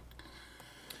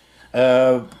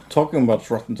 Talking about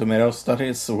Rotten Tomatoes, that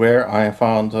is where I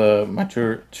found my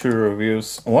two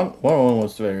reviews. One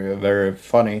was very, very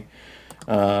funny,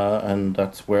 and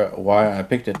that's why I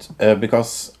picked it,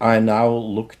 because I now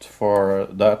looked for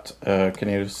that. Can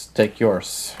you take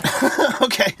yours?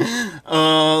 Okay.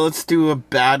 Let's do a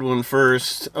bad one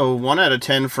first. A 1 out of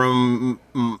 10 from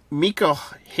Mika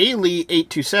Haley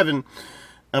 827.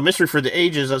 A Mystery for the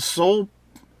Ages. The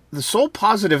sole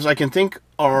positives I can think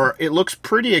are it looks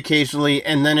pretty occasionally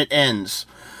and then it ends.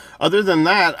 Other than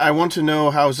that, I want to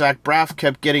know how Zach Braff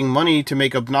kept getting money to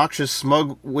make obnoxious,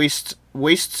 smug wastes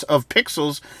of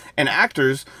pixels and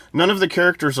actors. None of the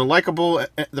characters are likable.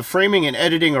 The framing and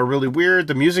editing are really weird.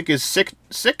 The music is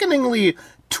sickeningly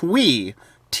twee.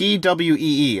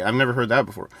 TWEE. I've never heard that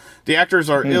before. The actors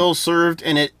are ill-served,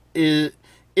 and it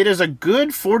is a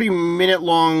good 40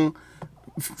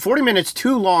 minutes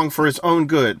too long for its own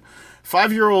good. A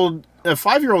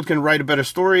 5-year-old can write a better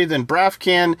story than Braff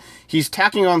can. He's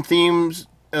tacking on themes,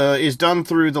 is done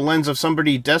through the lens of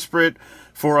somebody desperate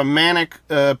for a manic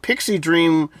pixie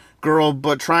dream girl,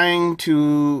 but trying not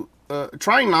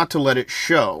to let it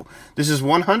show. This is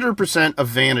 100% a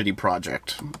vanity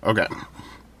project.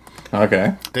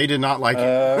 Okay. They did not like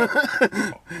it.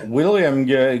 William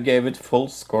gave it full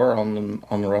score on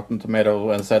Rotten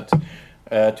Tomatoes and said,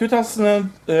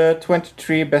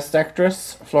 2023 Best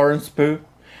Actress, Florence Pugh.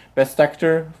 Best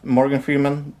Actor, Morgan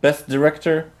Freeman. Best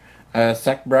Director,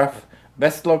 Zach Braff.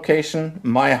 Best Location,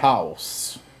 my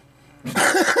house.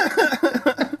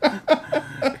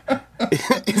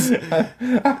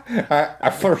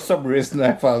 For some reason,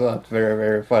 I found that very,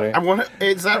 very funny.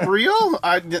 Is that real?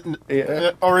 I didn't.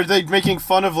 Yeah. Or are they making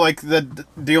fun of like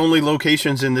the only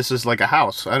locations in this is like a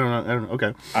house? I don't know.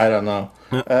 Okay. I don't know.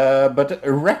 But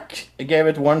Rec gave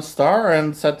it 1 star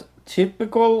and said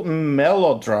typical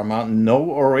melodrama,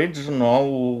 no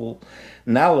originality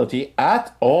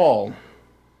at all.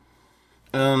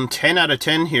 10 out of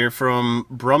 10 here from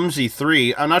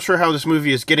Brumsy3. I'm not sure how this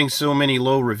movie is getting so many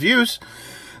low reviews.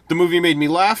 The movie made me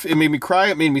laugh, it made me cry,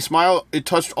 it made me smile. It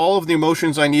touched all of the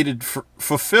emotions I needed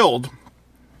fulfilled.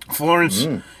 Florence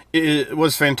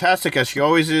was fantastic, as she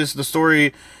always is. The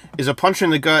story is a punch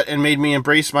in the gut and made me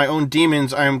embrace my own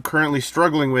demons I am currently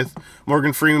struggling with.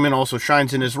 Morgan Freeman also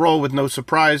shines in his role with no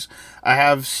surprise. I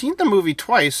have seen the movie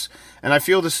twice, and I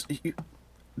feel this...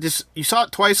 You saw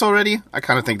it twice already? I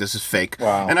kind of think this is fake.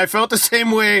 Wow. And I felt the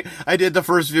same way I did the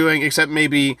first viewing, except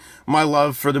maybe my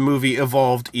love for the movie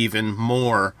evolved even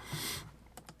more.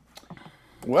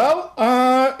 Well,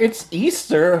 it's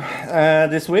Easter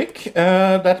this week.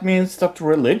 That means that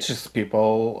religious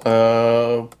people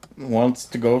wants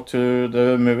to go to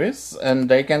the movies, and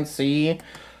they can see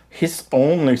his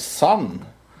only son.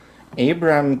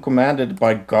 Abraham commanded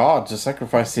by God to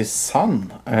sacrifice his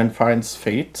son and finds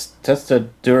fate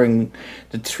tested during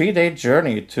the 3-day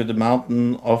journey to the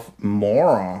mountain of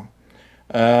Mora.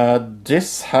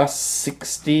 This has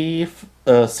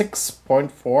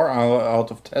 6.4 out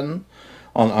of 10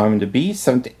 on IMDb,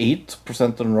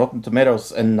 78% on Rotten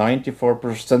Tomatoes, and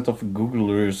 94% of Google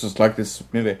users like this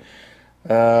movie.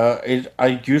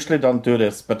 I usually don't do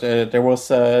this, but there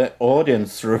was an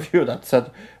audience review that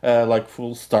said like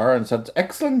full star and said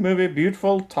excellent movie,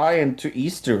 beautiful tie-in to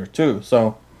Easter too.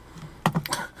 So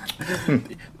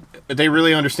they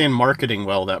really understand marketing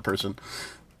well, that person.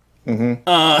 Mm-hmm.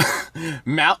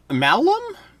 Malum.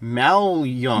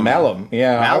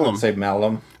 Yeah, I would say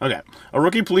Malum. Okay. A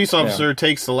rookie police officer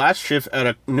takes the last shift at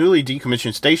a newly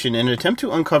decommissioned station in an attempt to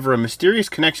uncover a mysterious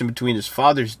connection between his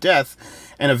father's death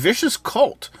and a vicious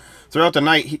cult. Throughout the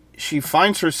night, she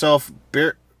finds herself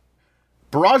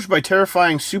barraged by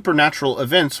terrifying supernatural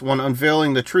events when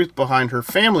unveiling the truth behind her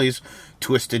family's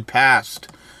twisted past.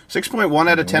 6.1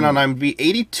 out of 10 on IMDb,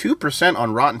 82%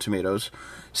 on Rotten Tomatoes,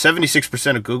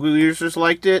 76% of Google users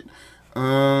liked it.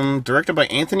 Directed by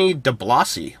Anthony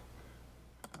DeBlasi.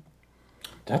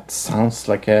 That sounds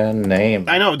like a name.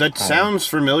 I know, that sounds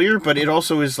familiar, but it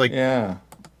also is like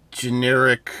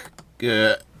generic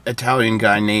Italian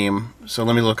guy name. So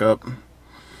let me look up.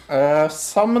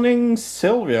 Summoning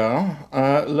Sylvia.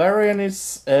 Larry and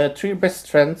his 3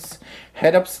 best friends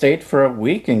head upstate for a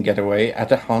weekend getaway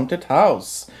at a haunted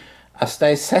house. As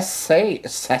they sashay,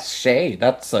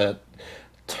 that's a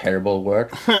terrible word.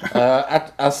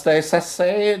 As they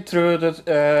sashay through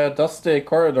the dusty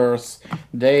corridors,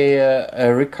 they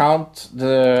recount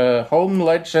the home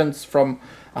legends from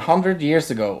 100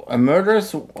 years ago. A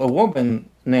murderous woman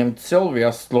named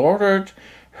Sylvia slaughtered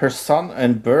her son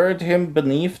and buried him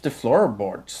beneath the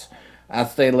floorboards.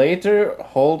 As they later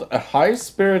hold a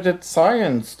high-spirited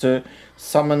seance to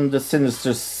summon the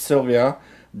sinister Sylvia,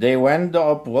 they end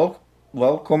up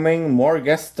welcoming more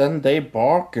guests than they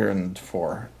bargained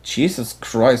for. Jesus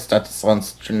Christ, that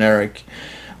sounds generic.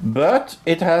 But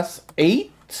it has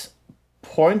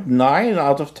 8.9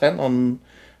 out of 10 on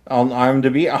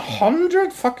IMDb,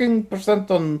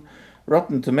 100% on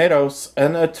Rotten Tomatoes,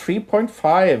 and a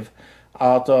 3.5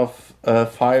 out of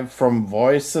 5 from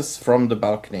Voices from the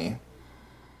Balcony.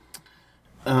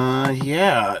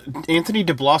 Yeah. Anthony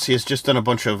DiBlasi has just done a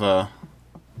bunch of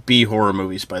B horror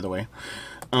movies, by the way.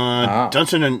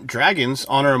 Dungeons and Dragons: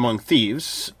 Honor Among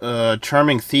Thieves. A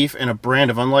charming thief and a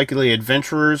brand of unlikely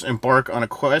adventurers embark on a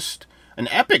quest, an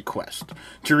epic quest,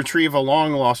 to retrieve a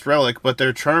long-lost relic, but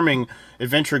their charming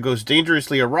adventure goes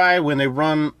dangerously awry when they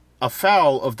run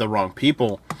afoul of the wrong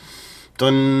people.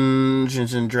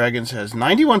 Dungeons and Dragons has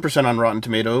 91% on Rotten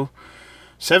Tomato,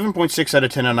 7.6 out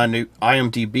of 10 on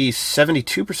IMDb,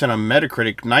 72% on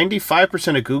Metacritic,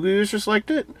 95% of Google users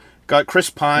liked it. Got Chris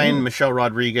Pine, Michelle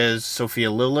Rodriguez, Sophia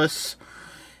Lillis.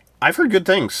 I've heard good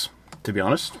things, to be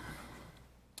honest.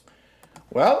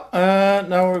 Well,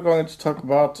 now we're going to talk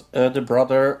about the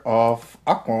brother of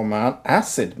Aquaman,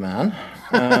 Acid Man.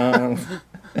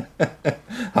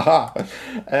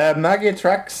 Maggie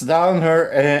tracks down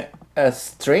her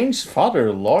estranged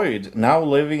father, Lloyd, now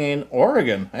living in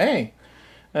Oregon. Hey.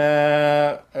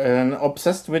 And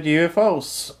obsessed with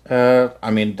UFOs.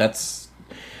 I mean, that's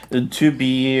to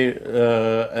be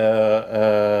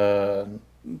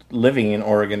living in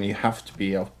Oregon. You have to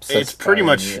be obsessed. It's pretty by,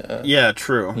 much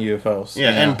true. UFOs.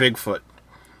 Yeah, and Bigfoot.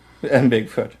 And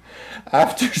Bigfoot.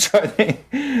 After trying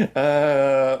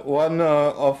one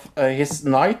of his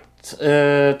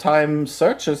night-time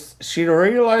searches, she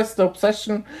realized the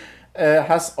obsession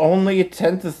has only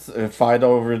intensified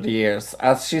over the years,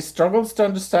 as she struggles to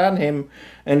understand him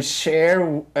and share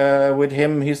with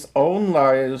him his own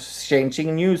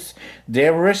life-changing news.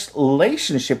 Their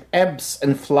relationship ebbs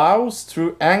and flows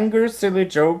through anger, silly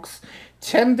jokes,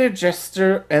 tender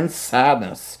gesture, and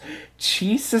sadness.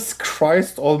 Jesus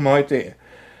Christ Almighty.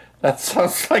 That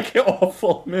sounds like an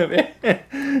awful movie.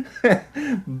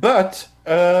 But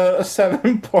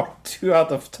 7.2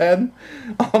 out of 10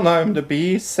 on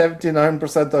IMDb,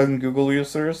 79% on Google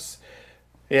users.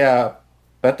 Yeah,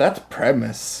 but that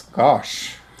premise,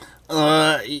 gosh.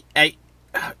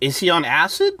 Is he on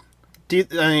acid? Do you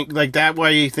think like that?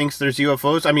 Why he thinks there's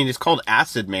UFOs? I mean, it's called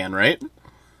Acid Man, right?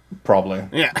 Probably.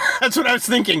 Yeah, that's what I was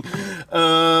thinking.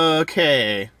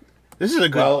 Okay. This is a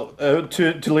good... Well,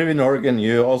 to live in Oregon,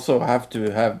 you also have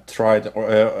to have tried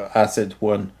acid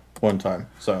one time.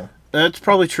 So that's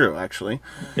probably true, actually.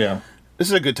 Yeah. This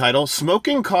is a good title.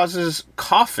 Smoking Causes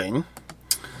Coughing.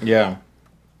 Yeah.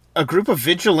 A group of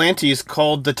vigilantes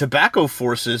called the Tobacco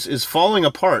Forces is falling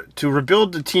apart. To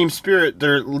rebuild the team spirit,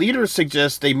 their leader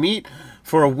suggests they meet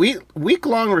for a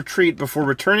week-long retreat before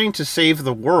returning to save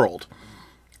the world.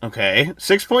 Okay.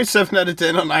 6.7 out of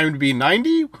 10 on IMDb,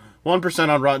 91%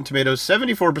 on Rotten Tomatoes,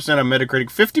 74% on Metacritic,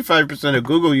 55% of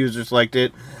Google users liked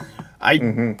it.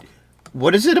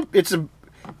 What is it?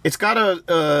 It's got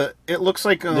a, it looks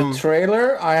like... the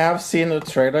trailer, I have seen the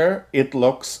trailer. It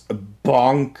looks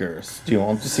bonkers. Do you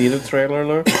want to see the trailer,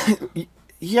 Luke?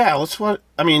 Yeah, let's watch...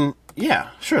 I mean, yeah,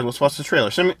 sure, let's watch the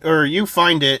trailer. Or you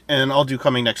find it, and I'll do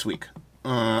coming next week.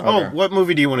 Okay. Oh, what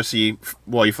movie do you want to see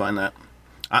while you find that?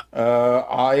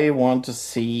 I want to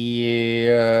see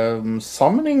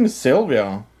Summoning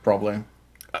Sylvia, probably.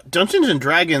 Dungeons and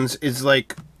Dragons is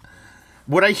like...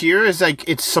 What I hear is like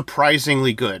it's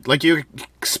surprisingly good. Like you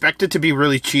expect it to be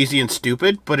really cheesy and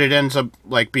stupid, but it ends up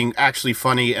like being actually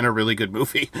funny and a really good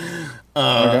movie.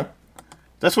 Okay.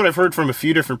 That's what I've heard from a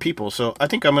few different people. So I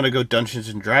think I'm going to go Dungeons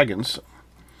and Dragons.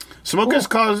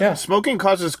 Smoking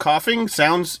causes coughing.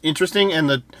 Sounds interesting, and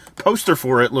the poster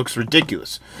for it looks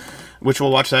ridiculous. Which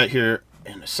we'll watch that here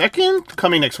in a second.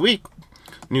 Coming next week.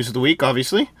 News of the week,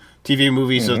 obviously. TV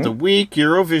movies of the week.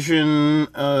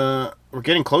 Eurovision. We're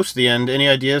getting close to the end. Any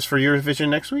ideas for Eurovision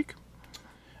next week?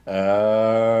 No.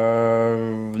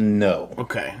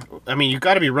 Okay. I mean, you've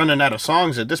got to be running out of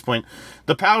songs at this point.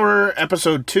 The Power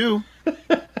Episode 2.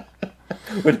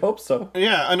 Would hope so.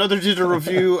 Yeah, another digital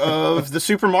review of the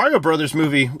Super Mario Brothers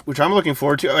movie, which I'm looking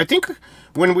forward to. I think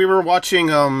when we were watching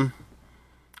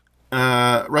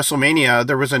WrestleMania,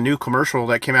 there was a new commercial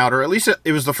that came out, or at least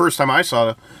it was the first time I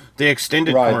saw the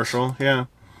extended commercial. Yeah.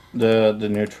 The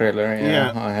new trailer,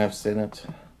 yeah, I have seen it.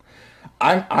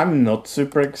 I'm not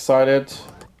super excited.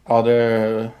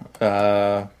 Yeah.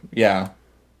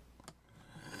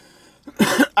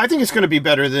 I think it's going to be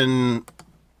better than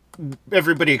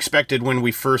everybody expected when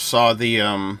we first saw the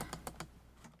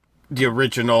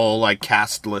original like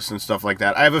cast list and stuff like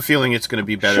that. I have a feeling it's going to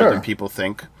be better than people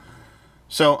think.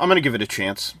 So I'm going to give it a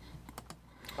chance.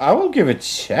 I will give it a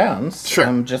chance. Sure.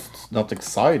 I'm just not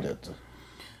excited.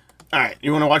 All right,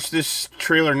 you want to watch this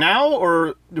trailer now,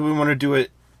 or do we want to do it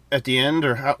at the end,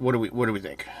 or what do we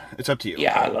think? It's up to you.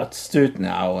 Yeah, let's do it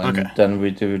now, and Okay. then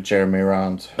we do Jeremy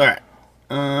round. All right.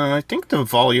 I think the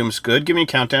volume's good. Give me a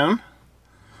countdown.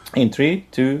 In 3,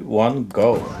 2, 1,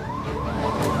 go.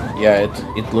 Yeah,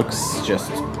 it looks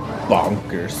just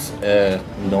bonkers.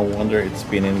 No wonder it's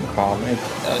been in Cannes.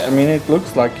 It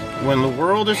looks like... When the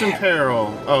world is in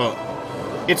peril. Oh,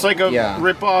 it's like a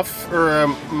rip-off or a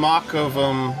mock of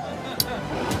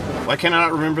Why can I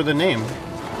not remember the name?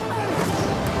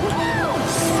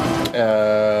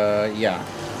 Yeah.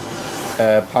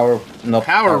 Power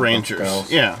Rangers.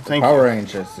 Girls. Yeah, thank Power you.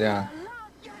 Rangers, yeah.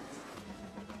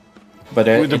 But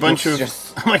With a it bunch looks of...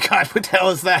 just... Oh my god, what the hell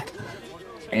is that?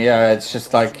 Yeah, it's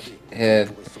just like...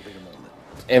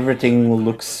 everything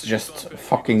looks just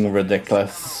fucking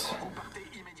ridiculous.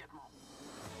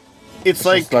 It's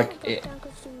like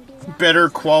better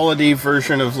quality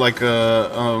version of like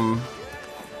a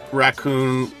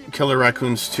Killer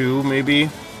Raccoons 2, maybe.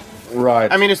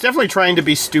 Right. I mean, it's definitely trying to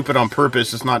be stupid on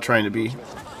purpose. It's not trying to be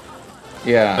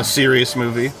a serious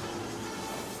movie.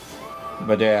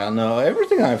 But yeah, no,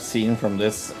 everything I've seen from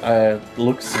this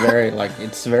looks very like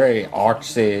it's very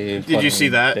artsy. Did you see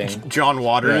that? Thing. John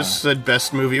Waters said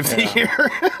best movie of the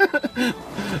year.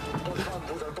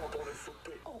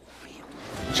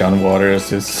 John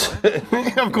Waters is...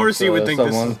 Of course he would think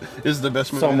someone, this is the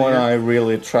best movie someone of the year. I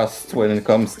really trust when it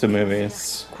comes to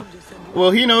movies.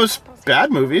 Well, he knows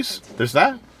bad movies. There's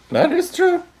that. That is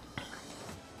true.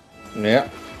 Yeah.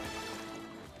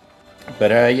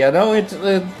 But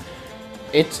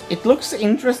it looks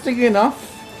interesting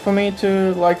enough for me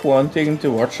to like wanting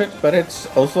to watch it, but it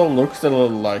also looks a little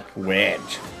like weird.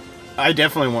 I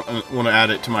definitely want to add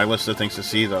it to my list of things to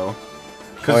see, though.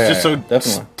 Because it's just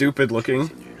so stupid looking.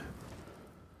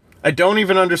 I don't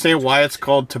even understand why it's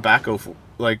called Tobacco...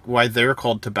 why they're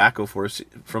called Tobacco Force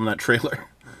from that trailer.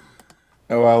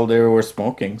 Well, they were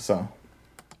smoking, so...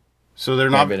 So they're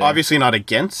not obviously not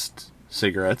against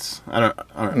cigarettes. I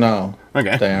don't No.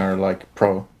 Okay. They are, like,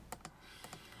 pro.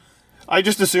 I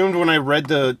just assumed when I read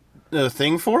the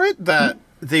thing for it that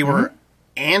they were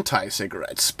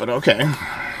anti-cigarettes, but okay.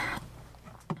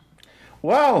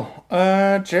 Well,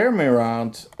 Jeremy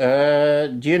round.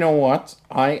 Do you know what?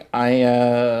 I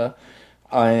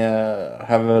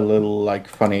have a little like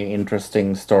funny,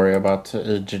 interesting story about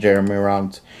Jeremy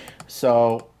round.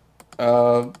 So,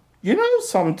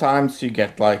 sometimes you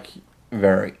get like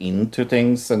very into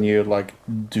things and you like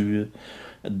do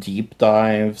deep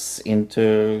dives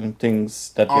into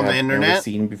things that you on the have internet? never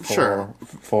seen before. Sure.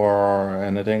 For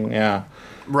anything, yeah.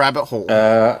 Rabbit hole.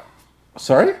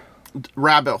 Sorry?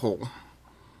 Rabbit hole.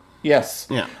 Yes.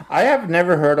 Yeah. I have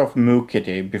never heard of Moo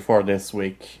Kitty before this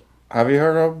week. Have you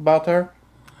heard about her?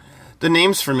 The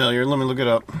name's familiar. Let me look it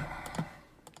up.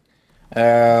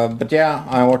 But yeah,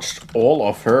 I watched all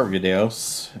of her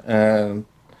videos.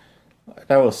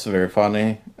 That was very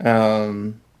funny.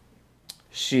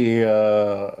 She's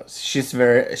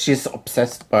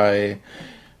obsessed by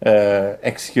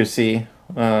XQC.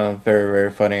 Very,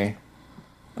 very funny.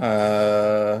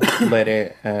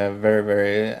 Lady, very,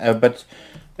 very, but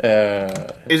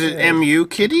is it MU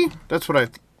Kitty? That's what I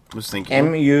was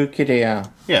thinking. MU Kitty, yeah.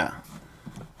 Yeah.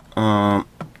 I'm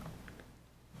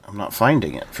not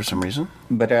finding it for some reason.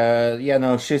 But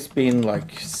she's been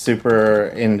like super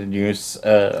in the news,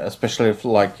 especially if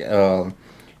like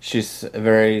she's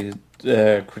very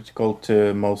critical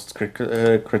to most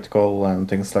critical and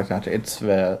things like that. It's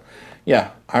I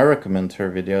recommend her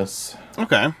videos.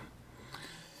 Okay.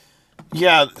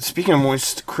 Yeah, speaking of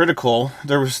most critical,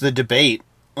 there was the debate,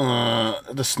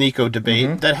 the Sneeko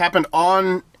debate, that happened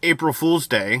on April Fool's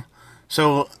Day.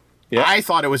 So I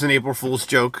thought it was an April Fool's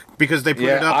joke because they put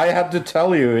it up. I had to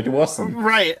tell you it wasn't.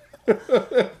 Right.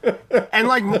 And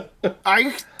like,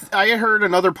 I heard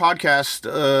another podcast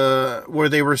where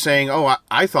they were saying, "Oh,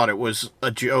 I thought it was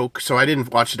a joke, so I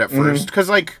didn't watch it at first." Because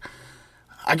like,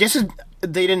 I guess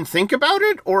they didn't think about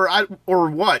it, or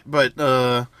what, but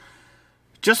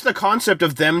just the concept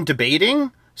of them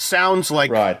debating sounds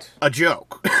like a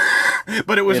joke.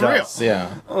 But it was real.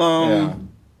 Yeah.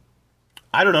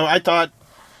 I don't know. I thought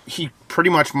he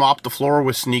pretty much mopped the floor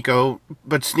with Sneeko,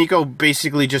 but Sneeko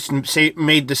basically just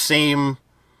made the same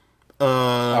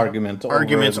arguments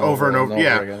over and over.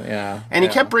 Again. Yeah. And he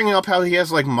kept bringing up how he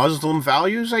has like Muslim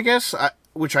values, I guess,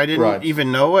 which I didn't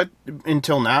even know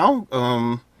until now.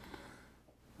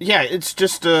 It's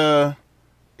just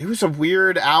it was a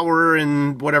weird hour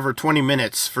and 20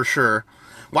 minutes for sure.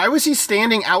 Why was he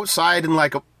standing outside in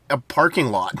like a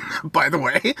parking lot, by the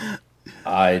way?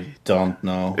 I don't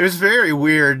know. It was very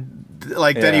weird,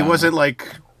 like that he wasn't like,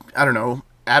 I don't know,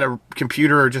 at a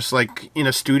computer or just like in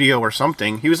a studio or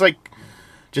something. He was like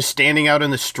just standing out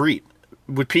in the street.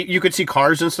 You could see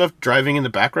cars and stuff driving in the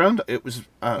background. It was,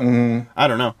 I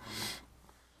don't know.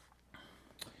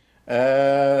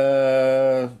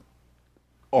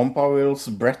 On Will's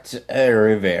Brett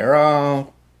Rivera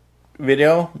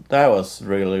video, that was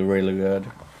really, really good.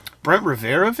 Brent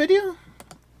Rivera video?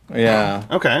 Yeah.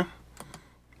 Okay.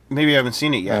 Maybe I haven't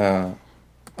seen it yet.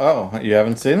 Oh, you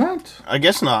haven't seen that? I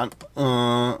guess not.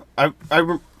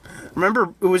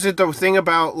 Remember, was it the thing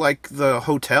about like the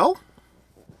hotel?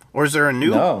 Or is there a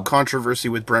new controversy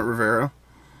with Brent Rivera?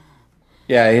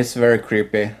 Yeah, he's very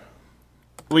creepy.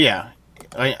 Well, yeah.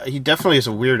 He definitely is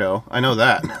a weirdo. I know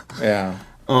that. Yeah.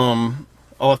 I'll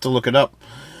have to look it up.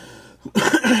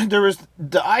 There was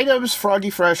the items Froggy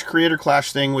Fresh Creator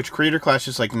Clash thing, which Creator Clash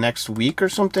is like next week or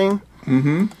something.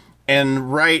 Mm-hmm.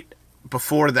 And right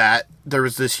before that, there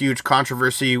was this huge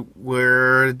controversy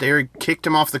where they kicked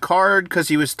him off the card because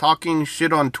he was talking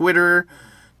shit on Twitter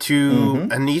to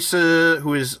Anissa,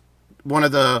 who is one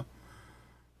of the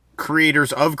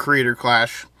creators of Creator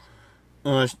Clash.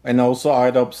 And also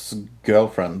IDOP's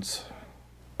girlfriend.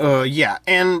 Yeah,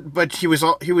 but he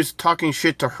was talking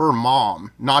shit to her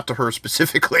mom, not to her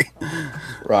specifically.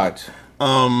 Right.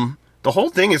 The whole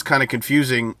thing is kind of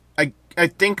confusing. I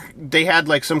think they had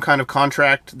like some kind of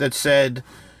contract that said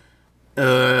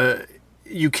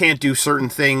you can't do certain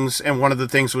things, and one of the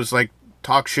things was like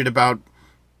talk shit about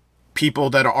people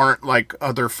that aren't like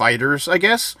other fighters, I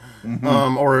guess,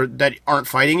 or that aren't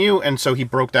fighting you, and so he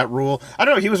broke that rule. I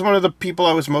don't know, he was one of the people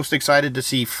I was most excited to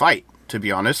see fight, to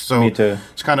be honest, so me too.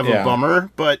 It's kind of a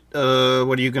bummer, but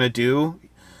what are you going to do?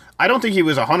 I don't think he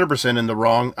was 100% in the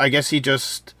wrong. I guess he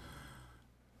just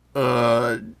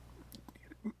didn't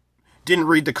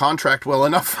read the contract well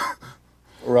enough.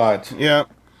 Right. Yeah.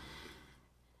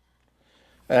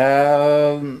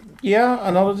 Yeah,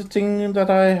 another thing that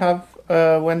I have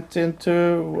went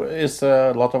into is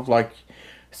a lot of like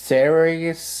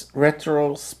series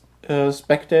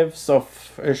retrospectives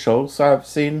of shows I've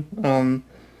seen.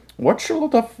 Watch a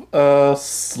lot of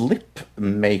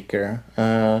Slipmaker.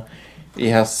 He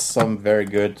has some very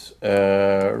good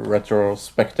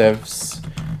retrospectives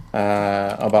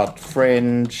about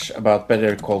Fringe, about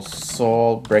Better Call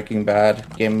Saul, Breaking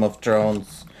Bad, Game of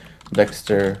Thrones,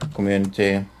 Dexter,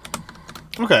 Community.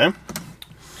 Okay.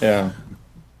 Yeah.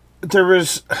 There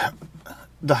was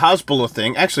the Hasbulla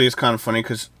thing. Actually, it's kind of funny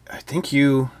because I think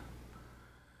you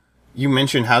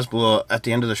mentioned Hasbulla at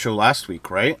the end of the show last week,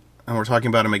 right? And we're talking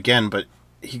about him again, but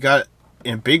he got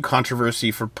in a big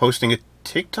controversy for posting a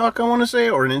TikTok, I want to say,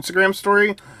 or an Instagram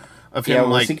story of him,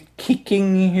 was he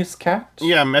kicking his cat?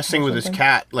 Yeah, messing with his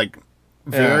cat, like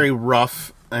very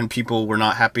rough, and people were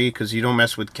not happy because you don't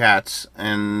mess with cats.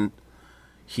 And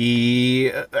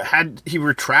he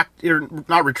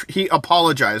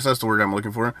apologized. That's the word I'm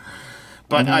looking for.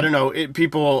 But I don't know,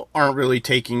 people aren't really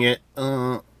taking it.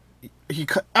 I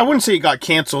wouldn't say he got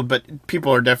canceled, but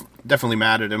people are definitely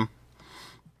mad at him.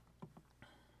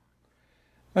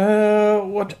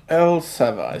 What else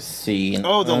have I seen?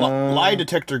 Oh, the lie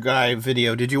detector guy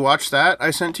video. Did you watch that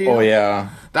I sent to you? Oh, yeah.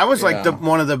 That was like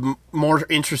one of the more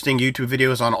interesting YouTube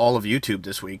videos on all of YouTube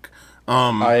this week.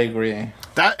 I agree.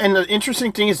 And the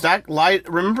interesting thing is that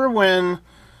remember when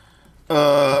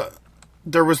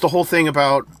there was the whole thing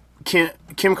about Kim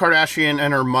Kardashian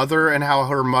and her mother, and how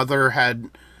her mother had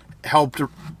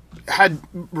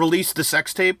released the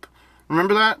sex tape?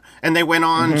 Remember that? And they went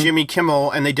on Jimmy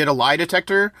Kimmel and they did a lie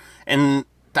detector, and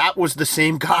that was the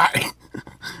same guy.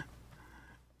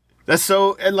 That's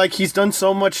so, and like, he's done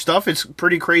so much stuff. It's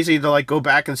pretty crazy to like go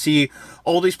back and see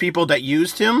all these people that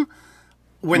used him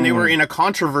when they were in a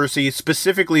controversy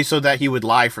specifically so that he would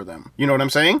lie for them. You know what I'm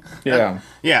saying? Yeah.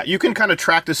 Yeah, you can kind of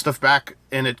track this stuff back,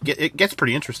 and it gets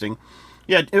pretty interesting.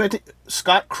 Yeah,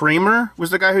 Scott Kramer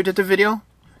was the guy who did the video.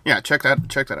 Yeah, check that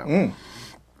out.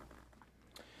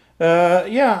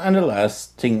 Yeah, and the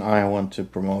last thing I want to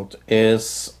promote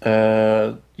is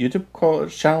a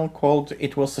YouTube channel called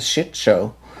It Was a Shit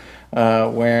Show,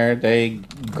 where they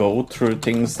go through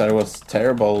things that was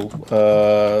terrible.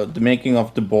 The making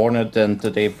of the Bourne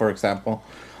Identity, for example.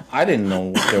 I didn't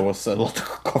know there was a lot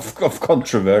of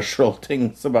controversial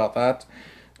things about that.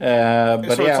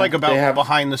 But so yeah, it's like about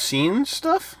behind the scenes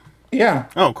stuff? Yeah.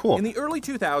 Oh, cool. In the early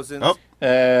 2000s.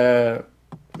 The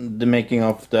making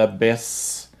of the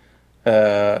Abyss.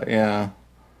 One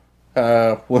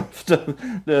of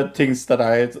the things that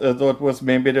I thought was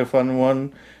maybe the fun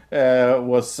one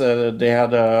was they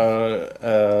had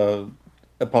a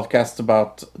podcast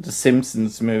about the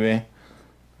Simpsons movie.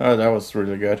 Oh, that was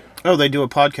really good. Oh, they do a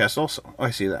podcast also.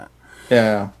 I see that.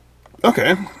 Yeah.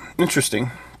 Okay, interesting.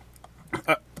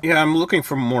 Yeah, I'm looking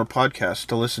for more podcasts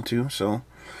to listen to. So,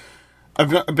 I've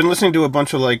been listening to a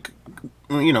bunch of comedy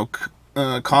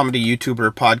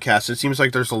YouTuber podcasts. It seems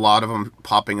like there's a lot of them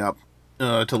popping up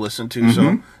to listen to.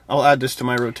 So, I'll add this to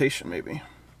my rotation maybe.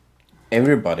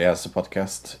 Everybody has a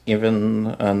podcast,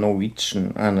 even a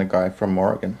Norwegian and a guy from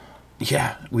Oregon.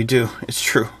 Yeah, we do. It's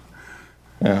true.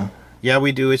 Yeah. Yeah,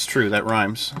 we do. It's true. That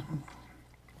rhymes.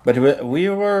 But we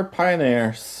were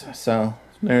pioneers, so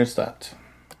there's that.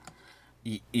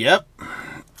 Yep.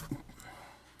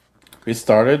 We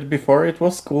started before it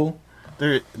was cool.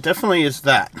 There definitely is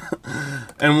that.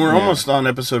 And we're almost on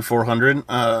episode 400.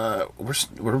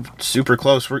 We're super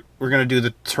close. We're going to do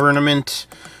the tournament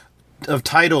of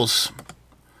titles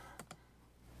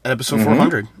at episode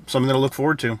 400. Something to look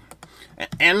forward to.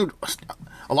 And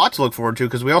a lot to look forward to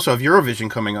because we also have Eurovision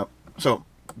coming up. So,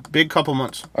 big couple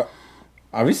months.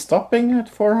 Are we stopping at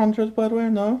 400, by the way?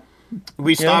 No?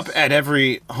 We stop at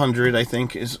every 100, I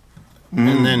think, and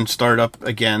then start up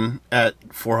again at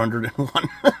 401.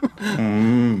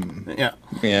 Yeah.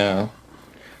 Yeah.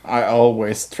 I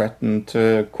always threaten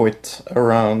to quit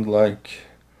around,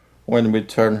 when we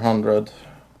turn 100.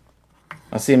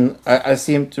 I seem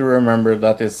to remember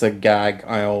that is a gag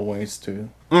I always do.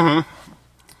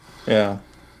 Yeah.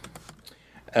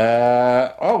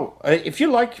 If you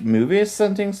like movies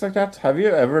and things like that, have you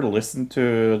ever listened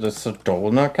to the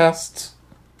Sedona cast?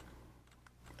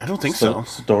 I don't think so.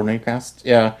 Sedona cast,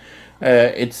 yeah.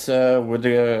 It's with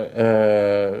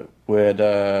the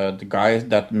guy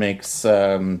that makes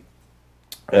Your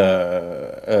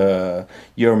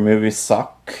Movies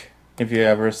Suck. If you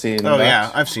ever seen that. Oh yeah,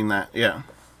 I've seen that. Yeah.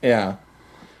 Yeah.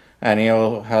 And he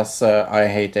has I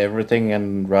Hate Everything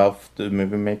and Ralph the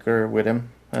Movie Maker with him.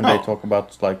 And they talk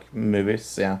about,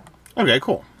 movies, yeah. Okay,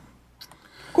 cool.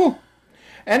 Cool.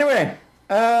 Anyway,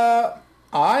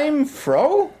 I'm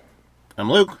Fro.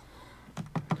 I'm Luke.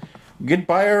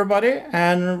 Goodbye, everybody.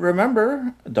 And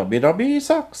remember, WWE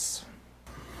sucks.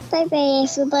 Bye-bye,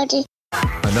 everybody.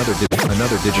 Another digital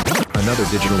citizen. Another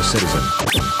digital citizen.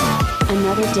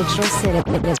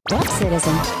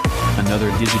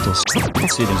 Another digital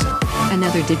citizen.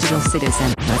 Another digital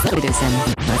citizen.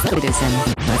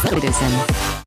 Citizen.